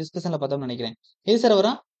 நேத்து டிஸ்கஷன்ல பார்த்தோம்னு நெனைக்கிறேன். எது சார்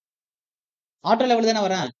வரும்? ஆட்டோ லெவல் தானே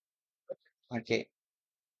வரும்? Okay.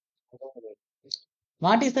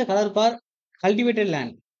 What is the colour for cultivated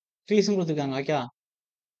land? ட்ரீஸ்ன்னு குடுத்துருக்காங்க. ஓகேவா?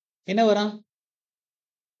 என்ன வரும்?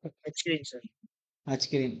 H green sir. H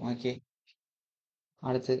green. Okay.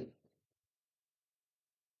 அடுத்து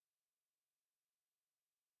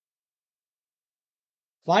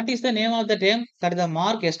what is the name of the dam that the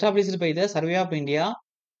mark established by the survey of India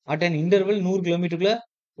at an interval 100 கிலோமீட்டருக்குள்ள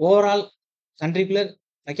overall கண்ட்ரிக்குள்ள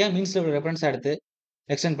okay means level reference எடுத்து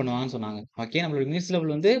extend பண்ணுவாங்கன்னு சொன்னாங்க. Okay நம்மளோட means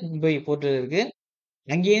level வந்து மும்பை போர்ட்டில் இருக்கு.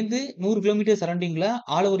 அங்கேருந்து 100 kilometre சரௌண்டிங்ல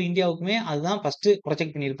all over இந்தியாவுக்குமே அதுதான் first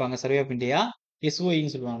project பண்ணியிருப்பாங்க சர்வே ஆஃப் இந்தியா.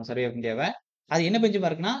 எஸ்ஓஇன்னு சொல்லுவாங்க சர்வே ஆஃப் இந்தியாவை. அது என்ன பெஞ்ச்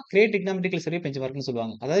மார்க்னா கிரேட் எக்கனாமெட்டிக்கல் சர்வே பெஞ்ச் மார்க்னு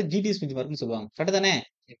சொல்லுவாங்க. அதாவது ஜிடிஎஸ் பெஞ்ச் மார்க்னு சொல்லுவாங்க. கரெக்ட் தானே?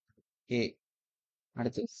 ஏ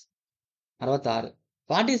அடுத்து 66.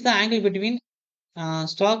 What is the angle between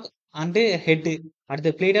stock and head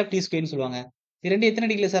அடுத்து பிளேட் ஆஃப் டி ஸ்கொயர்னு சொல்லுவாங்க. இது ரெண்டு எத்தனை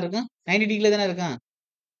டிகிரில சார் இருக்கும்? 90 டிகிரில தானே இருக்கும்.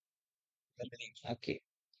 ஓகே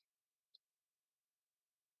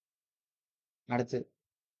அடுத்து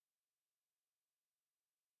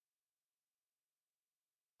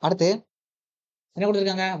அடுத்து என்ன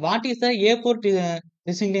கொடுத்துருக்காங்க? What is the A4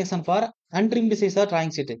 designation for untrimmed size R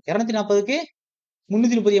drawing sheet? 240க்கு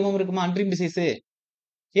 330 mm இருக்குமா untrimmed size?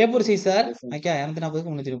 A4 size sir. Okay 240க்கு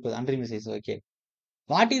 330 untrimmed size. Okay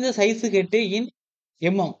what is the size head in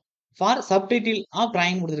mm for subtitle of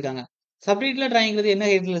drawing கொடுத்துருக்காங்க. Subtitle டிராயிங்கிறது என்ன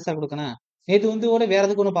ஹெட்ல sir கொடுக்கணும்? நேற்று வந்து கூட வேற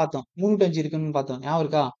எதுக்கு ஒன்று பார்த்தோம். 305 இருக்குன்னு பார்த்தோம். ஞாபகம்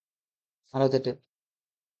இருக்கா? 68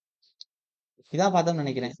 இதான் பார்த்தோம்னு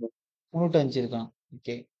நினைக்கிறேன். 305 இருக்கணும்.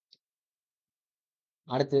 ஓகே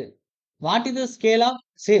அடுத்து what is the scale of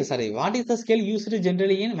what is the scale used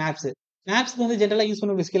generally in maps? மேப்ஸ்க்கு வந்து ஜென்ரலா யூஸ்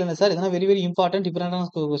பண்ணக்கூடிய ஸ்கேல் என்ன சார்? இதெல்லாம் வெரி வெரி இம்பார்ட்டன்ட் டிஃபரெண்டான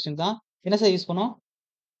கொஸ்டின் தான். என்ன சார் யூஸ் பண்ணோம்?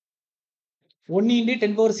 1 ×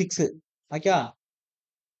 10⁶. ஓகே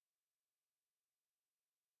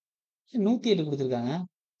 108 கொடுத்துருக்காங்க.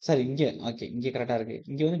 சார் இங்க ஓகே இங்க கரெக்டா இருக்கு.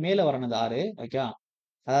 இங்க வந்து மேல வரணும் 6. ஓகே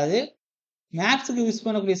அதாவது மேப்ஸ்க்கு யூஸ்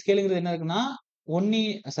பண்ணக்கூடிய ஸ்கேலுங்கிறது என்ன இருக்குன்னா 1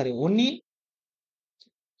 ×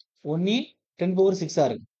 10⁶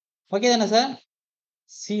 இருக்கு. ஓகே தானே sir?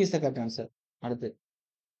 C is the correct answer.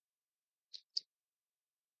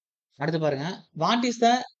 அடுத்து பாருங்க what is the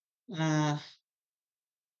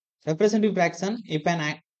representative fraction இப்ப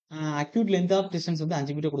அக்யூட் லென்த் ஆஃப் டிஸ்டன்ஸ் வந்து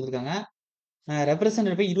 5 மீட்டர் கொடுத்துருக்காங்க.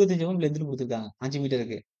 ரெப்ரசன்டேட்டிவ் போய் 25 mm லென்த்னு கொடுத்துருக்காங்க 5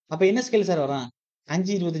 மீட்டருக்கு. அப்ப என்ன ஸ்கேல் சார் வரும்?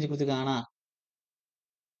 5 25 கொடுத்துருக்காங்கன்னா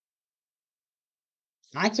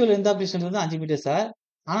ஆக்சுவல் லென்த் ஆஃப் டிஸ்டன்ஸ் வந்து 5 மீட்டர் சார்.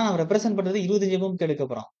 ஆனா நம்ம ரெப்ரசென்ட் பண்றது 25 mm எடுக்க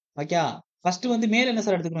போறோம். ஓகே ஃபர்ஸ்ட் வந்து மேல என்ன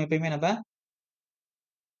சார் எடுத்துக்கிறோம்? எப்பயுமே நம்ம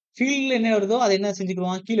ஃபீல்ட்ல என்ன வருதோ அதை என்ன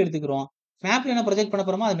செஞ்சுக்கிறோம்? கீழே எடுத்துக்கிறோம். மேப்ல என்ன ப்ரொஜெக்ட் பண்ண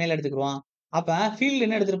போறோமோ அதை மேல எடுத்துக்கிறோம். அப்ப ஃபீல்ட்ல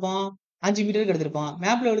என்ன எடுத்திருப்போம்? 5 மீட்டருக்கு எடுத்திருப்போம்.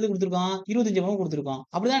 மேப்ல எடுத்து கொடுத்துருக்கோம் 25 mm கொடுத்துருக்கோம்.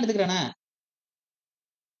 அப்படிதான் எடுத்துக்கிறேனே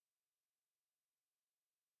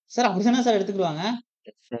சார். அப்படிதானே சார் எடுத்துக்கிடுவாங்க.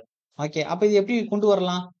 ஓகே அப்ப இது எப்படி கொண்டு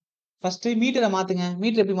வரலாம்? ஃபர்ஸ்ட் மீட்டரை மாத்துங்க.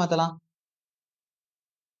 மீட்டர் எப்படி மாத்தலாம்?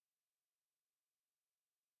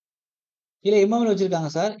 இல்ல எம்எம்ல வச்சிருக்காங்க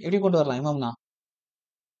சார். எப்படி கொண்டு வரலாம் எம்எம்னா?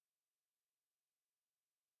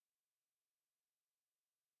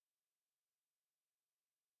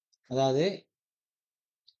 அதாவது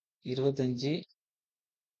 25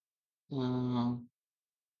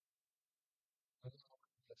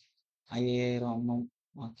 5000 mm.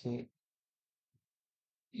 ஓகே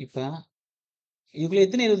இப்ப இதுக்குள்ள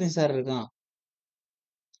எத்தனை 25 சார் இருக்கும்?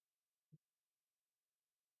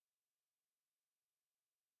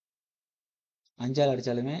 5ஆல்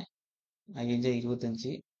அடிச்சாலுமே 5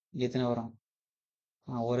 25 இங்க எத்தனை வரும்?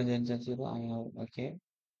 1 5 5 0 ஓகே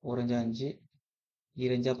 1 5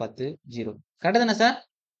 5 10 0 கரெக்ட் தானே சார்?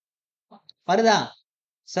 வருதா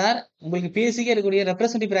சார்? உங்களுக்கு பேசிக்கா இருக்கக்கூடிய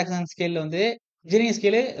ரெப்ரசன்டேட்டிவ் ஃபிராக்ஷன் ஸ்கேல்ல வந்து இன்ஜினியரிங்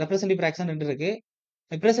ஸ்கேல் ரெப்ரசன்டேட்டிவ் ஃபிராக்ஷன் 2 இருக்கு.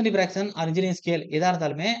 Representative fraction R engineering scale எதா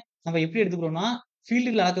இருந்தாலுமே நம்ம எப்படி எடுத்துக்கிறோம்னா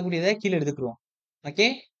ஃபீல்டுல அளக்கக்கூடியதை கீழே எடுத்துக்கிறோம். ஓகே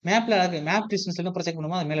மேப் டிஸ்டன்ஸ் என்ன ப்ரொஜெக்ட்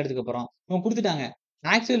பண்ணுமோ அது மேல எடுத்துக்க போறோம். அவங்க கொடுத்துட்டாங்க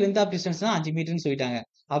ஆக்சுவல் லென்த் ஆஃப் டிஸ்டன்ஸ்னா 5 மீட்டர்னு சொல்லிட்டாங்க.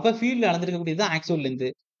 அப்ப ஃபீல்ட்ல அளந்திருக்கக்கூடியது தான் ஆக்சுவல் லென்த்.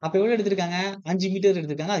 அப்ப எவ்வளவு எடுத்திருக்காங்க? 5 மீட்டர்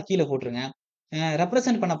எடுத்திருக்காங்க. அது கீழே போட்டுருங்க.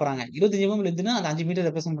 ரெப்ரசென்ட் பண்ண போறாங்க 25 mm லென்த்னா அது 5 மீட்டர்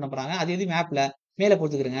ரெப்ரசென்ட் பண்ண போறாங்க. அது எது மேப்ல மேல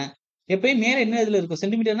போட்டுக்கிறங்க. எப்பயும் மேல என்ன இதுல இருக்கும்?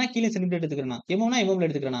 சென்டிமீட்டர்னா கீழே சென்டிமீட்டர் எடுத்துக்கிறேன். எம்எம்னா எம்எம்ல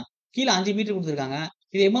எடுத்துக்கிறேன். கீழே 5 மீட்டர் கொடுத்துருக்காங்க.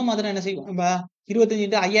 இது எம்எம் மாதிரி என்ன செய்யும்? நம்ம 25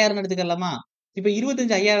 × 5000 எடுத்துக்கலாமா? இப்ப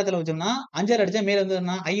 25 5000த்துல வச்சோம்னா 5 அடிச்சா மேல வந்து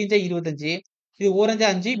 5 × 25 இது 1 5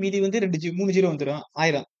 5 மீதி வந்து 3 0 வந்துடும்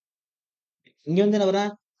 1000. இங்க வந்து என்ன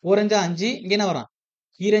வரும்? 1 5 5 இங்க என்ன வரும்?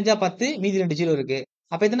 2 5 10 மீதி 2 0 இருக்கு.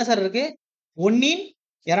 அப்ப எத்தனை சார் இருக்கு? 1 ×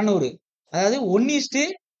 200 அதாவது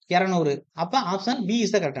 1:200. அப்ப option B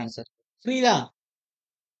is the correct answer. புரியுதா?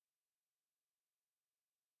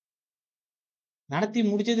 நடத்தி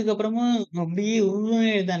முடிச்சதுக்கு அப்புறமும் அப்படியே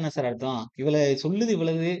தான் என்ன சார் அர்த்தம்? இவ்வளவு சொல்லுது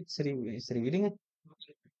இவ்வளவு சரி சரி விடுங்க.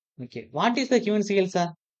 Okay what is the given scale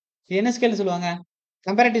sir? என்ன ஸ்கேல் சொல்லுவாங்க?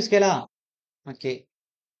 கம்பேரிட்டிவ் ஸ்கேலா? ஓகே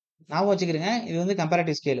ஞாபகம் வச்சுக்கிறேங்க. இது வந்து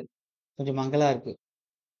கம்பேரிட்டிவ் ஸ்கேல். கொஞ்சம் மங்கலா இருக்கு.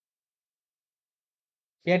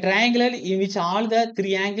 A triangle in which all the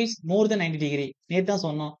 3 angles more than 90 degree. நேத்து தான்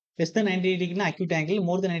சொன்னோம். less than 90 degree னா acute angle,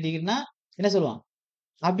 more than 90 degree னா என்ன சொல்லுவோம்?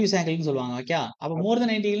 ஆப்டியூஸ் ஆங்கிள்னு சொல்லுவாங்க. ஓகே. அப்ப மோர்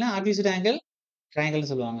தென் 90 டிகிரினா ஆப்டியூஸ்ட் ஆங்கிள்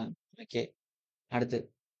ட்ரையாங்கிள்னு சொல்லுவாங்க. ஓகே. அடுத்து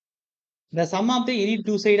the sum of the any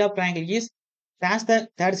two side of triangle is as the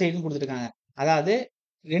third side ன்னு குடுத்துருக்காங்க. அதாவது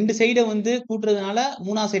 2 சைட வந்து கூட்டுறதுனால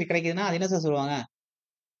 3வது சைடு கிடைக்குதுன்னா அது என்ன சார் சொல்லுவாங்க?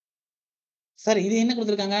 சார் இது என்ன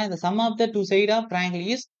குடுத்துருக்காங்க? the sum of the two side of triangle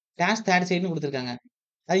is as third side ன்னு குடுத்துருக்காங்க.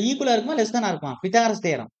 அது ஈக்குவலா இருக்குமா? லெஸ் தானா இருக்குமா? Pythagoras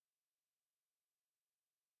theorem.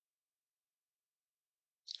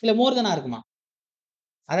 இல்ல மோர் தானா இருக்குமா?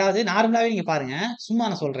 அதாவது நார்மலாவே நீங்க பாருங்க. சும்மா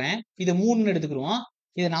நான் சொல்றேன். இத 3ன்னு எடுத்துக்குருவோம்.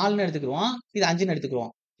 இத 4ன்னு எடுத்துக்குருவோம். இது 5ன்னு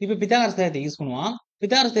எடுத்துக்குருவோம். இப்ப பித்தாகரஸ் தியரத்த யூஸ் பண்ணுவோம்.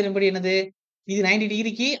 பித்தாகரஸ் தியரம் படி என்னது? இது 90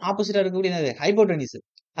 டிகிரிக்கு ஆப்போசிட்டா இருக்கக்கூடிய என்னது? ஹைப்போடெனிஸ்.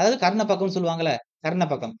 அதாவது கர்ண பக்கம்னு சொல்லுவாங்கல்ல. கர்ண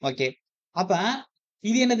பக்கம். ஓகே. அப்ப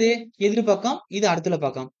இது என்னது? எதிர் பக்கம். இது அடுத்துள்ள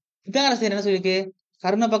பக்கம். பித்தாகரஸ் தியரம் என்ன சொல்லிருக்கு?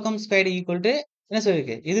 கர்ண பக்கம் ஸ்கொயர்டு ஈக்குவல் டு என்ன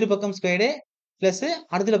சொல்லிருக்கு? எதிர் பக்கம் ஸ்கொயர்டு பிளஸ்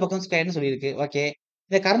அடுத்துள்ள பக்கம் ஸ்கொயர்டுன்னு சொல்லியிருக்கு. ஓகே.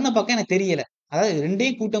 இந்த கர்ண பக்கம் எனக்கு தெரியல. அதாவது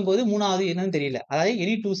 2யும் கூட்டும்போது 3வது என்னன்னு தெரியல. அதாவது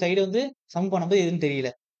எனி 2 சைடு வந்து சம் பண்ணும்போது எதுன்னு தெரியல.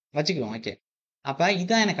 வச்சுக்குவோம். ஓகே. அப்ப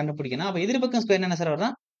இதான் எனக்கு கண்டுபிடிக்கணும். அப்ப எதிர் பக்கம் ஸ்கொயர்னா என்ன சார்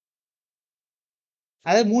வரும்?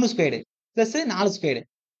 அதாவது 3 ஸ்கொயர்டு பிளஸ் 4 ஸ்கொயர்டு.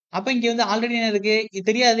 அப்ப இங்க வந்து ஆல்ரெடி என்ன இருக்கு? இது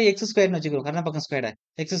தெரியாது எக்ஸ் ஸ்கொயர்னு வச்சுக்குவோம். கர்ண பக்கம் ஸ்கொயர்ட.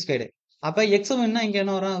 X squared. அப்ப எக்ஸ் வேணும்னா இங்க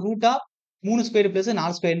என்ன வரும்? ரூட் ஆஃப் 3 ஸ்கொயர்டு பிளஸ்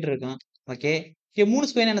 4 ஸ்கொயர்ன்னு இருக்கும். ஓகே. இங்க 3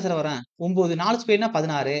 ஸ்கொயர்னா என்ன சார் வரும்? 9. 4 ஸ்கொயர்னா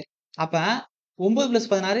 16. அப்ப 9 பிளஸ்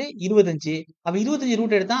 16 25. அப்ப 25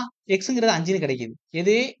 ரூட் எடுத்தா எக்ஸ்ங்கிறது 5ன்னு கிடைக்குது.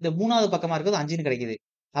 எது? இந்த 3வது பக்கமா இருக்கிறது 5ன்னு கிடைக்குது.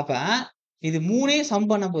 அப்ப இது 3யும் சம்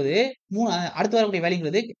பண்ணும்போது அடுத்து வரக்கூடிய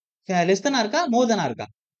வேல்யூங்கிறது லெஸ் தானா இருக்கா? மோர் தானா இருக்கா?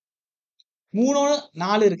 3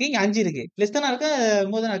 4 இருக்கு. இங்க 5 இருக்கு. லெஸ் தானா இருக்கா?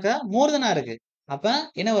 மோர் தானா இருக்கா? மோர் தானா இருக்கு. அப்ப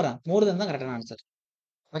என்ன வரும்? மோர் தென் தான் கரெக்டான ஆன்சர்.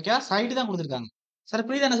 ஓகேவா? சைடு தான் குடுத்துருக்காங்க. சார்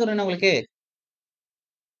புரியுதா என்ன சொல்றேன்னு உங்களுக்கு?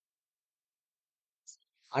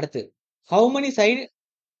 அடுத்து ஹவ் மெனி சைடு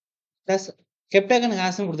டஸ் ஹெப்டகன்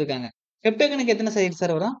ஹேஸ்ன்னு குடுத்துருக்காங்க. ஹெப்டகனுக்கு எத்தனை சைடு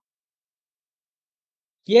சார் வரும்?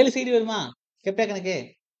 7 சைடு வருமா? ஹெப்டகனுக்கு?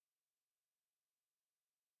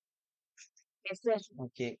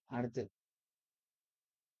 ஓகே. அடுத்து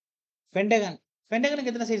பென்டகன். பென்டகனுக்கு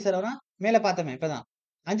எத்தனை சைடு சார் வரும்? மேல பார்த்தோமே இப்பதான்.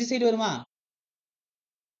 5 சைடு வருமா?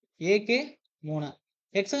 ஏக்கு 3.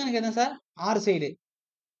 ஹெக்ஸகனுக்கு எத்தனை சார்? 6 சைடு.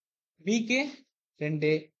 பிக்கு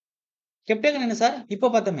 2. ஹெப்டகன் என்ன சார்?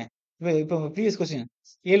 இப்ப பார்த்தோமே. இப்ப ப்ரீவியஸ் கொஸ்டின்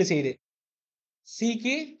 7 சைடு.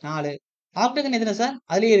 சிக்கு 4. ஆக்டகன் எத்தனை சார்?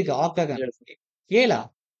 அதிலேயே இருக்கு ஆக்டகன். 7ஆ?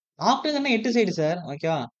 ஆக்டகன்னா 8 side sir.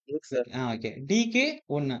 ஓகேவா? ஓகே. டிக்கு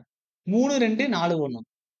 1. 3, 2, 4, 1.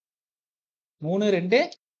 3, 2,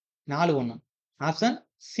 4, 1. Option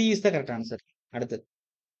C is the correct answer. அடுத்து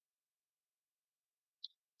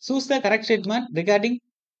choose the correct statement regarding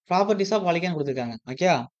properties of polygon குடுத்துருக்காங்க.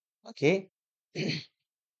 ஓகேவா? ஓகே.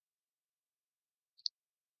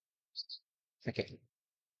 ஓகே.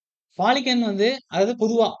 பாலிகன் வந்து அதாவது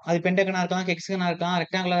பொதுவா அது பென்டகனா இருக்கலாம், ஹெக்ஸகனா இருக்கலாம்,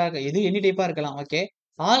 ரெக்டாங்குலரா இருக்கலாம். எது எனி டைப்பா இருக்கலாம். Okay.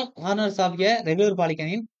 All corners of a regular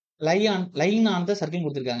பாலிகனின் line on the circle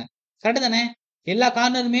குடுத்துருக்காங்க. கரெக்ட் தானே? எல்லா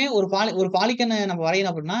கார்னருமே ஒரு பாலிகன நம்ம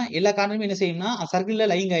வரையணும் அப்படின்னா, எல்லா கார்னருமே என்ன செய்யும்னா, சர்க்கிள்ல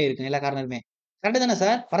லைன் ஆயிருக்கும் எல்லா கார்னருமே. கரெக்ட் தானே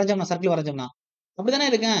சார்? வரைஞ்சோம்னா சர்க்கிள் வரைஞ்சோம்னா. அப்படித்தானே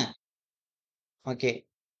இருக்கும்? ஓகே.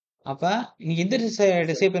 அப்ப நீங்க எந்த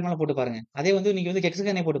ஷேப் வேணாலும் போட்டு பாருங்க. அதே வந்து நீங்க வந்து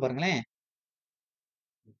ஹெக்ஸகனே போட்டு பாருங்களேன்.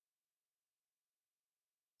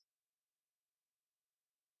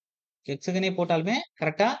 ஹெக்ஸகனே போட்டாலுமே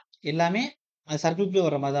கரெக்ட்டா எல்லாமே அது சர்க்கிள்குள்ள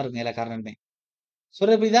வர்ற மாரி தான் இருக்கும் எல்லா கார்னருமே.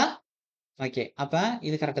 சொல்றது புரியுதா? ஓகே. அப்ப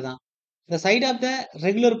இது கரெக்ட் தான். The side of the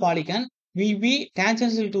regular polygon will be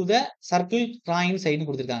tangential to the circle drawing sideன்னு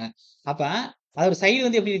குடுத்துருக்காங்க. அப்ப அதோட சைடு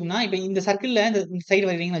வந்து எப்படி இருக்கும்னா, இப்ப இந்த சர்க்கிள்ல இந்த சைடு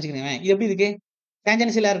வரையறீங்கன்னு வச்சுக்கங்களேன். இது எப்படி இருக்கு?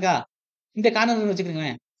 டான்ஜென்ஷியலா இருக்கா? இந்த கார்னர்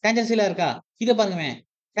வச்சுக்கங்களேன். டான்ஜென்ஷியலா இருக்கா? இத பாருங்களேன்.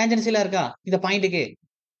 டான்ஜென்ஷியலா இருக்கா? இந்த பாயிண்ட்க்கு.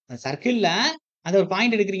 அந்த சர்க்கிள்ல அந்த ஒரு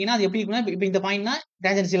பாயிண்ட் எடுக்குறீங்கன்னா, அது எப்படி இருக்கும்னா, இப்ப இந்த பாயிண்ட்னா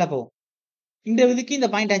டான்ஜென்ஷியலா போகும். இந்த இதுக்கு இந்த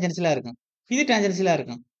பாயிண்ட் டான்ஜென்ஷியலா இருக்கும். இது டான்ஜென்ஷியலா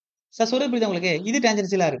இருக்கும். சார் சொல்றது புரியுதா உங்களுக்கு? இது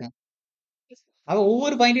டான்ஜென்ஷியலா இருக்கும். அப்ப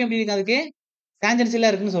ஒவ்வொரு பாயிண்ட்டும் எப்படி இருக்கு அதுக்கு? டான்ஜென்ஷியலா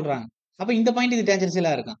இருக்குன்னு சொல்றாங்க. அப்ப இந்த பாயிண்ட் இது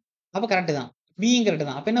டான்ஜென்ஷியலா இருக்கும். அப்ப கரெக்ட் தான். பியும் கரெக்ட்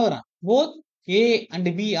தான். அப்ப என்ன வரும்? Both A and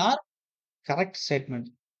B are correct statement.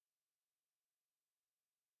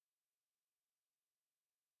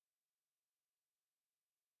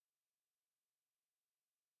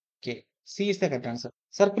 Okay. C is the correct answer.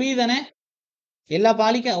 Sir புரியுதானே?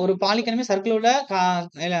 ஒரு பாலிகனுமே சர்க்கிள் உள்ள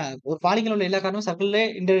இல்ல ஒரு பாலிகன் உள்ள எல்லா கார்னரும் சர்க்கிள்ல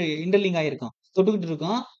இன்டர்லிங்க் ஆயிருக்கும். தொட்டுக்கிட்டு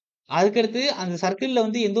இருக்கும். அதுக்கடுத்து அந்த சர்க்கிள்ல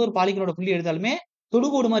வந்து எந்த ஒரு பாலிகனோட புள்ளி எடுத்தாலுமே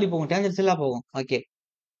தொடுகோடு மாரி போகும். டான்ஜென்ஷியலா போகும். ஓகே.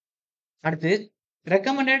 அடுத்து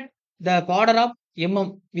recommended the border of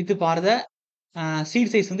MM with for the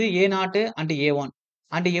seat size வந்து A0 and A1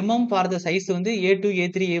 and MM for the size வந்து A2,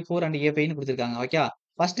 A3, A4 அண்ட் A5ன்னு குடுத்துருக்காங்க. ஓகே.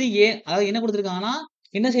 ஃபர்ஸ்ட் அதாவது என்ன குடுத்துருக்காங்கன்னா,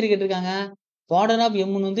 என்ன சைடு கேட்டிருக்காங்க? பார்டர் ஆஃப்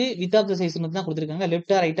எம்ன்னு வந்து வித் ஆஃப் த சைஸ்ன்னு தான் குடுத்துருக்காங்க.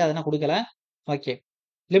 லெஃப்ட்டா, ரைட்டா அதெல்லாம் குடுக்கல. ஓகே.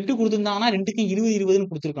 லெஃப்ட் குடுத்திருந்தாங்கன்னா 2க்கும் 20, 20ன்னு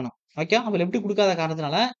குடுத்துருக்கணும். ஓகே. அப்ப லெஃப்ட் குடுக்காத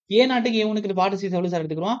காரணத்தினால A0க்கு A1க்கு பார்ட் சீஸ் எவ்வளவு சார்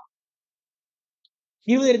எடுத்துக்கிறோம்?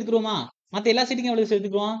 20 எடுத்துக்கிறோமா? மத்த எல்லா சீட்டுக்கும் எவ்வளவு சார்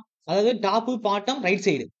எடுத்துக்கிறோம்? அதாவது டாப், பாட்டம், ரைட்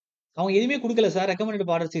சைடு. அவங்க எதுவுமே குடுக்கல சார். ரெக்கமெண்டட்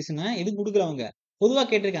பார்டர் சீஸ்ன்னு எதுவும் குடுக்கல அவங்க. பொதுவா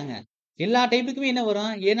கேட்டிருக்காங்க. எல்லா டைப்புக்குமே என்ன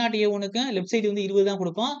வரும்? A0, A1க்கும் லெஃப்ட் சைடு வந்து 20 தான்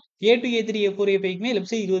குடுப்பான். A2, A3, A4, A5க்குமே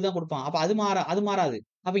left side 20 தான் குடுப்பான். அப்ப அது மாறாது.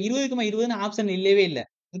 அப்ப 20க்கு 20ன்னு ஆப்ஷன் இல்லவே இல்ல.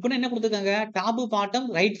 இப்பன்னா என்ன குடுத்துருக்காங்க? டாப், பாட்டம்,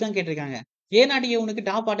 ரைட் தான் கேட்டிருக்காங்க. A0, A1க்கு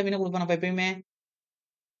டாப், பாட்டம் என்ன குடுப்பான் அப்ப எப்பயுமே?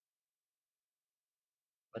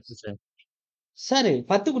 10 சார். சார்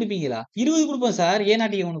 10 குடுப்பீங்களா? 20 குடுப்போம் சார்.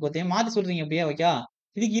 A0, A1க்கு ஒருத்தன் மாத்தி சொல்றீங்க அப்படியே ஓகேவா?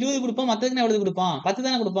 இதுக்கு 20 குடுப்போம். மத்ததுக்குன்னா எவ்வளவு குடுப்பான்? 10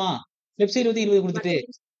 தானே குடுப்பான். லெஃப்ட் சைடு வந்து 20 குடுத்துட்டு.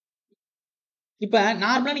 இப்ப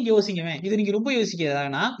நார்மலா நீங்க யோசிங்கவேன். இது நீங்க ரொம்ப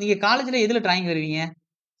யோசிக்கிறதானா, நீங்க காலேஜ்ல எதுல டிராயிங் வரைவீங்க?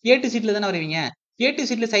 A2 ஷீட்ல தானே வரைவீங்க. A2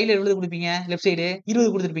 ஷீட்ல சைடுல எவ்வளவு குடுப்பீங்க? Left side 20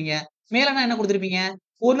 குடுத்திருப்பீங்க. மேலனா என்ன குடுத்திருப்பீங்க?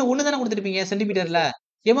 1 தானே குடுத்திருப்பீங்க சென்டிமீட்டர்ல.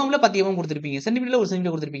 எம்எம்ல 10 எம்எம் குடுத்திருப்பீங்க. சென்டிமீட்டர்ல 1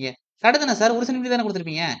 சென்டிமீட்டர் குடுத்திருப்பீங்க. கரெக்ட் தானே சார்? 1 சென்டிமீட்டர் தானே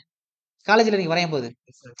குடுத்திருப்பீங்க. காலேஜ்ல நீங்க வரையும்போது.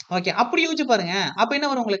 Yes sir. ஓகே. அப்படி யோசிச்சு பாருங்க. அப்ப என்ன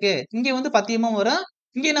வரும் உங்களுக்கு? இங்க வந்து 10 எம்எம் வரும்.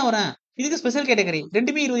 இங்க என்ன வரும்? இதுக்கு ஸ்பெஷல் கேட்டகரி.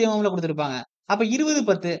 2மே 20 எம்எம்ல குடுத்திருப்பாங்க. அப்ப 20,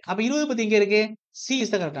 10. அப்ப 20, 10 எங்க இருக்கு? C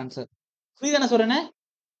is the correct answer. புரியுதா நான் சொல்றேன்னு?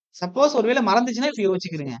 சப்போஸ் ஒருவேள மறந்துச்சுன்னா இப்படி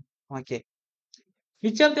யோசிச்சுக்கிருங்க. Okay.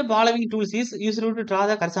 Which of the following tools is used to draw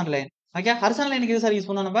the horizontal line? Okay. Horizontal லைனுக்கு எது சார் யூஸ்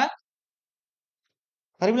பண்ணுவோம் நம்ம?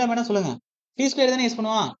 பரிமளா மேடம் சொல்லுங்க. டி ஸ்கொயர் தானே யூஸ்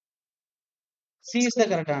பண்ணுவோம்? C is the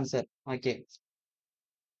correct answer. Okay.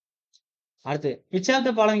 அடுத்து which of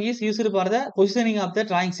the following is used for the positioning of the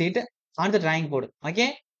drawing sheet on the drawing board? Okay.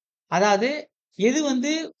 அதாவது எது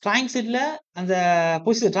வந்து டிராயிங் ஷீட்ல அந்த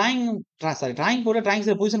டிராயிங் போர்ட டிராயிங்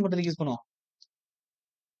ஷீட் பொசிஷன் பண்றதுக்கு use பண்ணுவோம்?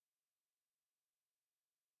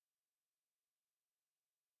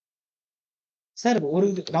 Sir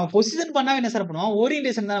நம்ம position பண்ணா என்ன சார் பண்ணுவோம்?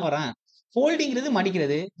 ஓரியன்டேஷன் தானே வரும். ஃபோல்டிங்கிறது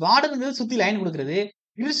மடிக்கிறது. பார்டர்ங்கிறது சுத்தி லைன் குடுக்குறது.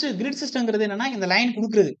 கிரிட் சிஸ்டம்ங்கிறது என்னன்னா, இந்த லைன்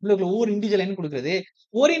குடுக்குறது. உள்ளுக்குள்ள ஒவ்வொரு இண்டிவிஜுவல் லைன் குடுக்குறது.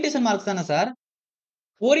 ஓரியன்டேஷன் மார்க்ஸ் தானே சார்.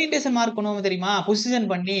 ஓரியன்டேஷன் மார்க் பண்ணுவோம் தெரியுமா? பொசிஷன்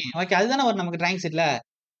பண்ணி. ஓகே. அதுதானே வரும் நமக்கு டிராயிங் ஷீட்ல.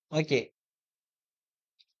 ஓகே.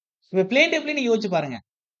 இப்ப பிளேன் டேப்லயே நீங்க யோசிச்சு பாருங்க.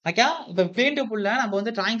 ஓகே. இப்ப பிளேன் டேப்ல நம்ம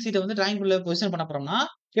வந்து டிராயிங் ஷீட்ட வந்து டிராயிங்குள்ள பொசிஷன் பண்ண போறோம்னா,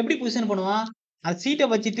 எப்படி பொசிஷன் பண்ணுவோம்? அந்த ஷீட்ட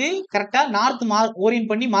வச்சுட்டு கரெக்ட்டா நார்த் மார்க் ஓரியன்ட்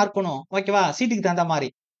பண்ணி மார்க் பண்ணுவோம். ஓகேவா? ஷீட்டுக்கு தகுந்த மாரி.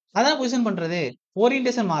 அதான் பொசிஷன் பண்றது.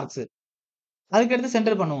 Orientation marks. அதுக்கு அடுத்து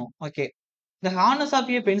சென்டர் பண்ணுவோம். Okay. The harness of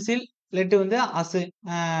a pencil let வந்து அஸ்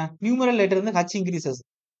நியூமரல் லெட்டர் வந்து ஹச் இன்கிரீசஸ்.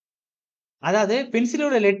 அதாவது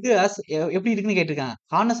பென்சிலோட லெட் அஸ் எப்படி இருக்குன்னு கேட்டிருக்காங்க.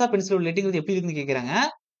 ஹார்னஸ் ஆஃப் பென்சிலோட லெட்ங்கிறது எப்படி இருக்குன்னு கேட்கறாங்க.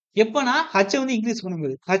 எப்பன்னா ஹச்ச வந்து இன்கிரீஸ்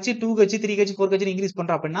பண்ணும்போது. ஹச் 2 ஹச், 3 ஹச், 4 ஹச்ன்னு இன்கிரீஸ்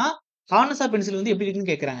பண்றோம் அப்படின்னா, ஹார்னஸ் ஆஃப் பென்சில் வந்து எப்படி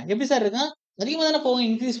இருக்குன்னு கேட்கறாங்க. எப்படி சார் இருக்கும்? அதிகமா தானே போகும்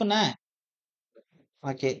இன்கிரீஸ் பண்ண.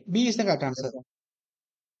 Okay. B is the correct yes answer. Sir.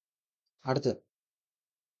 அடுத்து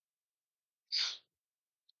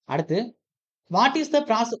அடுத்து what is the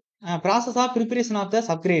process of preparation of the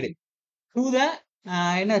subgrade two த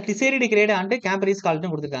என்ன decided great and camber is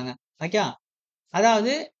கால்ட்ன்னு குடுத்துருக்காங்க. ஓகே.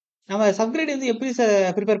 அதாவது நம்ம சப்கிரேட் வந்து எப்படி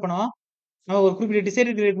பிரிப்பேர் பண்ணுவோம்? நம்ம ஒரு குறிப்பிட்ட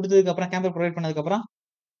டிசைடட் கிரேட் குடுத்ததுக்கு அப்புறம் கேம்பர் புரொவைட் பண்ணதுக்கு அப்புறம்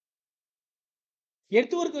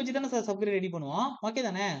எர்த் வொர்க் வச்சு தானே சார் சப்கிரேட் ரெடி பண்ணுவோம். ஓகே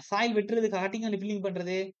தானே? சாயில் வெட்டுறது, கட்டிங் அண்ட் ஃபில்லிங்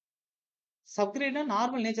பண்றது. சப்கிரேட்னா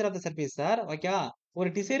normal nature of the surface sir. ஓகேவா? ஒரு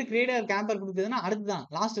டிசைர் கிரேட் கேம்பர் குடுக்குதுன்னா அடுத்து தான்.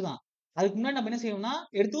 லாஸ்ட் தான். அதுக்கு முன்னாடி நம்ம என்ன செய்வோம்னா,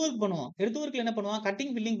 எர்த் வொர்க் பண்ணுவோம். எர்த் வொர்க்ல என்ன பண்ணுவோம்?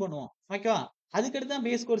 கட்டிங், ஃபில்லிங் பண்ணுவோம். ஓகேவா? அதுக்கு அடுத்து தான்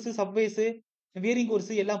base course, sub base, wearing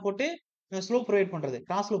course எல்லாம் போட்டு ஸ்லோப் புரொவைட் பண்றது.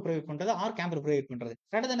 கிராஸ் ஸ்லோப் புரொவைட் பண்றது ஆர் கேம்பர் புரொவைட் பண்றது.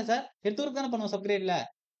 கரெக்ட் தானே சார்? எர்த் வொர்க் தானே பண்ணுவோம் சப்கிரேட்ல.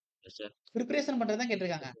 Yes sir. பிரிப்பரேஷன் பண்றது தான்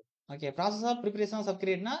கேட்டிருக்காங்க. Yes sir. Okay. Process of preparation of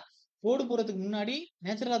சப்கிரேட்னா கோடு போடுறதுக்கு முன்னாடி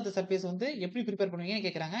நேச்சுரல் ஆஃப் த சர்ஃபேஸ் வந்து எப்படி பிரிப்பேர் பண்ணுவீங்கன்னு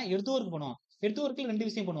கேட்கறாங்க. எர்த் வொர்க் பண்ணுவோம். எர்த் வொர்க்ல 2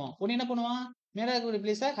 விஷயம் பண்ணுவோம். ஒண்ணு என்ன பண்ணுவோம்? மேல இருக்கக்கூடிய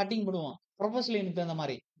பிளேஸ கட்டிங் பண்ணுவோம். ப்ரொபோசல் லைனுக்கு தகுந்த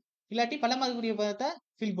மாரி. இல்லாட்டி பள்ளமா இருக்கக்கூடிய பதத்த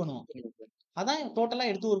ஃபில் பண்ணுவோம். புரியுது சார். அதான் டோட்டலா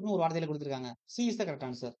எர்த் வொர்க்னு ஒரு வார்த்தையில குடுத்திருக்காங்க. C is the correct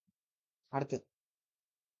answer. அடுத்து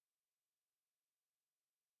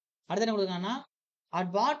அடுத்து என்ன குடுத்திருக்காங்கன்னா,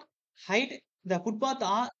 at what height the footpath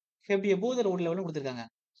R kept above the road லெவல்னு குடுத்திருக்காங்க.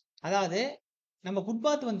 அதாவது நம்ம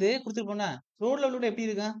ஃபுட்பாத் வந்து குடுத்திருப்போம்ல, ரோட் லெவலோட எப்படி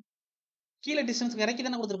இருக்கும்? கீழ டிஸ்டன்ஸ்க்கு இறக்கி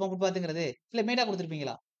தானே குடுத்திருப்போம் ஃபுட்பாத்ங்கிறது. இல்ல மேடா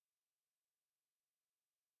குடுத்திருப்பீங்களா?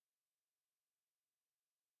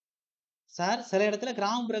 சார் சில இடத்துல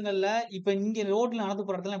கிராமப்புறங்கள்ல இப்ப இங்க ரோட்ல நடந்து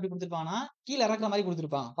போற இடத்துல எப்படி குடுத்திருப்பாங்கன்னா, கீழ இறக்குற மாரி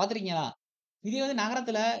குடுத்திருப்பாங்க. பார்த்திருக்கீங்களா? இதே வந்து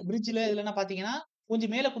நகரத்துல பிரிட்ஜ்ல இதுலலாம் பார்த்தீங்கன்னா,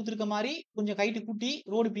 கொஞ்சம் மேல குடுத்திருக்க மாரி, கொஞ்சம் ஹைட் கூட்டி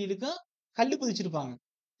ரோடு இப்படி இருக்கும். கல்லு பதிச்சிருப்பாங்க.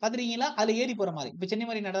 பார்த்திருக்கீங்களா? அதுல ஏறி போற மாரி. இப்ப சென்னை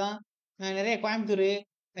மாரி இடம், நெறைய கோயம்புத்தூரு,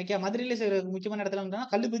 முக்கியமான இடத்துல வந்தா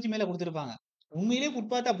கல்லு பதிச்சு மேல குடுத்திருப்பாங்க. உண்மையிலேயே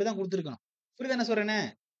ஃபுட்பாத் அப்படிதான் குடுத்திருக்கணும். புரியுதா என்ன சொல்றேன்னு?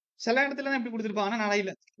 சில இடத்துலலாம் எப்படி குடுத்திருப்பாங்கன்னா,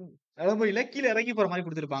 நடையில கீழ இறங்கி போற மாரி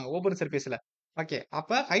குடுத்திருப்பாங்க. ஓப்பன் சர்ஃபேஸ்ல. ஓகே.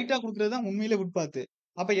 அப்ப ஹைட்டா குடுக்குறது தான் உண்மையிலே ஃபுட்பாத்.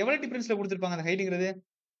 அப்ப எவ்வளவு டிஃபரன்ஸ்ல குடுத்திருப்பாங்க அந்த ஹைட்ங்கிறது?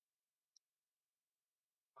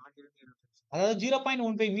 ஆங்கிலம் 25 சார். அதாவது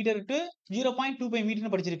 0.15 மீட்டர் டூ 0.25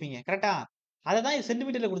 மீட்டர்ன்னு படிச்சிருப்பீங்க. கரெக்ட்டா? அத தான்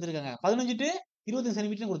சென்டிமீட்டர்ல குடுத்திருக்காங்க. 15 டூ 25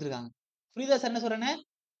 சென்டிமீட்டர்னு குடுத்துருக்காங்க. புரியுதா சார் என்ன சொல்றேன்னு?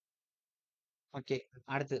 ஓகே.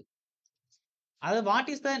 அடுத்து. அதாவது what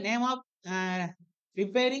is the name of a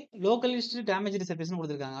repairing லோக்கலிஸ்ட் damaged சர்ஃபேஸ்ன்னு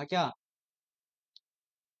குடுத்துருக்காங்க. ஓகேவா?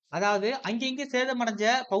 அதாவது அங்க இங்க சேதமடைஞ்ச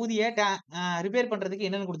பகுதிய ரிப்பேர் பண்றதுக்கு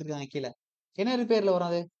என்னன்னு குடுத்துருக்காங்க கீழ. என்ன ரிப்பேர்ல வரும்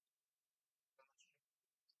அது?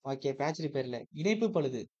 ஓகே. பேட்ச் ரிப்பேர்ல. இணைப்பு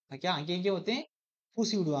பழுது. ஓகே. அங்க இங்க ஒருத்தன்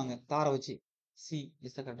பூசி விடுவாங்க. தார வச்சு. C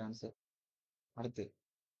is the correct answer. அடுத்து.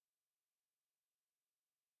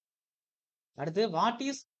 அடுத்து what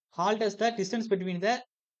is called as the distance between the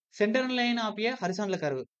centre line of a horizontal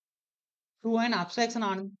curve through an abstraction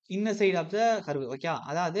on inner side of the curve. Okay.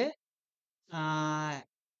 அதாவது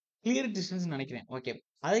கிளியர் டிஸ்டன்ஸ் நினைக்கிறேன். Okay.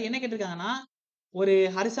 அதாவது என்ன கேட்டிருக்காங்கன்னா, ஒரு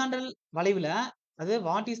horizontal வளைவுல அது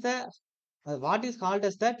what is called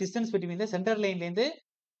as the distance between the centre லைன்லேருந்து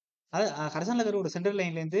அதாவது horizontal கர்வோட centre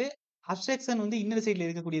லைன்லேருந்து abstraction வந்து inner சைடுல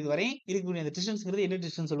இருக்கக்கூடியது வரை இருக்கக்கூடிய அந்த டிஸ்டன்ஸ்ங்கிறது என்ன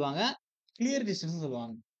டிஸ்டன்ஸ் சொல்லுவாங்க? கிளியர் டிஸ்டன்ஸ்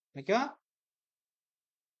சொல்லுவாங்க. ஓகேவா?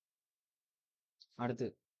 அடுத்து.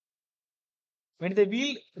 When the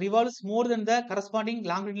wheel revolves more than the corresponding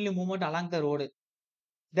longitudinal movement along the road,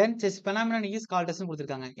 then this phenomenon is called as ன்னு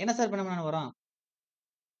குடுத்திருக்காங்க. என்ன சார் phenomenon வரும்?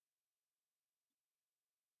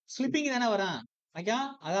 ஸ்லிப்பிங் தானே வரும். ஓகே.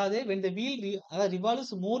 அதாவது when the wheel அதாவது revolves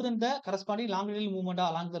more than the corresponding longitudinal movement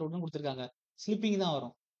along the road ன்னு குடுத்திருக்காங்க. ஸ்லிப்பிங் தான்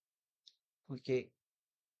வரும். ஓகே.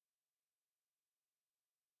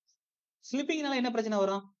 ஸ்லிப்பிங்னால என்ன பிரச்சனை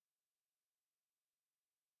வரும்?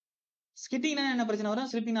 ஸ்கிட்டிங்னால என்ன பிரச்சனை வரும்?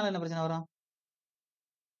 ஸ்லிப்பிங்னால என்ன பிரச்சனை வரும்?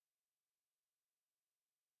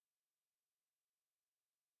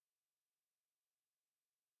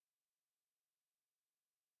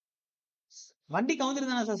 வண்டி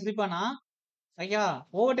கவுந்துருந்தானே சார் ஸ்லிப் ஆனா? ஓகேவா?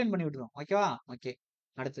 ஓவர்டர்ன் பண்ணி விட்டுரும். ஓகேவா? ஓகே.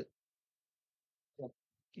 அடுத்து.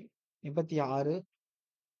 ஓகே. 86.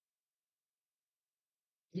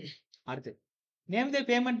 அடுத்து. Name the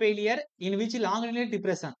payment failure in which longitudinal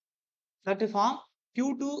depression that form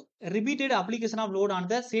due to repeated application of load on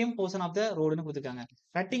the same portion of the road ன்னு குடுத்திருக்காங்க.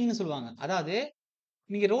 ரட்டிங்னு சொல்லுவாங்க. அதாவது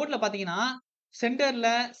நீங்க ரோட்ல பாத்தீங்கன்னா, சென்டர்ல,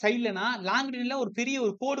 சைடுலனா லாங்கிட்யூட்ல ஒரு பெரிய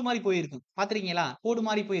ஒரு கோடு மாரி போயிருக்கும். பாத்திருக்கீங்களா? கோடு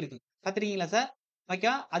மாரி போயிருக்கும். பாத்திருக்கீங்களா சார்?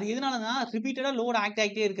 ஓகே. அது எதனாலனா ரிப்பீட்டடா லோட் ஆக்ட்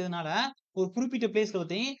ஆகிட்டே இருக்கிறதுனால ஒரு குறிப்பிட்ட பிளேஸ்ல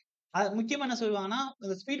ஒருத்தன் முக்கியமா என்ன சொல்லுவாங்கன்னா,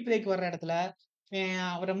 இந்த ஸ்பீட் பிரேக் வர்ற இடத்துல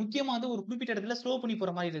அவர முக்கியமா வந்து ஒரு குறிப்பிட்ட இடத்துல ஸ்லோ பண்ணி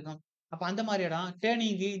போற மாரி இருக்கும். அப்ப அந்த மாரி இடம்,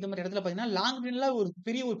 டர்னிங் இந்த மாரி இடத்துல பார்த்தீங்கன்னா, லாங்கிட்யூட்ல ஒரு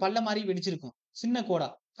பெரிய ஒரு பள்ளம் மாரி வெடிச்சிருக்கும். சின்ன கோடா.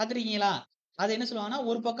 பார்த்திருக்கீங்களா? அத என்ன சொல்லுவாங்கன்னா,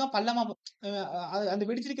 ஒரு பக்கம் பள்ளமா அந்த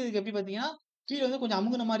வெடிச்சிருக்கிறதுக்கு எப்படி பார்த்தீங்கன்னா, கீழ வந்து கொஞ்சம்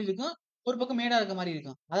அமுங்குன மாரி இருக்கும். ஒரு பக்கம் மேடா இருக்க மாரி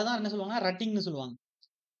இருக்கும். அததான் என்ன சொல்லுவாங்கன்னா, ரட்டிங்ன்னு சொல்லுவாங்க.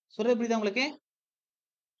 சொல்றது புரியுதா உங்களுக்கு?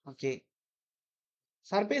 ஓகே.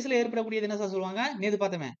 சர்ஃபேஸ்ல ஏற்படக்கூடியது என்ன சார் சொல்லுவாங்க? நேத்து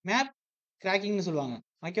பார்த்தோமே. மேப் கிராக்கிங்ன்னு சொல்லுவாங்க.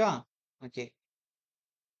 ஓகேவா? ஓகே.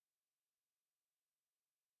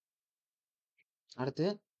 அடுத்து.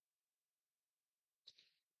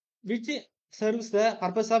 Which serves the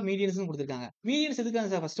purpose of மீடியன்ஸ்ன்னு குடுத்திருக்காங்க. மீடியன்ஸ் எதுக்காக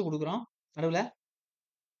சார் ஃபர்ஸ்ட் குடுக்குறோம்? நடுவுல.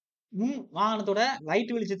 முன் வாகனத்தோட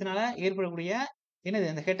லைட் வெளிச்சத்தினால ஏற்படக்கூடிய என்னது?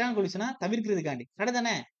 அந்த ஹெட் ஆன் கொலிஷன தவிர்க்கிறதுக்காண்டி. கரெக்ட்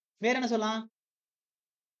தானே? வேற என்ன சொல்லலாம்?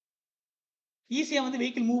 ஈஸியா வந்து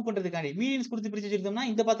வெஹிக்கிள் மூவ் பண்றதுக்காண்டி. மீடியன்ஸ் குடுத்து பிரிச்சு வச்சிருந்தோம்னா,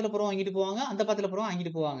 இந்த பாத்துல போறவங்க இங்கிட்டு போவாங்க. அந்த பாத்துல போறவங்க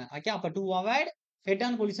அங்கிட்டு போவாங்க. ஓகே. அப்ப two avoid head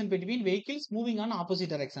on collision between vehicles moving on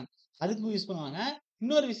opposite direction. அதுக்கு யூஸ் பண்ணுவாங்க.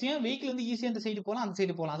 இன்னொரு விஷயம் வெஹிக்கிள் வந்து ஈஸியா இந்த சைடு போலாம், அந்த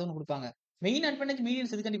சைடு போலாம். அது ஒண்ணு குடுப்பாங்க. மெயின் அட்வான்டேஜ்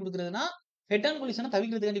மீடியன்ஸ் எதுக்காண்டி குடுக்குறதுன்னா, ஹெட் ஆன் கொலிஷன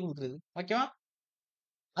தவிர்க்கிறதுக்காண்டி குடுக்குறது. ஓகேவா?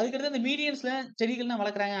 அதுக்கடுத்து அந்த மீடியன்ஸ்ல செடிகள்லாம்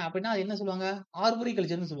வளர்க்குறாங்க அப்படின்னா, அது என்ன சொல்லுவாங்க?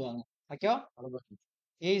 ஆர்போரிகல்ச்சர்ன்னு சொல்லுவாங்க. ஓகேவா?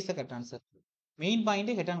 ஏ is the correct answer. Main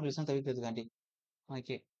point head on collision தவிர்க்கிறதுக்காண்டி.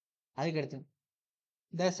 Okay. அதுக்கடுத்து.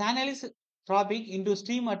 The channel is dropping into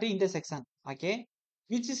stream at intersection. Okay.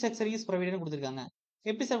 Which section is provided குடுத்திருக்காங்க.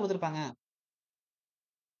 எப்படி சார் குடுத்திருப்பாங்க?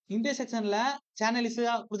 இன்டர்செக்ஷன்ல சேனலிஸ்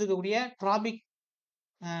குடுத்திருக்கக்கூடிய டிராபிக்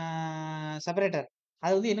செப்பரேட்டர்.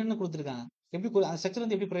 அது வந்து என்னன்னு குடுத்திருக்காங்க. எப்படி அந்த ஸ்ட்ரக்சர்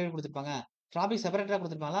வந்து எப்படி ப்ரொவைட் குடுத்திருப்பாங்க? டிராபிக் செப்பரேட்டரா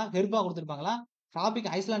குடுத்திருப்பாங்களா? ஹெர்பா குடுத்திருப்பாங்களா? டிராபிக்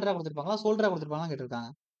ஐசோலேட்டரா குடுத்திருப்பாங்களா? ஷோல்டரா குடுத்திருப்பாங்களான்னு கேட்டிருக்காங்க.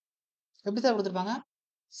 எப்படி சார் குடுத்திருப்பாங்க?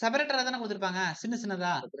 செப்பரேட்டரா தானே குடுத்திருப்பாங்க. சின்ன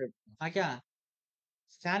சின்னதா. ஓகே.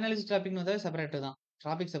 சேனலிஸ் டிராபிக்னு வந்தா செப்பரேட்டர் தான்.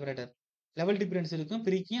 Traffic separator. லெவல் டிஃபரன்ஸ் இருக்கும்.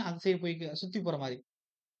 பிரிக்கும். அந்த சைடு போய் சுத்தி போற மாரி.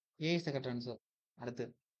 ஏ இஸ் த கரெக்ட் ஆன்சர். அடுத்து.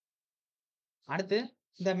 அடுத்து.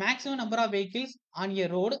 The maximum number of vehicles on a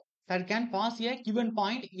road that can pass a given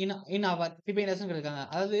point in hour. இப்ப என்ன சொல்லிருக்காங்க?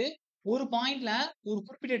 அதாவது ஒரு பாயிண்ட்ல ஒரு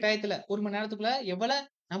குறிப்பிட்ட டயத்துல 1 மணி நேரத்துக்குள்ள எவ்வளவு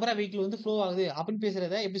நம்பர் ஆஃப் வெஹிக்கிள் வந்து ஃப்ளோ ஆகுது அப்படின்னு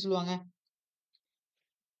பேசுறத எப்படி சொல்லுவாங்க?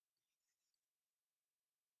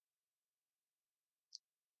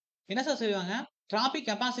 என்ன சார் சொல்லுவாங்க? டிராபிக்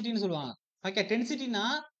கெப்பாசிட்டின்னு சொல்லுவாங்க. ஓகே. டென்சிட்டினா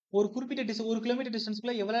ஒரு குறிப்பிட்ட 1 கிலோமீட்டர்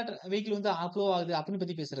டிஸ்டன்ஸ்க்குள்ள எவ்வளவு வெஹிக்கிள் வந்து ஃப்ளோ ஆகுது அப்படின்னு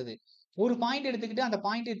பத்தி பேசுறது. ஒரு பாயிண்ட் எடுத்துக்கிட்டு அந்த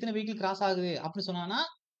பாயிண்ட் எத்தனை வெஹிக்கிள் கிராஸ் ஆகுது அப்படின்னு சொன்னாங்கன்னா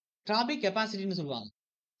டிராபிக் கெப்பாசிட்டின்னு சொல்லுவாங்க.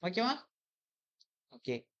 ஓகேவா?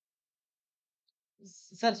 ஓகே.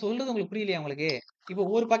 சார் சொல்றது உங்களுக்கு புரியலையா உங்களுக்கு? இப்போ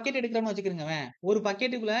ஒரு பக்கெட் எடுக்கிறோம்னு வச்சுக்கிருங்கவேன். ஒரு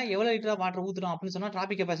பக்கெட்டுக்குள்ள எவ்வளவு லிட்டர் ஆஃப் வாட்டர் ஊத்துறோம் அப்படின்னு சொன்னா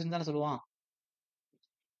டிராபிக் கெபாசிட்டின்னு தானே சொல்லுவோம்.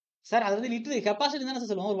 சார் அது வந்து லிட்டர் கெபாசிட்டி தானே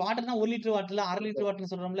சார் சொல்லுவோம். ஒரு வாட்டர்னா 1 லிட்டர் வாட்டர்ல 1/2 லிட்டர்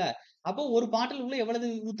வாட்டர்ன்னு சொல்றோம்ல. அப்போ ஒரு பாட்டில் உள்ள எவ்வளவு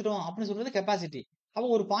ஊத்துறோம் அப்படின்னு சொல்றது கெபாசிட்டி. அப்போ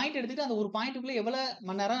ஒரு பாயிண்ட் எடுத்துட்டு அந்த ஒரு பாயிண்ட்க்குள்ள எவ்வளவு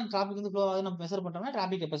மணி நேரம் டிராபிக் வந்து ஃப்ளோ ஆகுதுன்னு நம்ம மெஷர் பண்றோம்னா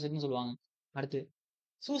டிராபிக் கெபாசிட்டின்னு சொல்லுவாங்க. அடுத்து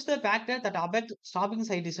choose the factor that affect stopping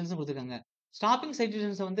side டிஸ்டன்ஸ்னு குடுத்துருக்காங்க. ஸ்டாப்பிங் சைட்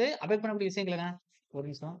டிஸ்டன்ஸ் வந்து அஃபெக்ட் பண்ணக்கூடிய விஷயங்கள் என்ன? ஒரு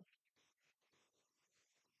நிமிஷம்.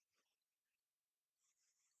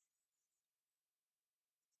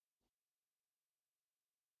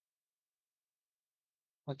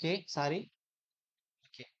 Okay. Sorry.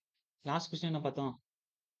 Okay. Last question என்ன பார்த்தோம்?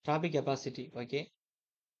 Traffic capacity. ஓகே.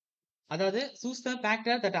 அதாவது choose the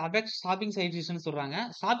factor that affect stopping side distance சொல்றாங்க.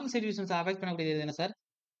 ஸ்டாப்பிங் சைட் டிஸ்டன்ஸ் அஃபெக்ட் பண்ணக்கூடியது என்ன சார்?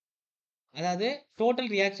 அதாவது total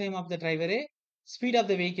reaction time of the driver, speed of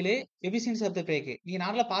the vehicle, efficiency of the break. நீங்க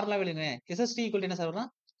நார்மலா formula எழுதுங்க. SST equal என்ன sir வரும்?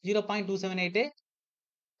 0.278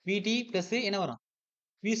 விடி பிளஸ் என்ன வரும்?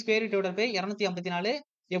 வி ஸ்கொயர் டிவைடட் பை 254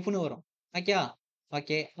 எஃப்னு வரும். ஓகேவா?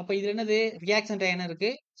 ஓகே. அப்ப இதுல என்னது? ரியாக்ஷன் டைம் என்ன இருக்கு?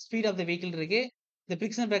 ஸ்பீட் ஆஃப் த வெஹிக்கிள் இருக்கு. இந்த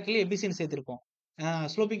friction ஃபேக்டர்ல efficiency சேர்த்திருப்போம்.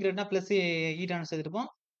 Sloping ரேட்னா plus ஈட்டான்னு சேர்த்திருப்போம்.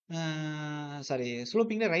 Sorry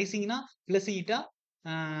ஸ்லோப்பிங்ல ரைசிங்னா plus eta,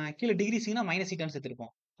 கீழ டிக்ரீசிங்னா மைனஸ் ஈட்டான்னு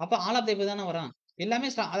சேர்த்திருப்போம். அப்ப ஆல் ஆஃப் த எபோவ் தானே வரும். எல்லாமே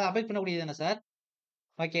அத அஃபெக்ட் பண்ணக்கூடியது தானே சார்?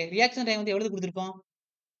 ஓகே. ரியாக்ஷன் டைம் வந்து எவ்வளவு குடுத்திருப்போம்?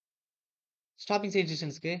 Stopping side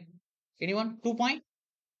டிஸ்டன்ஸ்க்கு. எனிஒன்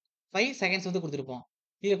 2.5 செகண்ட்ஸ் வந்து குடுத்திருப்போம்.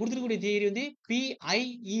 இதுல குடுத்திருக்கக்கூடிய தியரி வந்து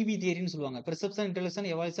PIEV தியரின்னு சொல்லுவாங்க. பெர்செப்ஷன், இன்டெலிஜென்ஸ்,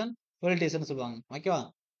 எவால்யூஷன், ஓரியன்டேஷன் சொல்லுவாங்க. ஓகேவா?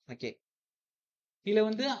 ஓகே. இதுல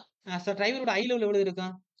வந்து சார் டிரைவரோட ஐ லெவல் எவ்வளவு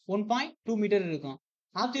இருக்கும்? 1.2 மீட்டர் இருக்கும்.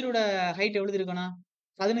 ஆப்ஜெக்ட்டோட ஹைட் எவ்வளவு இருக்கணும்?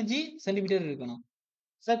 15 சென்டிமீட்டர் இருக்கணும்.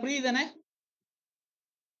 சார் புரியுது தானே?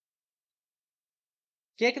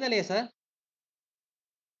 கேக்குதா இல்லையா sir?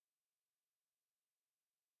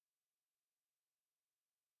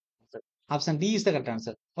 Option D is the correct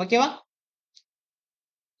answer. ஓகேவா?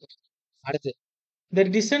 அடுத்து the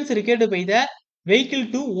distance required by the vehicle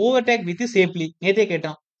to overtake with safely. நேத்தே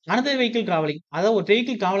கேட்டோம். another vehicle traveling. அதாவது ஒரு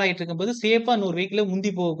vehicle டிராவல் ஆயிட்டு இருக்கும்போது சேஃபா இன்னொரு வெஹிக்கிள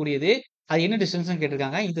முந்தி போகக்கூடியது. அது என்ன டிஸ்டன்ஸ்னு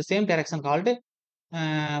கேட்டிருக்காங்க. இந்த சேம் டைரக்ஷன் கால்டு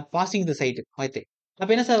பாசிங் த சைட். ஓகே. அப்ப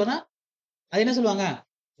என்ன சார் வரும்? அது என்ன சொல்லுவாங்க?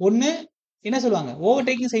 ஒண்ணு என்ன சொல்லுவாங்க?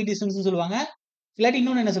 ஓவர்டேக்கிங் சைட் டிஸ்டன்ஸ்னு சொல்லுவாங்க. இல்லாட்டி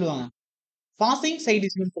இன்னொன்னு என்ன சொல்லுவாங்க? பாசிங் சைட்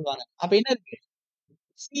டிஸ்டன்ஸ் சொல்லுவாங்க. அப்ப என்ன இருக்கு?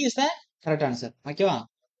 C is the correct answer. ஓகேவா?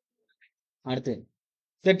 அடுத்து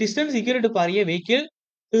the distance equal to for a vehicle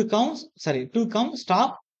to come to come stop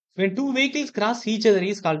when two vehicles cross each other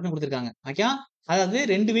is called ன்னு குடுத்திருக்காங்க. ஓகே. அதாவது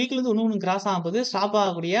 2 வெஹிக்கிள் வந்து ஒண்ணு கிராஸ் ஆகும்போது ஸ்டாப்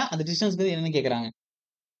ஆகக்கூடிய அந்த டிஸ்டன்ஸ்க்கு என்னன்னு கேக்குறாங்க.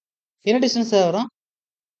 என்ன டிஸ்டன்ஸ் வரும்?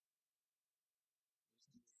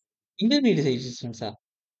 Intermediate side டிஸ்டன்ஸா?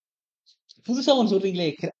 புதுசா ஒண்ணு சொல்றீங்களே.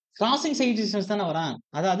 கிராசிங் சைட் டிஸ்டன்ஸ் தானே வரும்.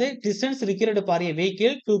 அதாவது distance required for a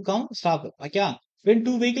vehicle to come stop. Okay. when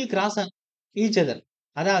two vehicle cross each other.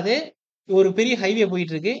 அதாவது ஒரு பெரிய ஹைவே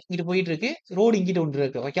போயிட்டு இருக்கு. இங்கிட்டு போயிட்டு இருக்கு. ரோடு இங்கிட்டு ஒன்று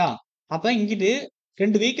இருக்கு. ஓகே. அப்ப இங்கிட்டு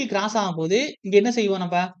 2 வெஹிக்கிள் கிராஸ் ஆகும்போது இங்க என்ன செய்வோம்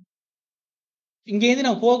நம்ப? இங்கேருந்து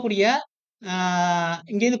நம்ம போகக்கூடிய ஆ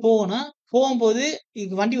இங்கேருந்து போகணும். போகும்போது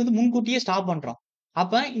வண்டி வந்து முன்கூட்டியே ஸ்டாப் பண்றோம்.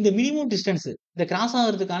 அப்ப இந்த மினிமம் டிஸ்டன்ஸ் இந்த கிராஸ்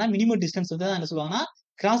ஆகுறதுக்கான மினிமம் டிஸ்டன்ஸ் வந்து என்ன சொல்லுவாங்கன்னா,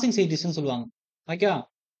 கிராசிங் சைட் டிஸ்டன்ஸ் சொல்லுவாங்க. ஓகேவா?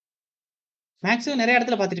 மேக்ஸிமம் நெறைய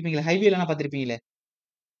இடத்துல பார்த்திருப்பீங்களே. ஹைவேலலாம் பார்த்திருப்பீங்களே.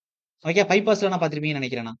 ஓகே. பைபாஸ்லலாம் பார்த்திருப்பீங்கன்னு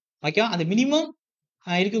நெனைக்கிறேன் நான். ஓகேவா? அந்த மினிமம்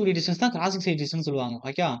இருக்கக்கூடிய டிஸ்டன்ஸ் தான் கிராசிங் சைட் டிஸ்டன்ஸ் சொல்லுவாங்க.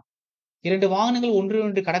 ஓகேவா? 2 வாகனங்கள்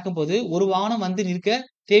ஒன்று கடக்கும்போது, ஒரு வாகனம் வந்து நிற்க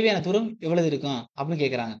தேவையான தூரம் எவ்வளவு இருக்கும்? அப்படின்னு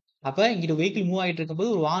கேட்கறாங்க. அப்ப இங்கிட்டு வெஹிக்கிள் மூவ் ஆயிட்டு இருக்கும்போது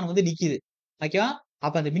ஒரு வாகனம் வந்து நிக்குது. ஓகேவா?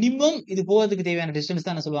 அப்ப அந்த மினிமம் இது போறதுக்கு தேவையான டிஸ்டன்ஸ்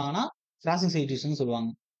தான் என்ன சொல்லுவாங்கன்னா, கிராசிங் சைட் டிஸ்டன்ஸ் சொல்லுவாங்க.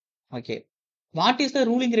 Okay. What is the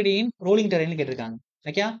ruling credit in rolling டெரெய்ன்ன்னு கேட்டிருக்காங்க.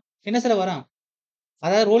 ஓகே. என்ன சார் வரும்?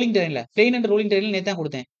 அதாவது ரோலிங் டெரெய்ன்ல பிளெயின் அண்ட் ரோலிங் டெரெய்ன்ல நேத்து தான்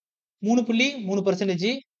குடுத்தேன்.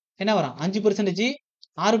 3.3% என்ன வரும்? 5%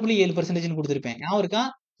 6.7%ன்னு குடுத்திருப்பேன். ஞாபகம் இருக்கா?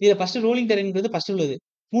 இதுல ஃபர்ஸ்ட் ரோலிங் டெரெய்ன்ங்கிறது ஃபர்ஸ்ட் உள்ளது.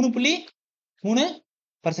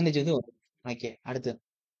 3.3% வந்து வரும். ஓகே. அடுத்து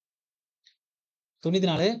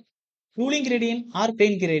 94 ruling gradient R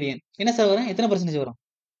plain gradient. என்ன சார் வரும்? எத்தனை பெர்சன்டேஜ் வரும்?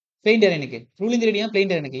 பிளெயின் டெரெய்னுக்கு. Ruling gradient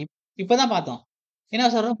plain டெரெய்னுக்கு. இப்பதான் பார்த்தோம். என்ன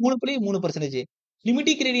சார் வரும்? 3.3%.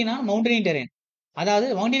 Limiting கிரேடியன்ட்னா மவுண்டனிங் terrain. அதாவது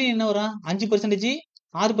மவுண்டனிங் என்ன வரும்? 5%,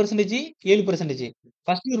 6%, 7%.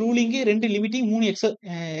 First ruling, 2 limiting, 3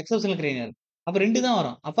 எக்செப்ஷனல் gradient. அப்ப 2 தான்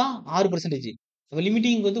வரும். அப்ப 6%. அப்ப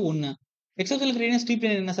லிமிட்டிங் வந்து 1. எக்செப்ஷனல் கிரேடியன்ட் ஸ்டீப்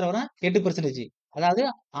லைன் என்ன சார் வரும்? 8%. அதாவது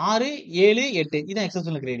 6, 7, 8 இதான்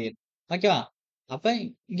எக்செப்ஷனல் கிரேடியன்ட். ஓகேவா? அப்ப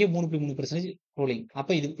இங்க 3.3% ரோலிங். அப்ப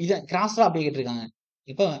இத கிராஸ்ஸா அப்படியே கேட்டிருக்காங்க.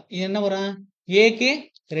 இப்ப இது என்ன வரும்? ஏக்கு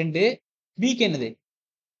 2, பிக்கு என்னது?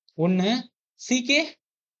 1, சிக்கு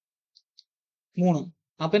 3.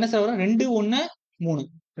 அப்ப என்ன சார் வரும்? 2, 1, 3.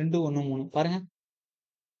 2, 1, 3. பாருங்க.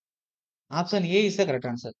 Option A is the correct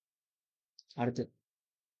answer. அடுத்து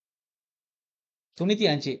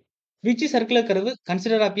 95. Which circular curve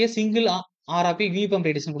consider of A single or of A uniform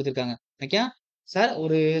ரேடியஸ்னு குடுத்திருக்காங்க. ஓகே. சார்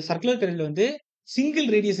ஒரு சர்க்குலர் கர்வ்ல வந்து சிங்கிள்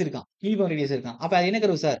ரேடியஸ் இருக்காம். யூனிஃபார்ம் ரேடியஸ் இருக்காம். அப்ப அது என்ன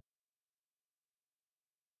கர்வ் சார்?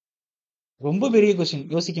 ரொம்ப பெரிய கொஸ்டின்.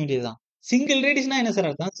 யோசிக்க வேண்டியது தான். சிங்கிள் ரேடியஸ்னா என்ன சார்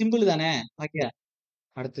அர்த்தம்? சிம்பிள் தானே. ஓகே.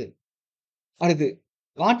 அடுத்து அடுத்து.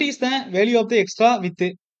 What is the value of the extra with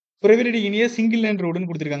provided in A single line ரோடுன்னு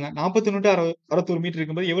குடுத்திருக்காங்க. 41 to 61 மீட்டர்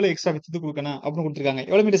இருக்கும்போது எவ்வளவு எக்ஸ்ட்ரா விட்த் குடுக்கணும் அப்படின்னு குடுத்திருக்காங்க.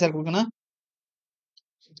 எவ்வளவு மீட்டர் சார் குடுக்கணும்?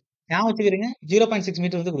 ஞாபகம் வச்சுக்கிறீங்க. 0.6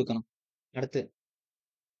 மீட்டர் வந்து குடுக்கணும். அடுத்து.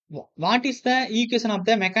 What is the equation of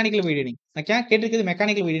the mechanical widening? Okay. கேட்டிருக்கிறது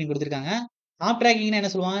மெக்கானிக்கல் வைடனிங் குடுத்திருக்காங்க. ஆப் டிராக்கிங்னா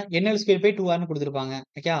என்ன சொல்லுவாங்க? NL2/2Rன்னு குடுத்திருப்பாங்க.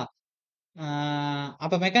 ஓகே. ஆ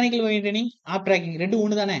அப்ப மெக்கானிக்கல் வைடனிங், ஆப் டிராக்கிங் 2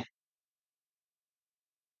 ஒண்ணு தானே?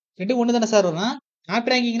 2 ஒண்ணு தானே சார் வரும்? ஆப்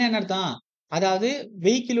டிராக்கிங்னா என்ன அர்த்தம்? அதாவது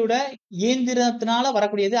வெஹிக்கிளோட இயந்திரத்தினால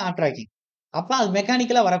வரக்கூடியது ஆப் டிராக்கிங். அப்ப அது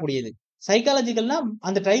மெக்கானிக்கலா வரக்கூடியது. சைக்காலஜிக்கல்னா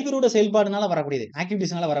அந்த டிரைவரோட செயல்பாடுனால வரக்கூடியது.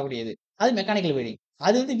 ஆக்டிவிட்டீஸ்னால வரக்கூடியது. அது மெக்கானிக்கல் வைடிங்.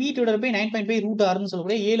 அது வந்து V டிவைடட் பை 9.5 √Rன்னு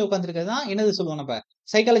சொல்லக்கூடிய Aல உட்கார்ந்திருக்கிறது தான் என்னது சொல்லுவோம் நம்ம?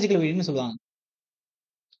 சைக்காலஜிக்கல் வைடிங்ன்னு சொல்லுவாங்க.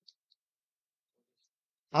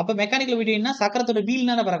 அப்ப மெக்கானிக்கல் வைடிங்னா சக்கரத்தோட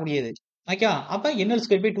வீல்னால வரக்கூடியது. ஓகேவா? அப்ப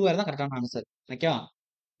NL2/2R தான் கரெக்ட்டான ஆன்சர். ஓகேவா?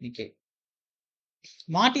 Okay.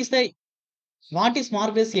 What is the what is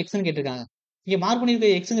marked as எக்ஸ்ன்னு கேட்டிருக்காங்க. இங்க மார்க்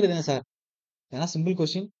பண்ணியிருக்க எக்ஸ்ங்கிறது என்ன சார்? இதெல்லாம் சிம்பிள்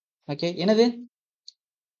கொஸ்டின். ஓகே. என்னது?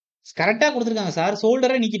 கரெக்ட்டா குடுத்திருக்காங்க சார்.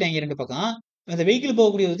 ஷோல்டர நீக்கிட்டாய்ங்க 2 பக்கம். அந்த வெஹிக்கிள்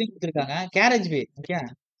போகக்கூடியதையும் குடுத்திருக்காங்க. கேரேஜ் வே. ஓகே.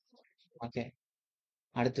 ஓகே.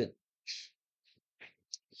 அடுத்து.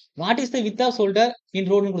 What is the width of shoulder இன்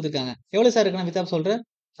ரோடுன்னு குடுத்திருக்காங்க. எவ்வளவு சார் இருக்கணும் விட்த் ஆஃப் ஷோல்டர்?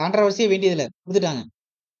 கான்ட்ரோவர்சியே வேண்டியதில்ல. குடுத்துட்டாங்க.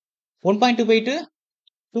 1.25 to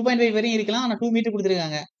 2.5 வரையும் இருக்கலாம். ஆனா 2 மீட்டர்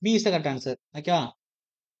குடுத்திருக்காங்க. B is the correct answer. ஓகேவா?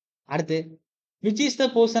 அடுத்து. Which is the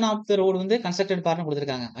portion of the road வந்து கன்ஸ்ட்ரக்டட் பார்ட்ன்னு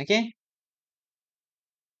குடுத்திருக்காங்க. ஓகே.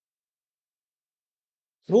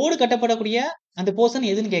 ரோடு கட்டப்படக்கூடிய அந்த போர்ஷன்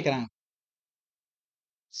எதுன்னு கேட்கறாங்க.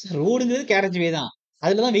 ரோடுங்கிறது கேரேஜ் வே தான்.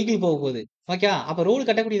 அதுல தான் வெஹிக்கிள் போகுது. ஓகே. அப்ப ரோடு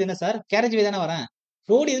கட்டக்கூடியது என்ன சார்? கேரேஜ் வே தானே வரேன்.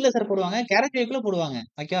 ரோடு எதுல சார் போடுவாங்க? கேரேஜ் வேக்குள்ள போடுவாங்க.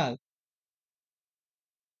 ஓகே.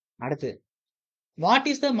 அடுத்து. What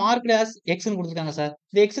is the marked as எக்ஸ்ன்னு குடுத்திருக்காங்க சார்.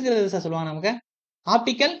 இந்த எக்ஸ்ங்கிறது எது சார் சொல்லுவாங்க நமக்கு?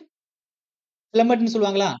 ஆப்டிகல் ஃபிலமென்ட்ன்னு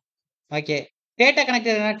சொல்லுவாங்களா? ஓகே. டேட்டா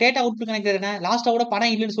கனெக்டர் என்ன? டேட்டா அவுட்புட் கனெக்டர் என்ன? லாஸ்ட்டா கூட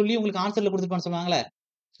படம் இல்லன்னு சொல்லி உங்களுக்கு ஆன்சர்ல குடுத்திருப்பான்னு சொல்லுவாங்கல்ல.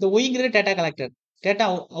 இந்த ஒய்ங்கிறது டேட்டா கலெக்டர். டேட்டா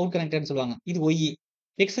அவுட் கனெக்டர்ன்னு சொல்லுவாங்க. இது ஒய்.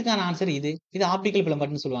 எக்ஸ்க்கான ஆன்சர் இது. இது ஆப்டிகல்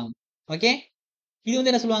ஃபிலமென்ட்ன்னு சொல்லுவாங்க. ஓகே. இது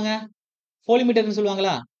வந்து என்ன சொல்லுவாங்க? கோலிமீட்டர்ன்னு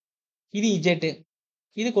சொல்லுவாங்களா? இது இஜெட்.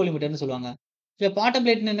 இது கோலிமீட்டர்ன்னு சொல்லுவாங்க. இதுல பாட்டம்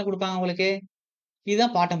பிளேட்ன்னு என்ன குடுப்பாங்க உங்களுக்கு?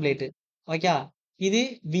 இதுதான் பாட்டம் பிளேட். ஓகே. இது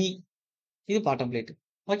வி. இது பாட்டம் பிளேட்.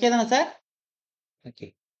 ஓகே தானே sir? Okay.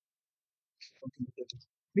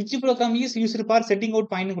 Which program is used for setting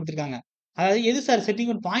out பாயிண்ட்ன்னு குடுத்திருக்காங்க. அதாவது எது சார் செட்டிங்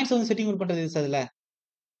அவுட் பாயிண்ட்ஸ் வந்து செட்டிங் அவுட் பண்றது எது சார் இதுல?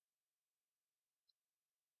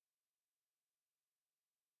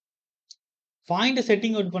 பாயிண்ட்ட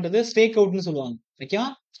செட்டிங் அவுட் பண்றது ஸ்டேக் அவுட்ன்னு சொல்லுவாங்க. ஓகேவா?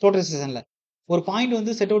 டோட்டலைசேஷன்ல. ஒரு பாயிண்ட்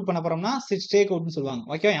வந்து செட் அவுட் பண்ண போறோம்னா ஸ்டேக் அவுட்ன்னு சொல்லுவாங்க.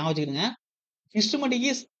 ஓகேவா? ஞாபகம் வச்சுக்கங்க. Instrument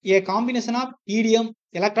is a combination of EDM,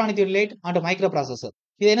 electronic relate and micro processor.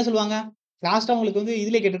 இத என்ன சொல்லுவாங்க? லாஸ்ட்டா உங்களுக்கு வந்து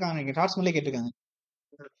இதுலயே கேட்டிருக்காங்க நெனைக்கிறேன். டாட்ஸ்மன்லயே கேட்டிருக்காங்க.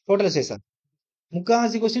 டோட்டலைசேஷன்.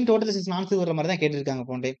 முக்காவாசி கொஸ்டின் டோட்டலைசேஷன் ஆன்சர் வர்ற மாரி தான் கேட்டிருக்காங்க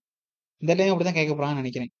போன டைம். இந்த டைம் அப்படிதான் கேட்க போறாங்கன்னு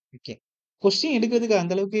நெனைக்கிறேன். ஓகே. கொஸ்டின் எடுக்கிறதுக்கு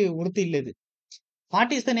அந்த அளவுக்கு ஒர்த் இல்ல இது.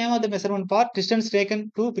 What is the name of the measurement for distance taken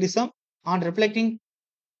two prism on reflecting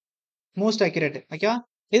most accurate. ஓகேவா?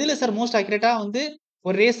 எதுல சார் மோஸ்ட் அக்யூரேட்டா வந்து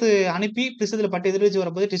ஒரு ரேஸ் அனுப்பி பிரிசத்துல பட்டு எதிர்வச்சு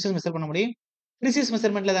வரும்போது டிஸ்டன்ஸ் மெஷர் பண்ண முடியும்? பிரிசிஸ்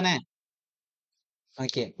மெஷர்மென்ட்ல தானே?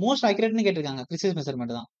 ஓகே. மோஸ்ட் அக்யூரேட்ன்னு கேட்டிருக்காங்க. பிரிசிஸ்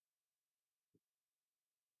மெஷர்மென்ட் தான்.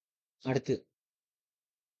 அடுத்து.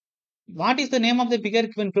 What is the name of the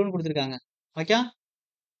figure given பிலோன்னு குடுத்திருக்காங்க. ஓகே.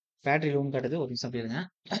 பேட்டரி லோன்னு காட்டுது. ஒரு நிமிஷம் அப்படியே இருங்க.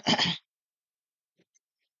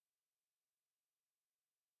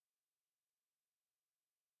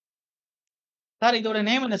 சார் இதோட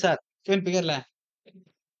நேம் என்ன சார்? கிவன் பிகர்ல.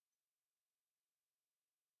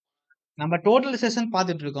 நம்ம டோட்டலைசேஷன்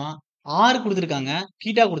பார்த்துட்டு இருக்கோம். R குடுத்திருக்காங்க.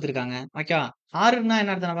 தீட்டா குடுத்திருக்காங்க. ஓகேவா? Rன்னா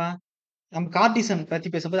என்ன அர்த்தம்ப்பா? நம்ம கார்ட்டீசியன் பத்தி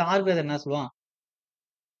பேசும்போது R என்ன சொல்லுவோம்?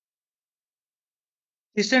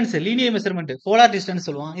 Distance linear measurement. Polar distance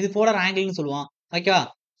சொல்லுவோம். இது போலார் ஆங்கிள்ன்னு சொல்லுவோம். ஓகேவா?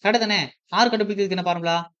 கரெக்ட் தானே? R கண்டுபிடிக்கிறதுக்கு என்ன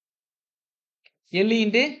formula? L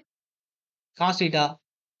into cos theta.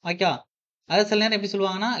 ஓகேவா? அத சில நேரம் எப்படி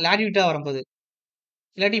சொல்லுவாங்கன்னா, லாட்டிட்யூடா வரும்போது.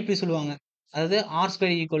 இல்லாட்டி இப்படி சொல்லுவாங்க. அதாவது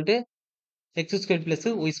R² equal two x² plus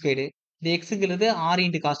y². இந்த xங்கிறது R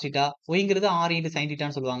into cos theta. yங்கிறது R into sign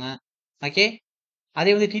தீட்டான்னு சொல்லுவாங்க. ஓகே.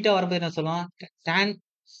 அதே வந்து தீட்டா வரும்போது என்ன சொல்லுவோம்? டான்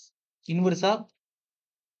இன்வெர்ஸ் ஆஃப்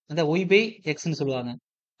அந்த y பை xன்னு சொல்லுவாங்க.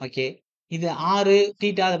 ஓகே. இது R,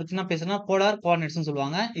 தீட்டா அத பத்தி நான் பேசுனா போலார் கோஆர்டினேட்ஸ்ன்னு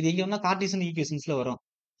சொல்லுவாங்க. இது எங்க வரும்னா கார்ட்டீசியன் ஈக்குவேஷன்ஸ்ல வரும்.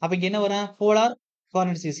 அப்ப இங்க என்ன வரும்? Polar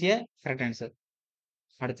coordinates is a correct answer.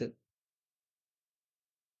 அடுத்து.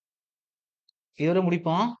 இதோட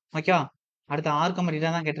முடிப்போம். ஓகேவா? அடுத்து ஆர், டி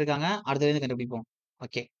தான் கேட்டிருக்காங்க. அடுத்ததுலருந்து கண்டுபிடிப்போம்.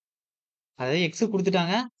 ஓகே. அதாவது எக்ஸ்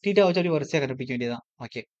குடுத்துட்டாங்க. தீட்டா வச்சு அப்படியே வரிசையா கண்டுபிடிக்க வேண்டியது தான்.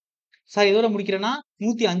 ஓகே. சார் இதோட முடிக்கிறேன்னா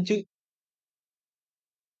 105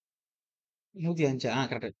 105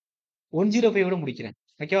 கரெக்ட். 105 ஓட முடிக்கிறேன்.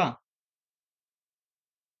 ஓகேவா?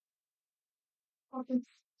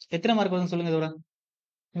 எத்தன மார்க் வருதுன்னு சொல்லுங்க இதோட?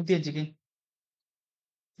 105க்கு.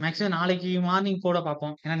 மேக்ஸிமம் நாளைக்கு மார்னிங் போட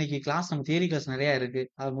பார்ப்போம். ஏன்னா இன்னைக்கு கிளாஸ் நம்ம தியரி கிளாஸ் நெறைய இருக்கு.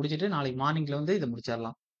 அத முடிச்சுட்டு நாளைக்கு மார்னிங்ல வந்து இத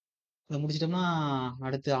முடிச்சிடலாம். இத முடிச்சிட்டோம்னா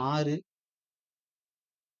அடுத்து 6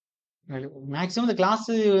 மேக்ஸிமம் இந்த கிளாஸ்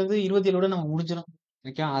வந்து 27 நம்ம முடிஞ்சிரும்.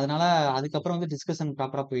 ஓகே. அதனால அதுக்கப்புறம் வந்து டிஸ்கஷன்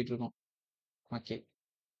ப்ராப்பரா போயிட்டு இருக்கும். ஓகே.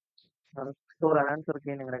 ஒரு ஆன்சர்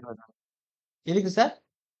கீழே கிடக்குது. எதுக்கு சார்?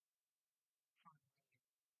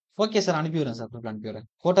 Okay sir. அனுப்பி விடுறேன் சார். குரூப்ல அனுப்பி விடுறேன்.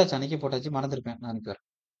 போட்டாச்சு. அன்னைக்கே போட்டாச்சு. மறந்துருப்பேன். நான் அனுப்பி விடுறேன்.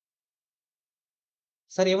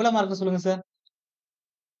 சார் எவ்வளவு மார்க்னு சொல்லுங்க சார்?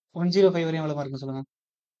 105 வரையும் எவ்வளவு மார்க்னு சொல்லுங்க?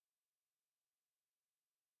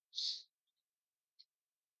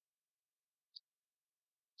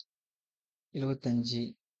 75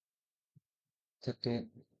 தட்டு.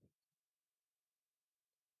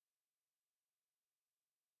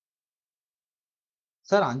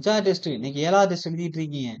 சார் 5வது டெஸ்ட். இன்னைக்கு 7வது டெஸ்ட் எழுதிட்டு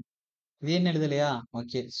இருக்கீங்க. இது என்ன எழுதலையா?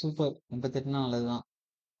 ஓகே. சூப்பர். 88னா நல்லதுதான்.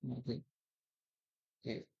 Okay.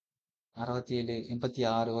 Okay. 67,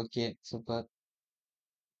 86 okay. Super.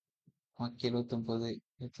 Okay. 79,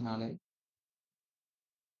 24,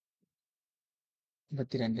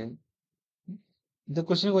 82. இந்த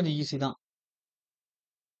கொஸ்டின் கொஞ்சம் ஈஸி தான்.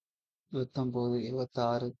 29,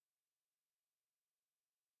 26,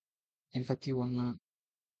 81.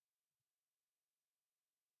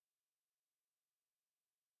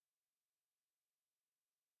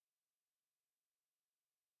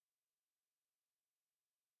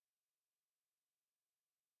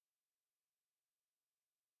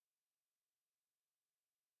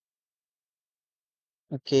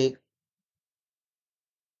 Okay.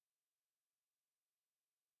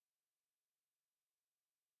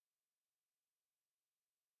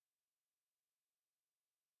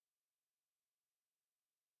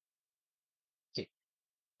 Okay.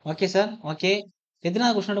 Okay sir. Okay.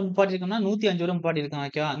 எத்தனாவது கொஸ்டினோட முப்பாட்டி இருக்கோம்னா 105 வரை முப்பாட்டி இருக்கோம்.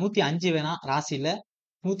 ஓகேவா? 105 வேணாம். ராசியில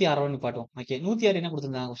 106 வரை நிப்பாட்டுவோம். ஓகே. 106 என்ன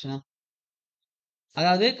குடுத்திருந்தாங்க கொஸ்டின்?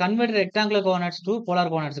 அதாவது convert rectangular coordinates two polar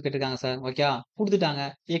coordinates கேட்டிருக்காங்க சார். ஓகேவா? குடுத்துட்டாங்க.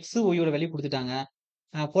 எக்ஸ், ஒய் யோட வேல்யூ குடுத்துட்டாங்க.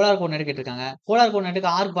 போலார் கோஆர்டினேட் கேட்டிருக்காங்க. போலார் கோஆர்டினேட்க்கு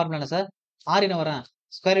ஆர்க்கு ஃபார்முலா என்ன சார்? ஆர் என்ன வரும்?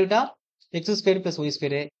 Square root of X square plus Y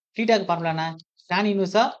square. தீட்டாக்கு formula என்ன? tan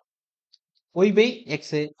inverse of Y by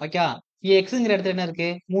X. ஓகேவா? இங்க எக்ஸ்ங்கிற இடத்துல என்ன இருக்கு?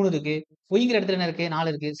 3 இருக்கு. ஒய்ங்கிற இடத்துல என்ன இருக்கு? 4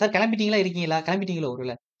 இருக்கு. சார் கிளம்பிட்டீங்களா? இருக்கீங்களா? கிளம்பிட்டீங்களோ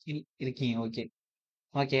ஒருவேள? இருக்கீங்க. ஓகே.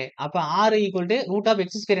 ஓகே. அப்ப R equal to root of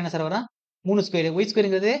X square என்ன சார் வரும்? 3 ஸ்கொயர். Y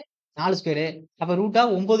ஸ்கொயர்ங்கிறது 4 square. அப்ப ரூட்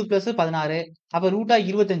ஆஃப் 9 பிளஸ் 16. அப்ப ரூட் ஆஃப்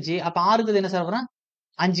 25. அப்ப ஆர்ங்கிறது என்ன சார் வரும்?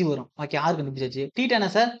 5 வரும். ஓகே. ஆர் கண்டுபிடிச்சாச்சு. தீட்டா என்ன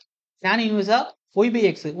sir? tan inverse of Y by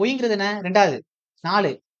X. ஒய்ங்கிறது என்ன? 2வது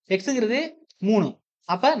 4. எக்ஸ்ங்கிறது 3.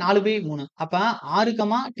 அப்ப 4/3. அப்ப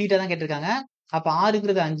 6, தீட்டா தான் கேட்டிருக்காங்க. அப்ப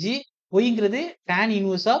ஆர்ங்கிறது 5. ஒய்ங்கிறது tan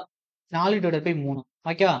இன்வெர்ஸ் ஆஃப் 4/3.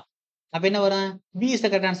 ஓகேவா? அப்ப என்ன வரும்? B is the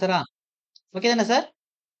correct ஆன்சரா? Okay தானே sir?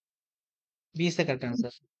 B is the correct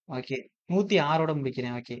answer. Okay. 106 ஓட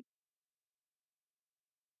முடிக்கிறேன். Okay.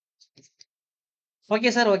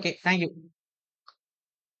 Okay sir. Okay. Thank you.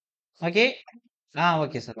 Okay.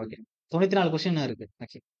 Okay sir. Okay. 94 question இருக்கு.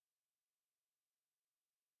 ஓகே.